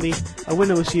 _Spondy, A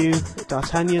Winner Was You,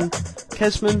 D'Artagnan,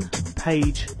 Kesman,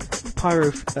 Page,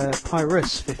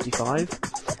 Pyrus55,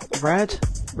 Rad,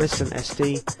 Resident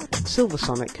SD, Silver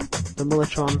Sonic, The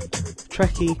Mulletron,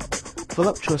 Trekkie,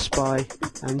 Voluptuous Spy,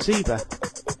 and Zeba.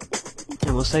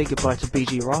 And we'll say goodbye to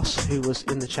BG Ross, who was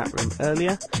in the chat room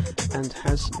earlier and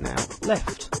has now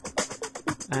left.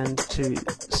 And to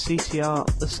CTR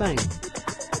the same.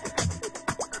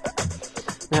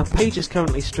 Now Page is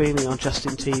currently streaming on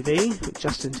Justin TV,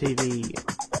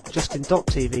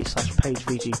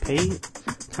 justin.tv/PageVGP,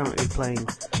 currently playing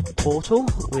Portal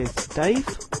with Dave,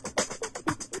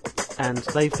 and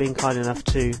they've been kind enough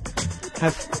to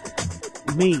have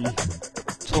me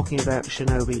talking about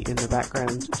Shinobi in the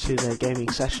background to their gaming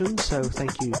session, so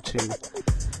thank you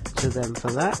to them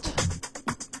for that.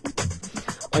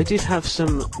 I did have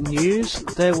some news.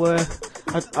 There were,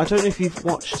 I don't know if you've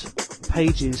watched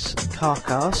Page's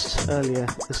Carcast earlier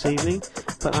this evening,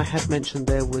 but I had mentioned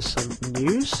there was some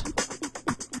news.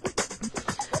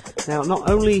 Now, not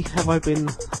only have I been,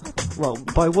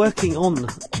 by working on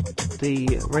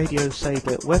the Radio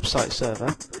Sega website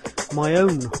server, my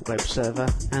own web server,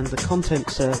 and the content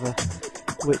server,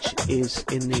 which is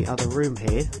in the other room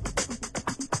here,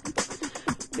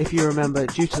 if you remember,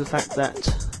 due to the fact that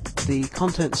the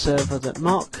content server that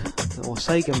Mark, or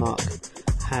Sega Mark,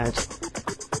 had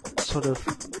sort of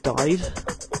died,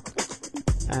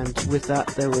 and with that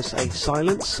there was a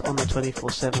silence on the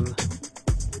 24/7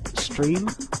 stream,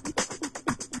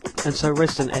 and so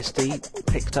Resident SD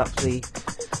picked up the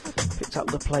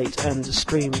plate and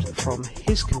streamed from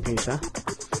his computer.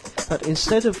 But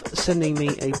instead of sending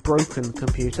me a broken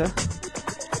computer,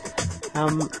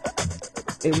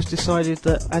 it was decided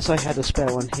that as I had a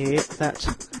spare one here, that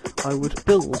I would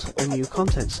build a new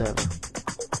content server.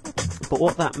 But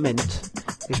what that meant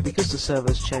is, because the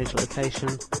servers changed location,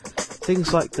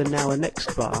 things like the now and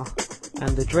next bar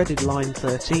and the dreaded line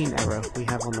 13 error we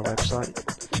have on the website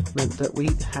meant that we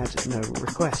had no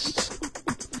requests.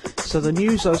 So the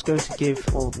news I was going to give,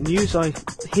 or news I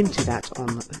hinted at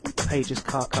on Page's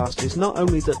Carcast, is not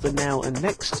only that the now and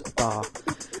next bar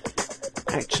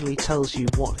actually tells you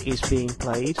what is being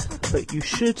played, but you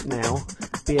should now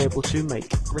be able to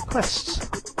make requests.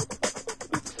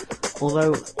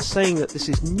 Although saying that this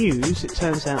is news, it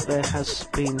turns out there has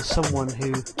been someone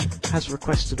who has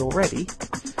requested already,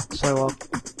 so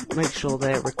I'll make sure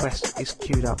their request is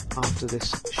queued up after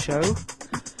this show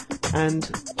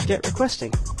and get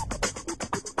requesting.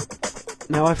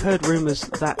 Now, I've heard rumours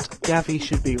that Gavi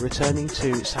should be returning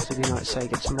to Saturday Night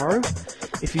Sega tomorrow.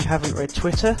 If you haven't read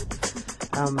Twitter,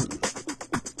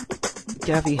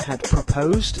 Gavi had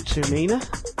proposed to Mina,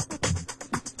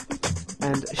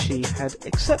 and she had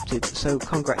accepted, so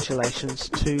congratulations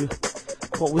to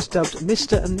what was dubbed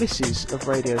Mr. and Mrs. of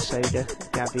Radio Sega,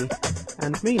 Gavi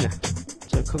and Mina.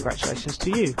 So congratulations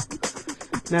to you.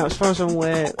 Now, as far as I'm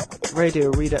aware,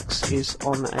 Radio Redux is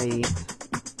on a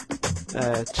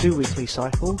 2-weekly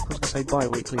cycle. I was going to say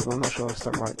bi-weekly, but I'm not sure if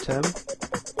that's the right term.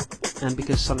 And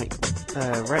because Sonic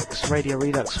Rex Radio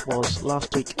Redux was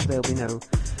last week, there'll be no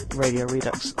Radio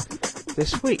Redux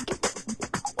this week.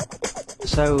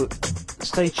 So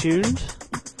stay tuned,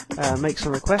 make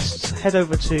some requests, head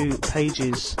over to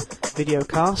Page's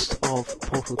videocast of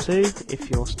Portal 2 if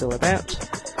you're still about.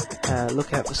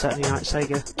 Look out for Saturday Night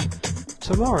Sega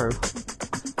tomorrow.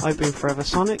 I've been Forever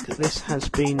Sonic. This has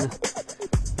been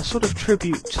a sort of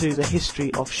tribute to the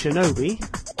history of Shinobi,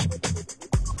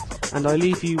 and I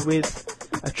leave you with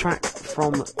a track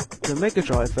from the Mega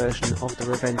Drive version of The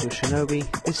Revenge of Shinobi.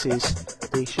 This is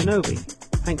the Shinobi.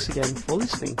 Thanks again for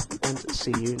listening, and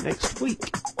see you next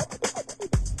week.